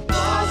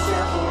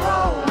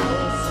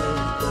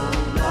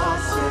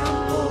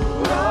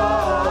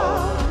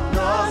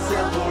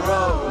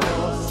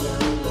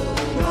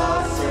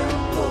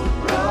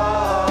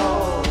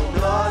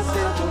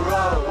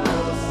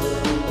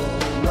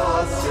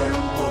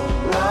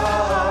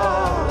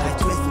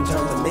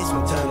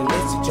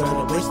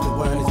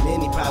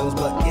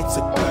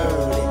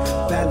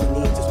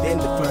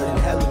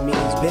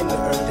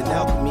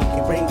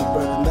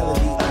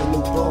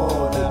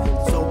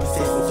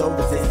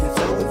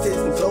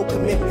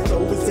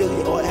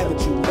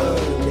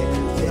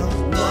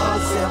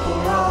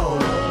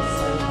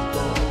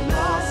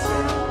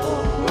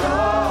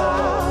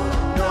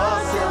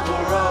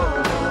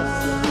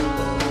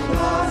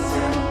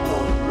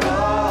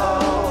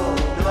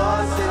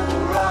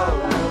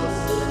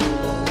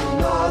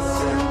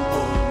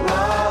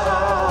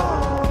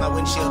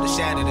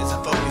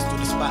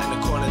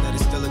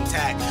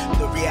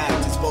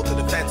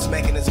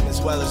 Mechanism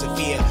as well as a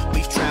fear.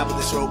 We've traveled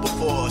this road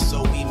before,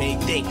 so we may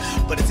think,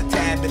 but it's a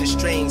tad bit of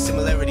strange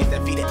similarities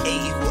that feed an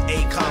A equal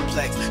A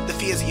complex. The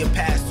fears of your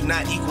past do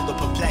not equal the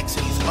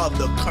perplexities of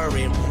the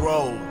current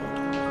road.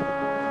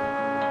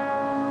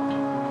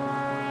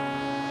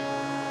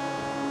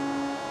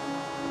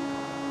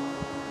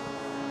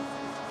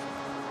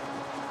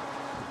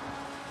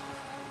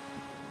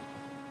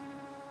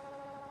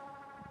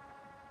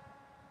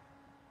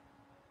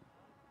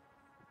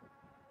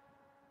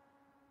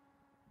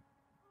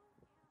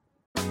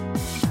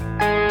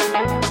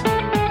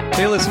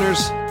 Hey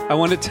listeners, I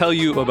want to tell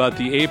you about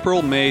the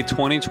April-May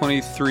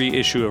 2023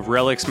 issue of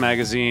Relics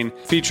magazine.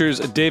 Features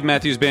a Dave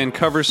Matthews Band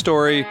cover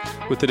story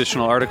with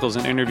additional articles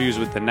and interviews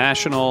with The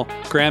National,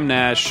 Graham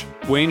Nash,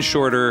 Wayne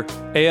Shorter,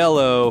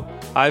 ALO,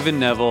 Ivan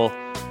Neville,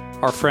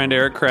 our friend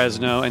Eric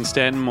Krasno and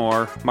Stanton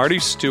Moore, Marty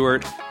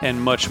Stewart,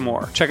 and much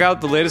more. Check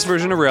out the latest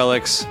version of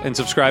Relics and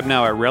subscribe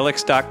now at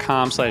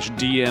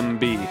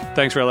relics.com/DMB.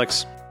 Thanks,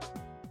 Relics.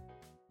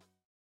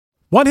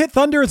 One Hit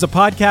Thunder is a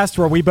podcast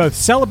where we both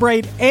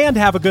celebrate and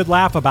have a good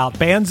laugh about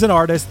bands and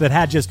artists that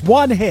had just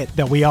one hit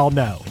that we all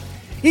know.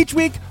 Each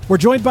week, we're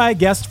joined by a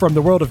guest from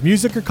the world of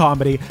music or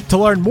comedy to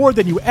learn more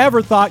than you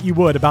ever thought you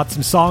would about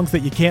some songs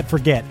that you can't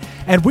forget.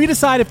 And we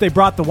decide if they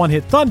brought the One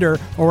Hit Thunder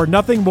or were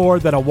nothing more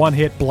than a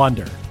one-hit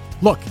blunder.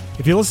 Look,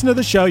 if you listen to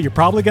the show, you're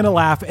probably going to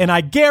laugh, and I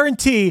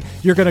guarantee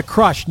you're going to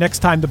crush next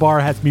time the bar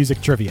has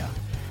music trivia.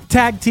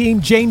 Tag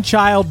Team, Jane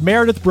Child,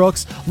 Meredith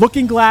Brooks,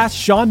 Looking Glass,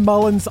 Sean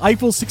Mullins,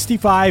 Eiffel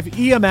 65,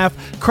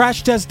 EMF,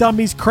 Crash Test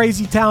Dummies,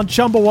 Crazy Town,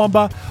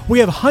 Chumbawamba. We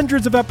have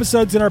hundreds of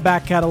episodes in our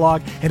back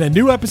catalog and a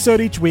new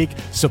episode each week,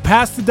 so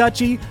pass the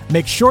Dutchie,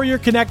 make sure you're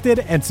connected,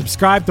 and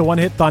subscribe to One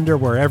Hit Thunder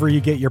wherever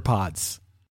you get your pods.